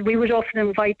 is we would often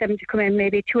invite them to come in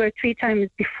maybe 2 or 3 times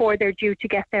before they're due to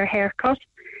get their hair cut.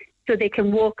 So they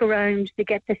can walk around, they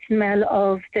get the smell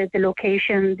of the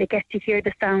location, they get to hear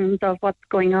the sounds of what's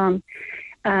going on.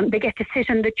 They get to sit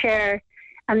in the chair,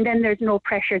 and then there's no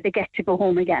pressure, they get to go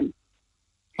home again.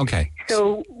 Okay.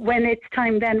 So when it's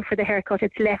time then for the haircut,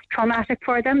 it's less traumatic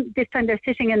for them. This time they're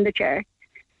sitting in the chair.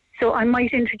 So I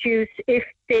might introduce,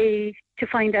 to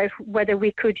find out whether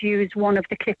we could use one of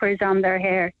the clippers on their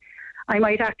hair, I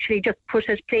might actually just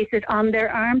place it on their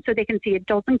arm so they can see it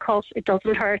doesn't cut, it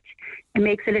doesn't hurt, it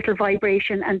makes a little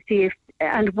vibration,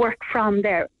 and work from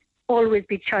there. Always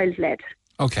be child-led.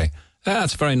 Okay.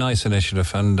 That's a very nice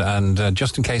initiative, and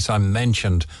just in case I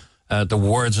mentioned the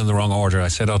words in the wrong order, I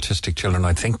said autistic children.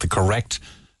 I think the correct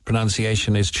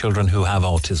pronunciation is children who have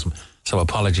autism. So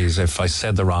apologies if I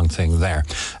said the wrong thing there.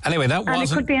 Anyway, that wasn't...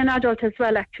 And it could be an adult as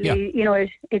well, actually. Yeah. You know,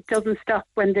 it doesn't stop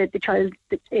when the child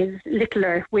is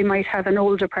littler. We might have an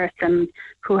older person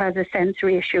who has a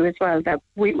sensory issue as well that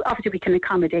we can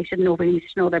accommodate, and nobody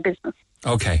needs to know their business.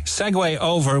 Okay, segue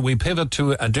over. We pivot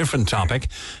to a different topic.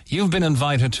 You've been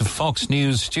invited to Fox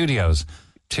News Studios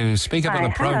to speak about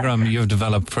a program you've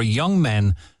developed for young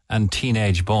men and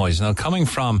teenage boys. Now, coming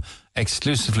from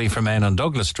exclusively for men on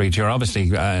Douglas Street, you're obviously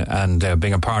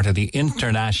being a part of the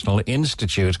International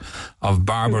Institute of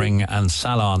Barbering and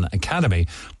Salon Academy.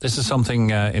 This is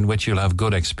something in which you'll have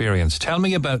good experience. Tell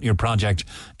me about your project,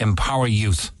 Empower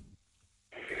Youth.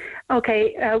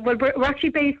 Okay, well, we're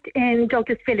actually based in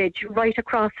Douglas Village, right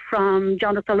across from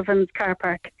John O'Sullivan's car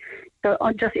park. So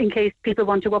just in case people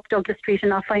want to go up Douglas Street and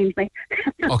not find me.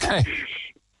 Okay.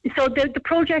 So the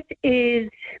project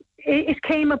it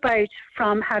came about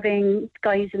from having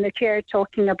guys in the chair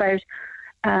talking about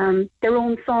their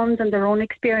own sons and their own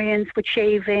experience with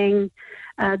shaving,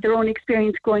 their own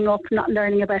experience growing up, not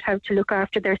learning about how to look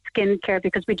after their skin care,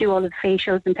 because we do all of the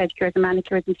facials and pedicures and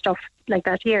manicures and stuff like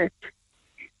that here.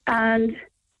 And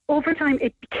over time,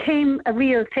 it became a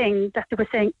real thing that they were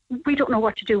saying, we don't know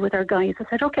what to do with our guys. I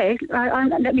said, okay,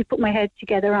 let me put my head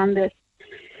together on this.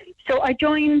 So I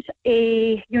joined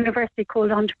a university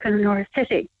called Entrepreneur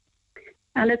City.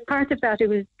 And as part of that, it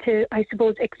was to, I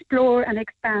suppose, explore and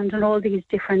expand on all these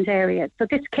different areas. So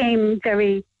this came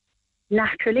very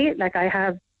naturally. Like, I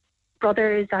have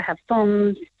brothers, I have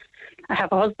sons, I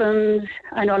have husbands,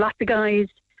 I know lots of guys.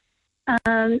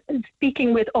 And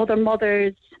speaking with other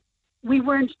mothers, we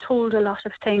weren't told a lot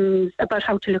of things about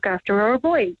how to look after our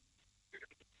boys.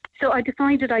 So I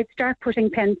decided I'd start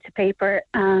putting pen to paper,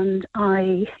 and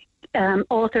I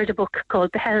authored a book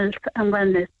called The Health and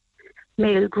Wellness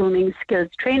Male Grooming Skills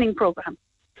Training Program.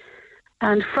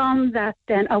 And from that,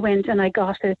 then I went and I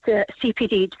got it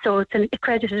CPD, so it's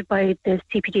accredited by the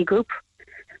CPD group.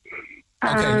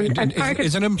 Okay,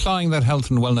 is it implying that health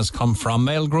and wellness come from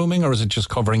male grooming, or is it just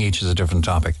covering each as a different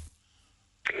topic?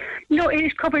 No,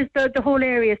 it covers the whole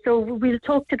area. So we'll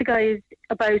talk to the guys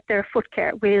about their foot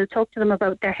care. We'll talk to them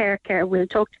about their hair care. We'll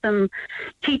talk to them,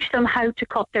 teach them how to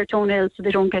cut their toenails so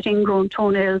they don't get ingrown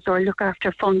toenails, or look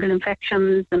after fungal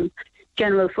infections and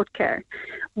general foot care.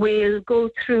 We'll go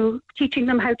through teaching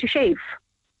them how to shave.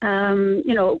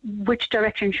 Which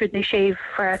direction should they shave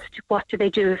first? What do they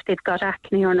do if they've got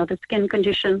acne or another skin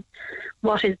condition?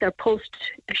 What is their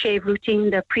post-shave routine,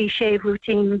 their pre-shave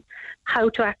routine? How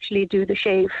to actually do the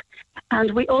shave.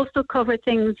 And we also cover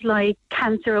things like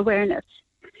cancer awareness.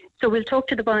 So we'll talk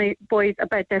to the boys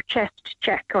about their chest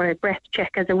check, or breath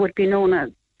check as it would be known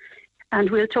as. And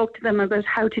we'll talk to them about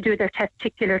how to do their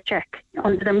testicular check.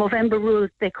 Under the Movember rules,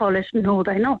 they call it Know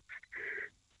Thy Nuts.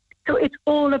 So it's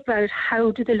all about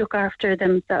how do they look after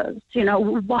themselves?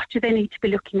 What do they need to be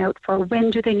looking out for?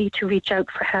 When do they need to reach out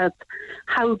for help?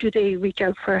 How do they reach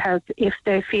out for help if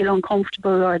they feel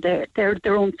uncomfortable, or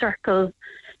their own circle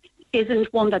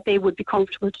isn't one that they would be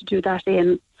comfortable to do that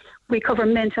in? We cover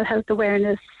mental health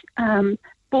awareness,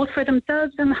 both for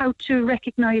themselves and how to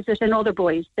recognise it in other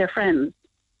boys, their friends.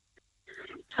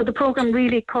 So the program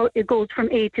really it goes from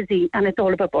A to Z, and it's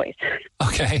all about boys.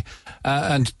 Okay,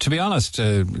 and to be honest,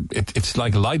 it's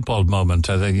like a light bulb moment.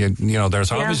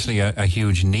 There's obviously a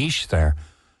huge niche there.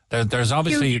 There's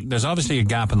obviously a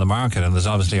gap in the market, and there's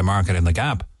obviously a market in the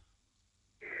gap.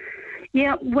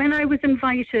 Yeah, when I was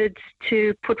invited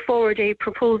to put forward a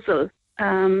proposal,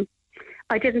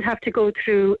 I didn't have to go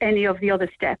through any of the other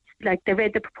steps. Like, they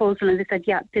read the proposal and they said,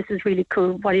 yeah, this is really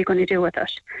cool. What are you going to do with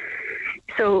it?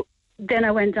 So then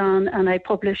I went on and I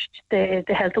published the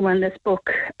health and wellness book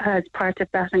as part of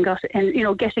that, and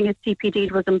getting it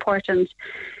CPD'd was important,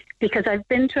 because I've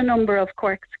been to a number of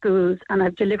Cork schools and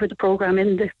I've delivered the program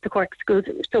in the Cork schools.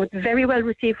 So it's very well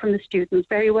received from the students,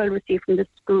 very well received from the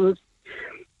schools.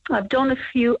 I've done a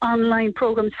few online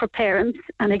programs for parents,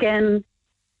 and again,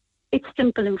 it's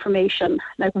simple information.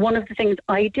 Like, one of the things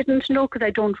I didn't know, because I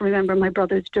don't remember my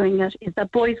brothers doing it, is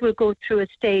that boys will go through a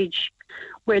stage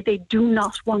where they do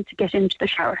not want to get into the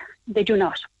shower. They do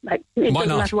not. Like, it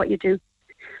doesn't matter what you do.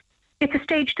 It's a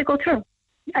stage to go through.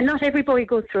 And not every boy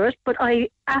goes through it, but I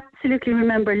absolutely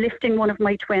remember lifting one of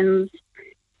my twins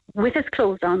with his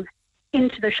clothes on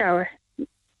into the shower,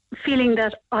 feeling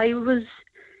that I was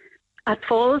at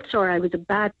fault, or I was a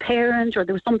bad parent, or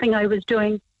there was something I was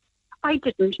doing. I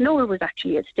didn't know it was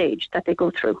actually a stage that they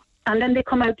go through. And then they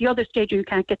come out the other stage and you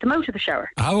can't get them out of the shower.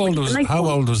 How old was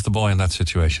the boy in that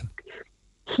situation?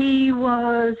 He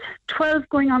was 12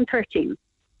 going on 13.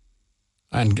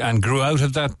 And grew out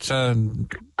of that?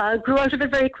 Grew out of it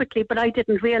very quickly, but I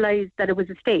didn't realise that it was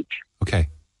a stage. Okay.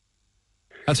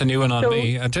 That's a new one on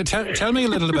me. Tell me a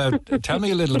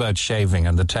little about shaving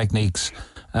and the techniques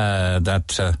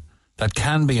that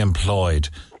can be employed.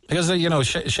 Because,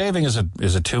 shaving is a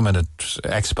 2-minute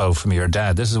expo from your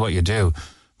dad. This is what you do.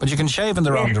 But you can shave in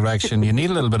the wrong direction. You need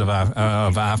a little bit of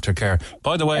aftercare.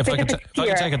 By the way, if I could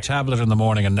take a tablet in the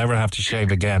morning and never have to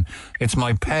shave again, it's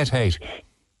my pet hate.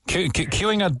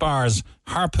 Queuing at bars,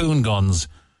 harpoon guns,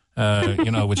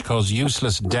 which cause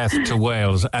useless death to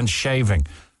whales, and shaving.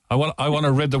 I want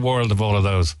to rid the world of all of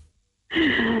those.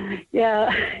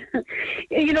 Yeah.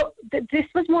 This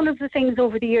was one of the things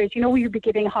over the years. You'd be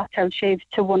giving a hot towel shave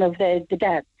to one of the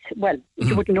dads. Well,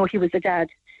 you wouldn't know he was a dad.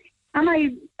 And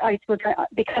I suppose,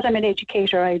 because I'm an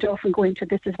educator, I'd often go into,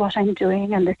 this is what I'm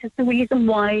doing and this is the reason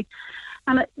why.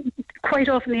 And quite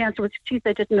often the answer was, geez,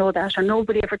 I didn't know that, or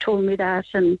nobody ever told me that.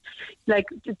 And like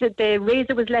the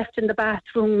razor was left in the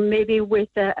bathroom, maybe with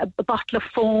a bottle of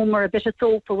foam or a bit of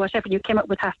soap or whatever, and you came up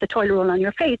with half the toilet roll on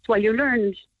your face while you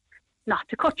learned not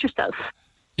to cut yourself.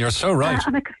 You're so right.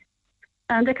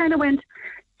 And I kind of went,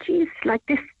 geez, like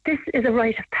this is a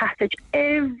rite of passage.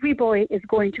 Every boy is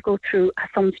going to go through at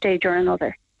some stage or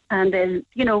another. And then,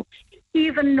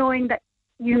 even knowing that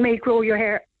you may grow your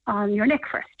hair on your neck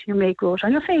first, you may grow it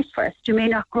on your face first, you may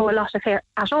not grow a lot of hair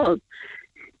at all.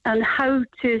 And how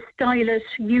to style it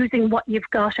using what you've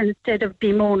got instead of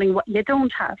bemoaning what you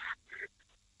don't have.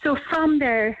 So from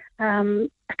there, that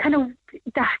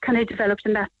kind of developed,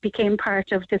 and that became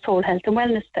part of this whole health and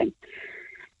wellness thing.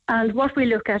 And what we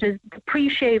look at is the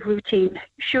pre-shave routine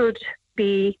should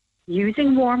be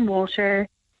using warm water,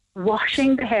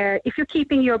 washing the hair. If you're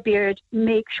keeping your beard,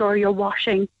 make sure you're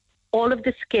washing all of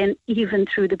the skin, even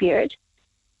through the beard.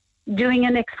 Doing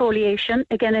an exfoliation.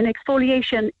 Again, an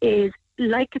exfoliation is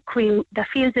like a cream that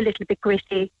feels a little bit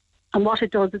gritty. And what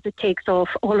it does is it takes off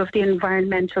all of the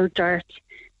environmental dirt,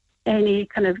 any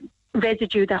kind of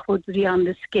residue that would be on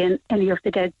the skin, any of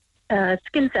the dead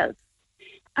skin cells.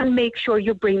 And make sure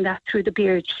you bring that through the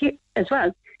beard here as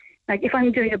well. Like if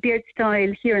I'm doing a beard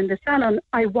style here in the salon,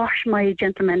 I wash my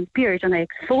gentleman's beard and I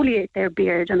exfoliate their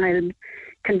beard and I'll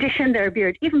condition their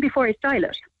beard even before I style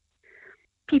it.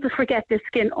 People forget the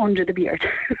skin under the beard,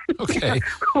 okay,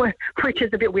 which is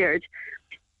a bit weird.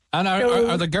 And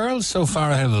are the girls so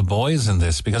far ahead of the boys in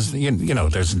this? Because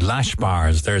there's lash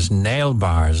bars, there's nail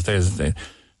bars,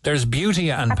 there's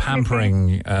beauty and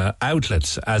pampering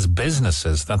outlets as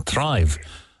businesses that thrive,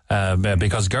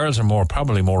 because girls are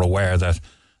probably more aware that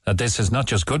this is not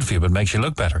just good for you, but makes you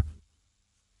look better.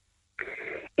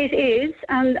 It is,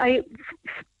 and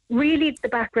really the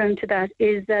background to that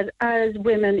is that as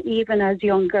women, even as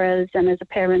young girls and as a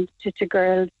parent to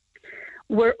girls,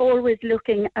 we're always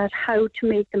looking at how to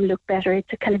make them look better.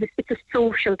 It's a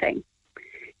social thing.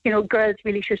 Girls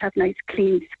really should have nice,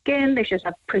 clean skin. They should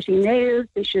have pretty nails.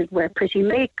 They should wear pretty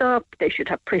makeup. They should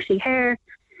have pretty hair.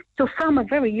 So from a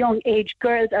very young age,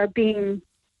 girls are being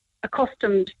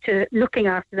accustomed to looking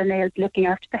after the nails, looking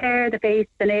after the hair, the face,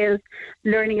 the nails,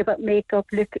 learning about makeup.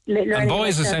 Learning and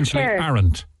boys about essentially hair.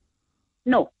 aren't.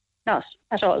 No, not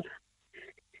at all.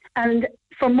 And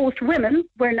for most women,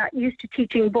 we're not used to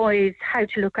teaching boys how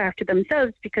to look after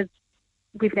themselves because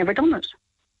we've never done it.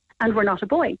 And we're not a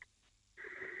boy.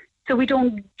 So we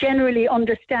don't generally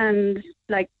understand,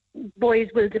 like, boys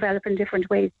will develop in different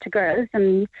ways to girls,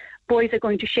 and boys are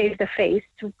going to shave their face.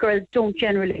 Girls don't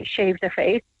generally shave their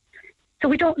face. So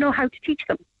we don't know how to teach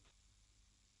them.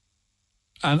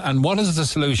 And what is the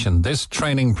solution? This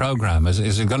training program, is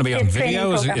it going to be on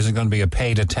video? Is it going to be a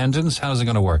paid attendance? How's it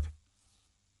going to work?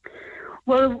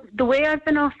 Well, the way I've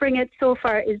been offering it so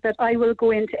far is that I will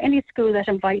go into any school that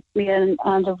invites me in,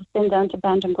 and I've been down to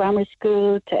Bandon Grammar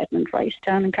School, to Edmund Rice,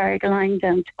 down in Carrigaline,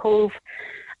 down to Cove,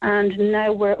 and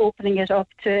now we're opening it up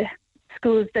to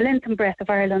schools the length and breadth of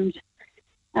Ireland,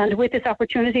 and with this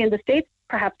opportunity in the States,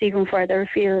 perhaps even further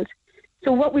afield.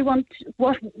 So what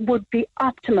would be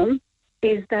optimum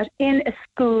is that in a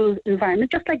school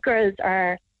environment, just like girls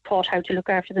are taught how to look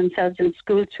after themselves in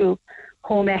school through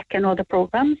home ec and other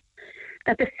programs,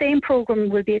 that the same program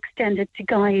will be extended to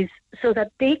guys so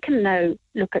that they can now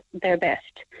look at their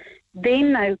best. They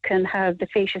now can have the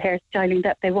facial hair styling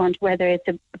that they want, whether it's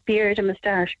a beard, a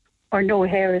moustache, or no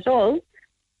hair at all,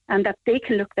 and that they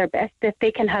can look their best, that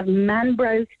they can have man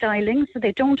brow styling so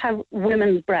they don't have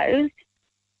women's brows.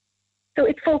 So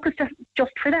it's focused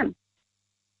just for them.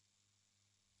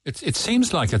 It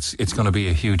seems like it's going to be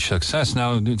a huge success.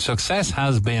 Now, success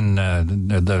has been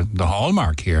the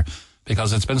hallmark here,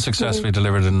 because it's been successfully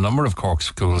delivered in a number of Cork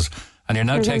schools, and you're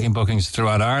now taking bookings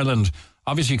throughout Ireland.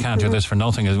 Obviously, you can't do this for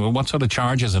nothing. What sort of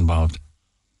charges involved?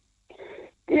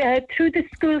 Yeah, through the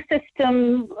school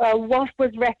system, what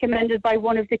was recommended by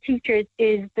one of the teachers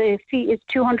is the fee is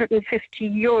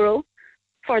 €250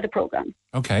 for the programme.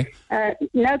 Okay.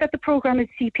 Now that the programme is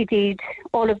CPD'd,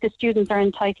 all of the students are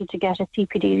entitled to get a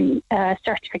CPD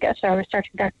certificate, or a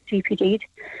certificate that's CPD'd.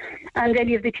 And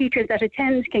any of the teachers that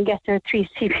attend can get their 3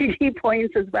 CPD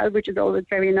points as well, which is always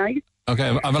very nice. Okay,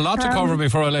 I have a lot to cover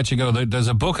before I let you go. There's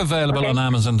a book available on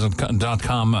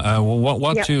Amazon.com.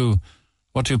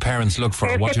 What do parents look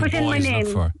for? What do boys look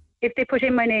for? If they put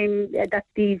in my name, that's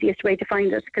the easiest way to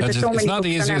find it. It's not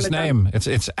the easiest name.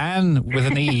 It's Anne with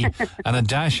an E and a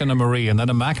dash and a Marie and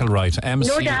then a McIlwraith.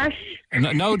 No dash.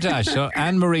 No dash. So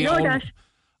Anne Marie,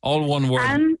 all one word.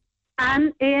 Anne,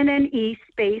 A-N-N-E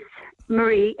space,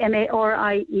 Marie,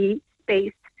 M-A-R-I-E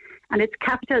space. And it's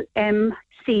capital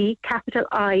M-C, capital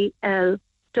I-L-W-R-A-I-T-H.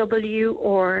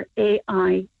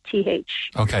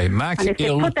 Okay,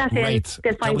 McIlwraith,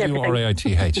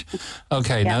 W-R-A-I-T-H.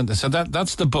 Okay, now, so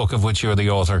that's the book of which you're the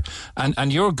author.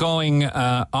 And you're going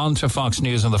on to Fox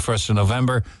News on the 1st of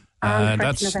November.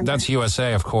 That's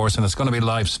USA, of course, and it's going to be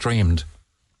live streamed.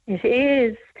 It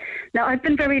is. Now, I've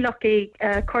been very lucky.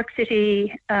 Cork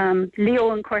City,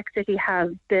 Leo and Cork City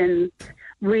have been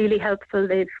really helpful.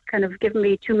 They've kind of given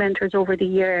me 2 mentors over the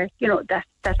year, that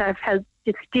have helped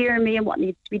to steer me and what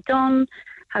needs to be done,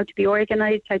 how to be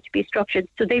organised, how to be structured.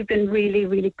 So they've been really,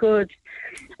 really good.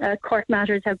 Cork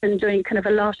Matters have been doing kind of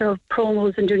a lot of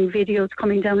promos and doing videos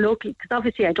coming down locally, because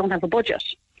obviously I don't have a budget.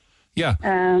 Yeah.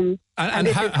 And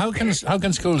how can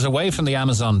schools, away from the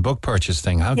Amazon book purchase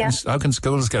thing, how can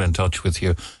schools get in touch with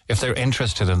you if they're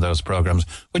interested in those programs,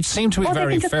 which seem to be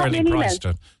very fairly priced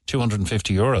at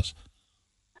 €250?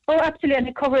 Oh, absolutely. And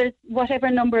it covers whatever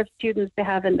number of students they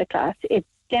have in the class. It's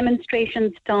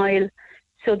demonstration style.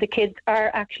 So the kids are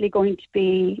actually going to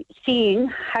be seeing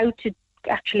how to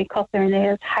actually cut their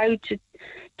nails, how to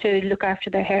look after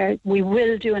their hair. We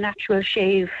will do an actual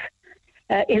shave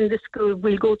in the school.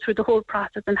 We'll go through the whole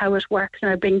process and how it works,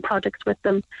 and I bring products with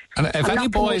them. And if any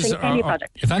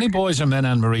boys or men,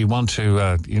 Anne Marie, want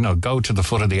to go to the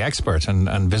foot of the expert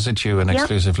and visit you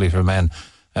exclusively for men,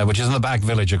 which is in the back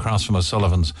village across from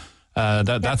O'Sullivan's,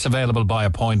 that's available by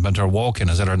appointment or walk-in,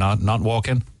 is it, or not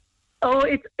walk-in? Oh,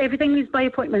 everything is by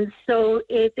appointment. So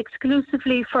it's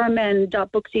exclusively for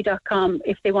men.booksy.com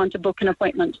if they want to book an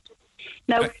appointment.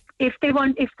 Now, if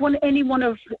any one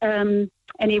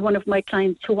of my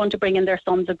clients who want to bring in their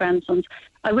sons or grandsons,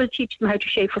 I will teach them how to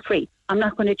shave for free. I'm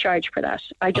not going to charge for that.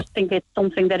 I just think it's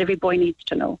something that every boy needs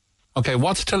to know. Okay,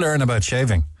 what's to learn about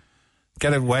shaving?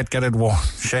 Get it wet, get it warm,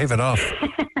 shave it off.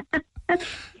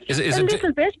 Is it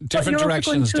different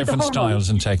directions, different styles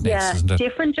and techniques, isn't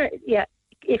it?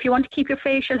 If you want to keep your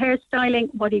facial hair styling,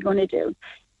 what are you going to do?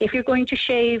 If you're going to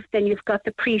shave, then you've got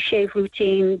the pre-shave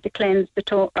routine, the cleanse, the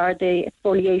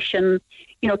exfoliation,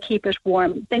 keep it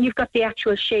warm. Then you've got the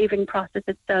actual shaving process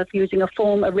itself, using a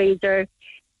foam, a razor.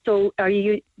 So are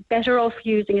you better off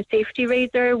using a safety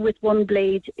razor with one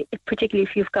blade, particularly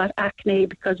if you've got acne,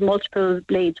 because multiple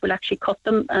blades will actually cut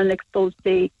them and expose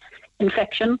the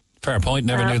infection. Fair point,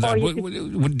 never knew that.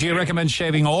 Do you recommend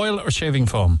shaving oil or shaving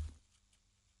foam?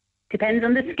 Depends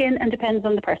on the skin and depends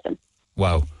on the person.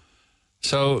 Wow.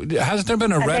 So has there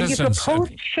been a reticence? And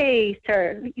then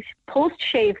you have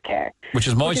post-shave care. Which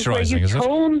is moisturising, is it? You is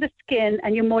tone the skin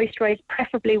and you moisturise,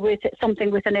 preferably with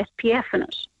something with an SPF in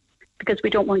it, because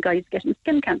we don't want guys getting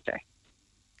skin cancer.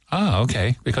 Ah,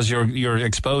 okay. Because you're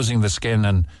exposing the skin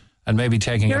and maybe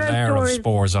taking a layer of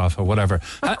spores off or whatever.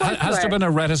 Has there been a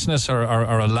reticence or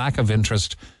a lack of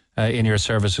interest in your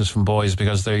services from boys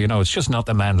because it's just not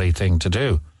the manly thing to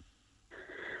do?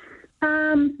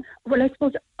 Well, I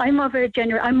suppose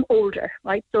I'm older,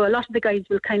 right? So a lot of the guys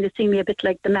will kind of see me a bit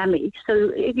like the mammy.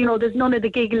 So, there's none of the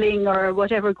giggling or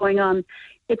whatever going on.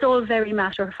 It's all very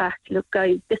matter of fact. Look,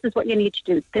 guys, this is what you need to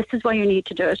do. This is why you need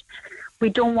to do it. We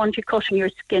don't want you cutting your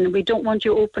skin. We don't want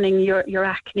you opening your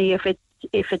acne if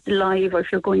it's live or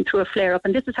if you're going through a flare-up.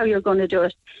 And this is how you're going to do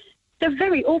it. They're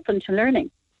very open to learning.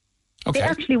 Okay. They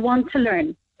actually want to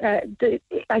learn.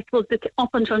 I suppose that up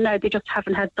until now, they just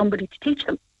haven't had somebody to teach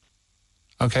them.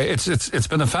 Okay, it's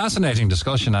been a fascinating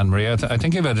discussion, Anne Marie. I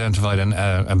think you've identified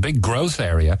a big growth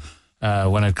area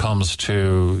when it comes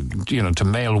to to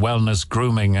male wellness,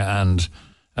 grooming, and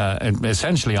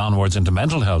essentially onwards into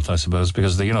mental health, I suppose,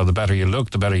 because the better you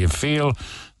look, the better you feel,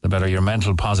 the better your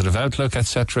mental positive outlook,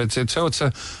 etc.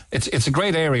 It's a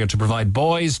great area to provide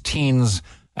boys, teens,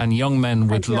 and young men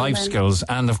with life skills,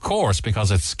 and of course,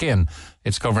 because it's skin,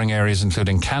 it's covering areas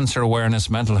including cancer awareness,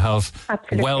 mental health,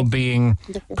 well-being,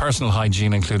 personal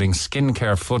hygiene, including skin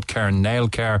care, foot care, nail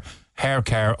care, hair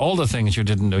care, all the things you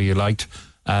didn't know you liked,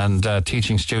 and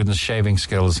teaching students shaving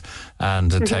skills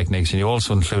and techniques. And you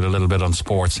also include a little bit on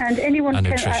sports and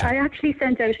nutrition. I actually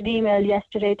sent out an email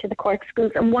yesterday to the Cork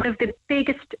schools, and one of the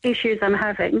biggest issues I'm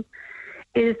having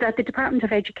is that the Department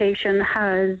of Education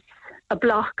has a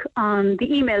block on the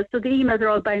emails, so the emails are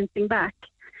all bouncing back.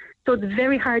 So it's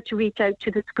very hard to reach out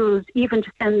to the schools, even to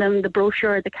send them the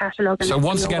brochure, the catalogue. So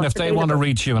once again, if they want to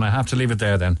reach you, and I have to leave it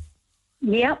there then.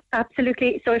 Yeah,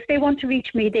 absolutely. So if they want to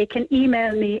reach me, they can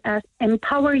email me at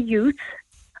empoweryouth,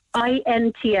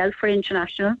 INTL for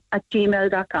international,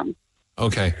 @gmail.com.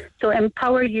 Okay. So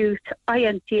empoweryouth,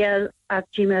 INTL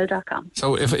 @gmail.com.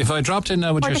 So if I dropped in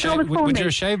now, would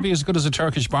your shave be as good as a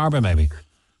Turkish barber, maybe?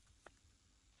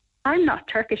 I'm not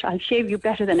Turkish. I'll shave you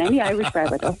better than any Irish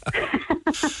barber does.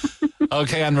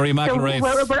 Okay, Anne Marie McIlwraith.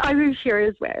 So we're Irish here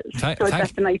as well.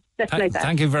 That's a nice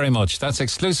Thank you very much. That's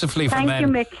exclusively for men. Thank you,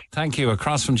 Mick. Thank you.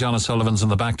 Across from John O'Sullivan's in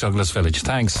the back Douglas Village.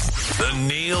 Thanks. The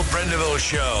Neil Prendeville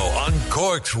Show on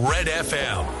Cork's Red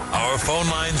FM. Our phone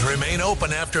lines remain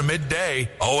open after midday.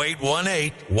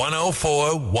 0818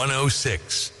 104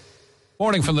 106.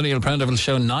 Morning from the Neil Prendeville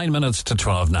Show. 9 minutes to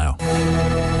 12 now.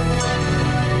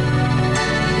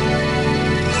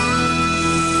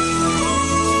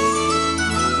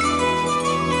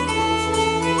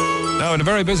 Now, in a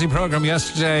very busy programme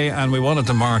yesterday, and we wanted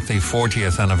to mark the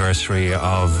 40th anniversary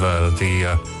of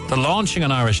the launching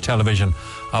on Irish television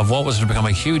of what was to become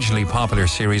a hugely popular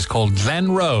series called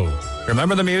Glenroe.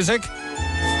 Remember the music?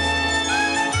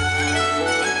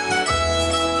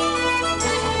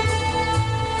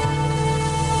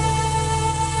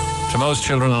 To most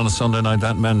children on a Sunday night,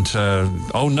 that meant,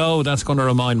 oh no, that's going to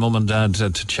remind Mum and Dad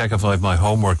to check if I've my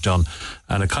homework done.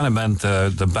 And it kind of meant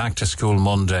the back to school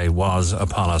Monday was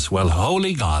upon us. Well,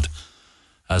 holy God,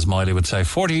 as Miley would say.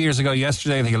 40 years ago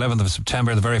yesterday, the 11th of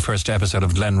September, the very first episode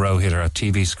of Glenroe hit our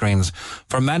TV screens.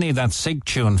 For many, that Sig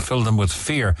tune filled them with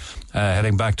fear,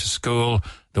 heading back to school.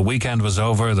 The weekend was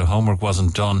over, the homework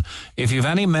wasn't done. If you've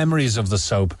any memories of the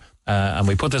soap, and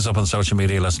we put this up on social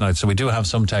media last night, so we do have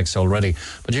some texts already.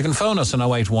 But you can phone us on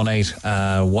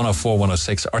 0818 104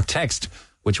 106 or text,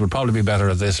 which would probably be better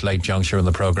at this late juncture in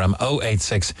the programme,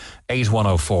 086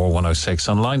 8104 106.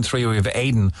 On line 3 we have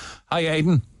Aidan. Hi,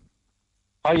 Aidan.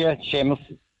 Hi,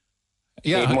 Seamus.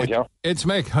 Yeah, Aidan, it's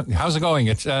Mick. How's it going?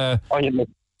 It's Mick.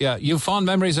 Yeah, you've fond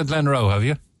memories at Glenroe, have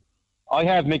you? I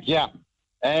have, Mick, yeah.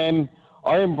 I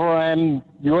remember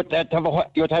you had to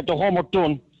have the homework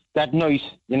done that night,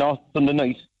 Sunday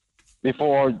night,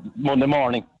 before Monday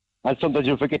morning. And sometimes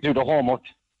you forget to do the homework,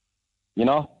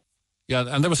 Yeah,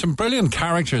 and there were some brilliant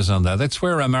characters on that. That's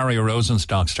where Mario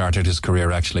Rosenstock started his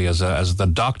career, actually, as the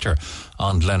doctor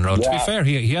on Glenroe. Yeah. To be fair,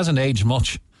 he hasn't aged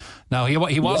much. Now, he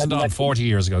wasn't on 40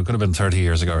 years ago. It could have been 30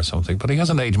 years ago or something, but he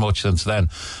hasn't aged much since then.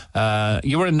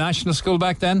 You were in national school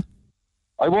back then?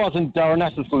 I was in our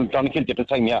national school in Clonakilty at the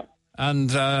time, yeah.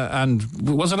 And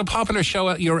was it a popular show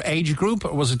at your age group,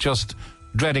 or was it just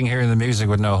dreading hearing the music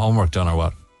with no homework done, or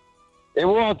what? It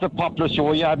was a popular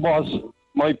show, yeah, it was.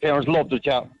 My parents loved it,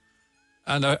 yeah.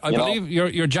 And I believe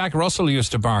your Jack Russell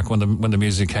used to bark when the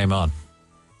music came on.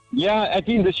 Yeah, at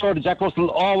the end of the show, Jack Russell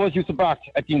always used to bark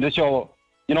at the end of the show.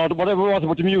 Whatever it was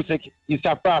about the music, he'd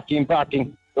start barking.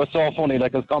 It was so funny,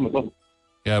 like it was comical.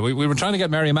 Yeah, we were trying to get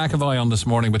Mary McAvoy on this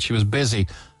morning, but she was busy.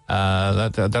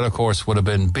 That of course, would have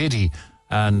been Biddy.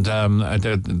 And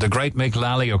the great Mick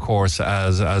Lally, of course,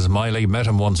 as Miley. Met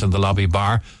him once in the lobby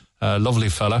bar. Lovely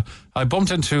fella. I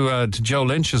bumped into to Joe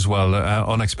Lynch as well,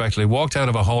 unexpectedly. Walked out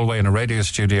of a hallway in a radio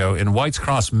studio in White's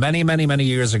Cross many, many, many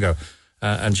years ago.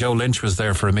 And Joe Lynch was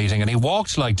there for a meeting, and he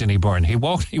walked like Dinny Byrne. He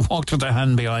walked with a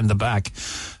hand behind the back.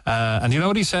 And you know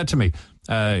what he said to me?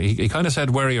 He kind of said,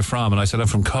 "Where are you from?" And I said, "I'm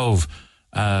from Cove."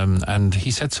 And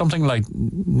he said something like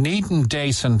neat and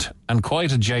decent and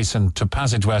quite adjacent to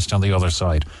Passage West on the other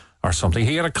side or something.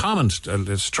 He had a comment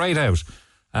straight out.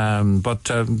 But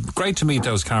great to meet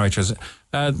those characters.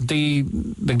 The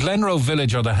Glenroe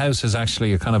village or the house is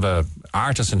actually a kind of a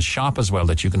artisan shop as well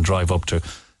that you can drive up to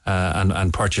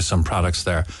and purchase some products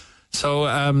there. So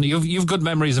you've good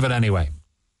memories of it anyway.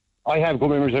 I have good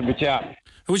memories of it, yeah.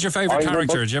 Who was your favourite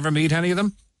character? Did you ever meet any of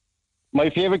them? My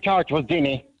favourite character was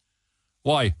Dinny.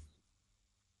 Why?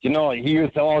 You know, he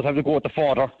used to always have to go with the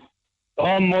father.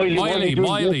 Oh,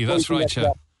 Miley, that's right,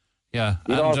 yeah. Yeah.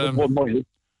 Miley.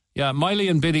 Yeah, Miley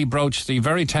and Biddy broached the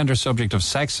very tender subject of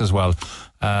sex as well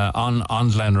on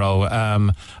Glenroe.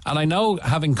 And I know,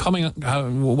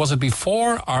 was it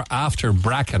before or after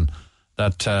Bracken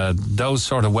that those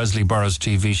sort of Wesley Burroughs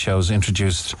TV shows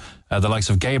introduced the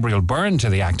likes of Gabriel Byrne to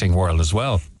the acting world as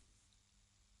well?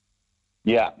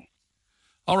 Yeah.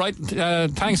 All right.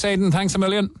 Thanks, Aidan. Thanks a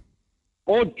million.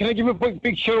 Oh, can I give a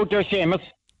big shout out there, Seamus?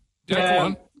 Yeah, go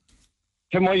on.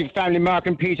 To my family, Mark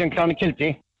and Pete and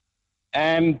Clonakilty.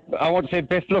 I want to say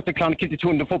best luck to Clonakilty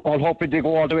too in the football. Hopefully they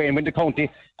go all the way and win the county.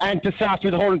 And to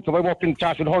Sarsfield Hurling Club. I work in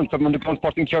Sarsfield Hurling Club. I'm the ground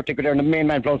sporting caretaker there and the main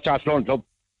man from Sarsfield Hurling Club.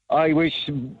 I wish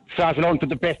Sarsfield Hurling Club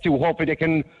the best too. Hopefully they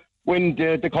can win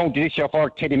the county this year for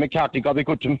Teddy McCarthy. God be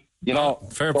good to him. You know.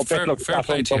 Fair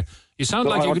play to you. You sound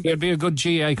like you'd be a good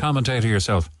GA commentator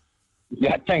yourself.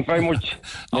 Yeah, thanks very much.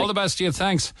 All the best to you,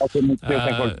 thanks. Okay,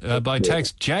 by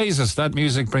text, Jesus, that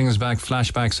music brings back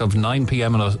flashbacks of 9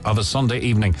 p.m. of a Sunday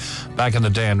evening back in the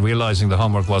day and realising the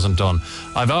homework wasn't done.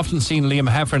 I've often seen Liam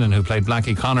Heffernan, who played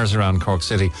Blackie Connors around Cork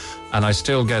City, and I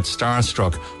still get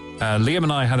starstruck. Liam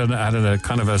and I had a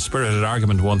kind of a spirited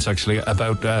argument once, actually,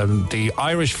 about the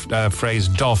Irish phrase,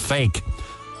 "daw fake."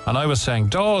 And I was saying,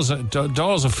 daw's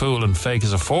a fool and fake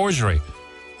is a forgery.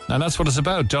 And that's what it's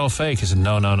about, daw fake. He said,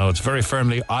 no, it's very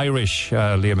firmly Irish,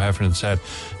 Liam Heffernan said.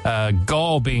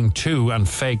 Gaw being two and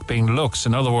fake being looks.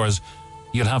 In other words,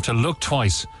 you'd have to look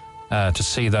twice to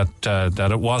see that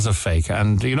it was a fake.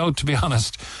 And, you know, to be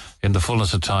honest, in the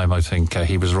fullness of time, I think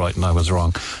he was right and I was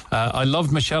wrong. I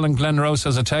loved Michelle and Glenroe,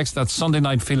 says a text. That Sunday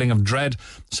night feeling of dread,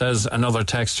 says another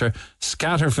texter.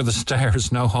 Scatter for the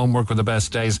stairs, no homework were the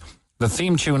best days. The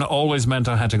theme tune always meant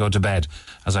I had to go to bed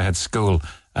as I had school.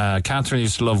 Catherine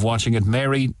used to love watching it.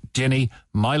 Mary, Ginny,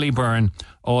 Miley Byrne,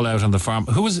 all out on the farm.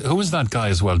 Who was that guy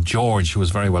as well? George, who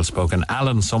was very well spoken.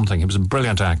 Alan something. He was a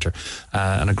brilliant actor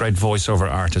and a great voiceover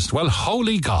artist. Well,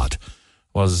 Holy God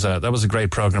was that was a great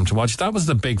program to watch. That was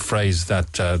the big phrase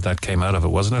that came out of it,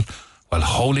 wasn't it? Well,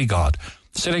 Holy God.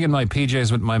 Sitting in my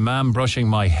PJs with my mam, brushing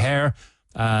my hair,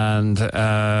 and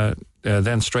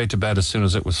then straight to bed as soon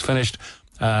as it was finished.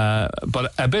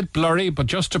 But a bit blurry, but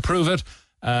just to prove it.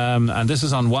 And this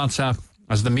is on WhatsApp.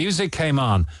 As the music came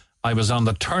on, I was on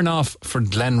the turn off for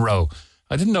Glenroe.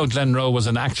 I didn't know Glenroe was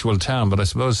an actual town, but I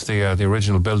suppose the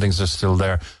original buildings are still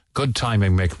there. Good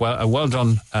timing, Mick. Well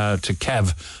done to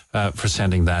Kev for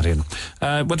sending that in.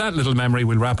 With that little memory,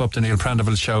 we'll wrap up the Neil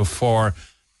Prendeville Show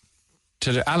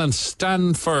to Alan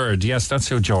Stanford. Yes, that's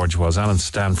who George was. Alan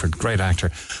Stanford, great actor.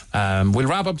 We'll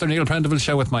wrap up the Neil Prendeville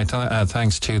Show with my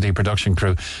thanks to the production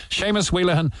crew. Seamus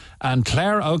Wheelahan and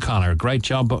Claire O'Connor. Great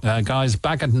job, guys.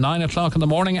 Back at 9 o'clock in the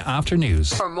morning after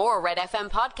news. For more Red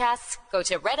FM podcasts, go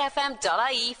to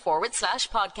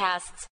redfm.ie/podcasts.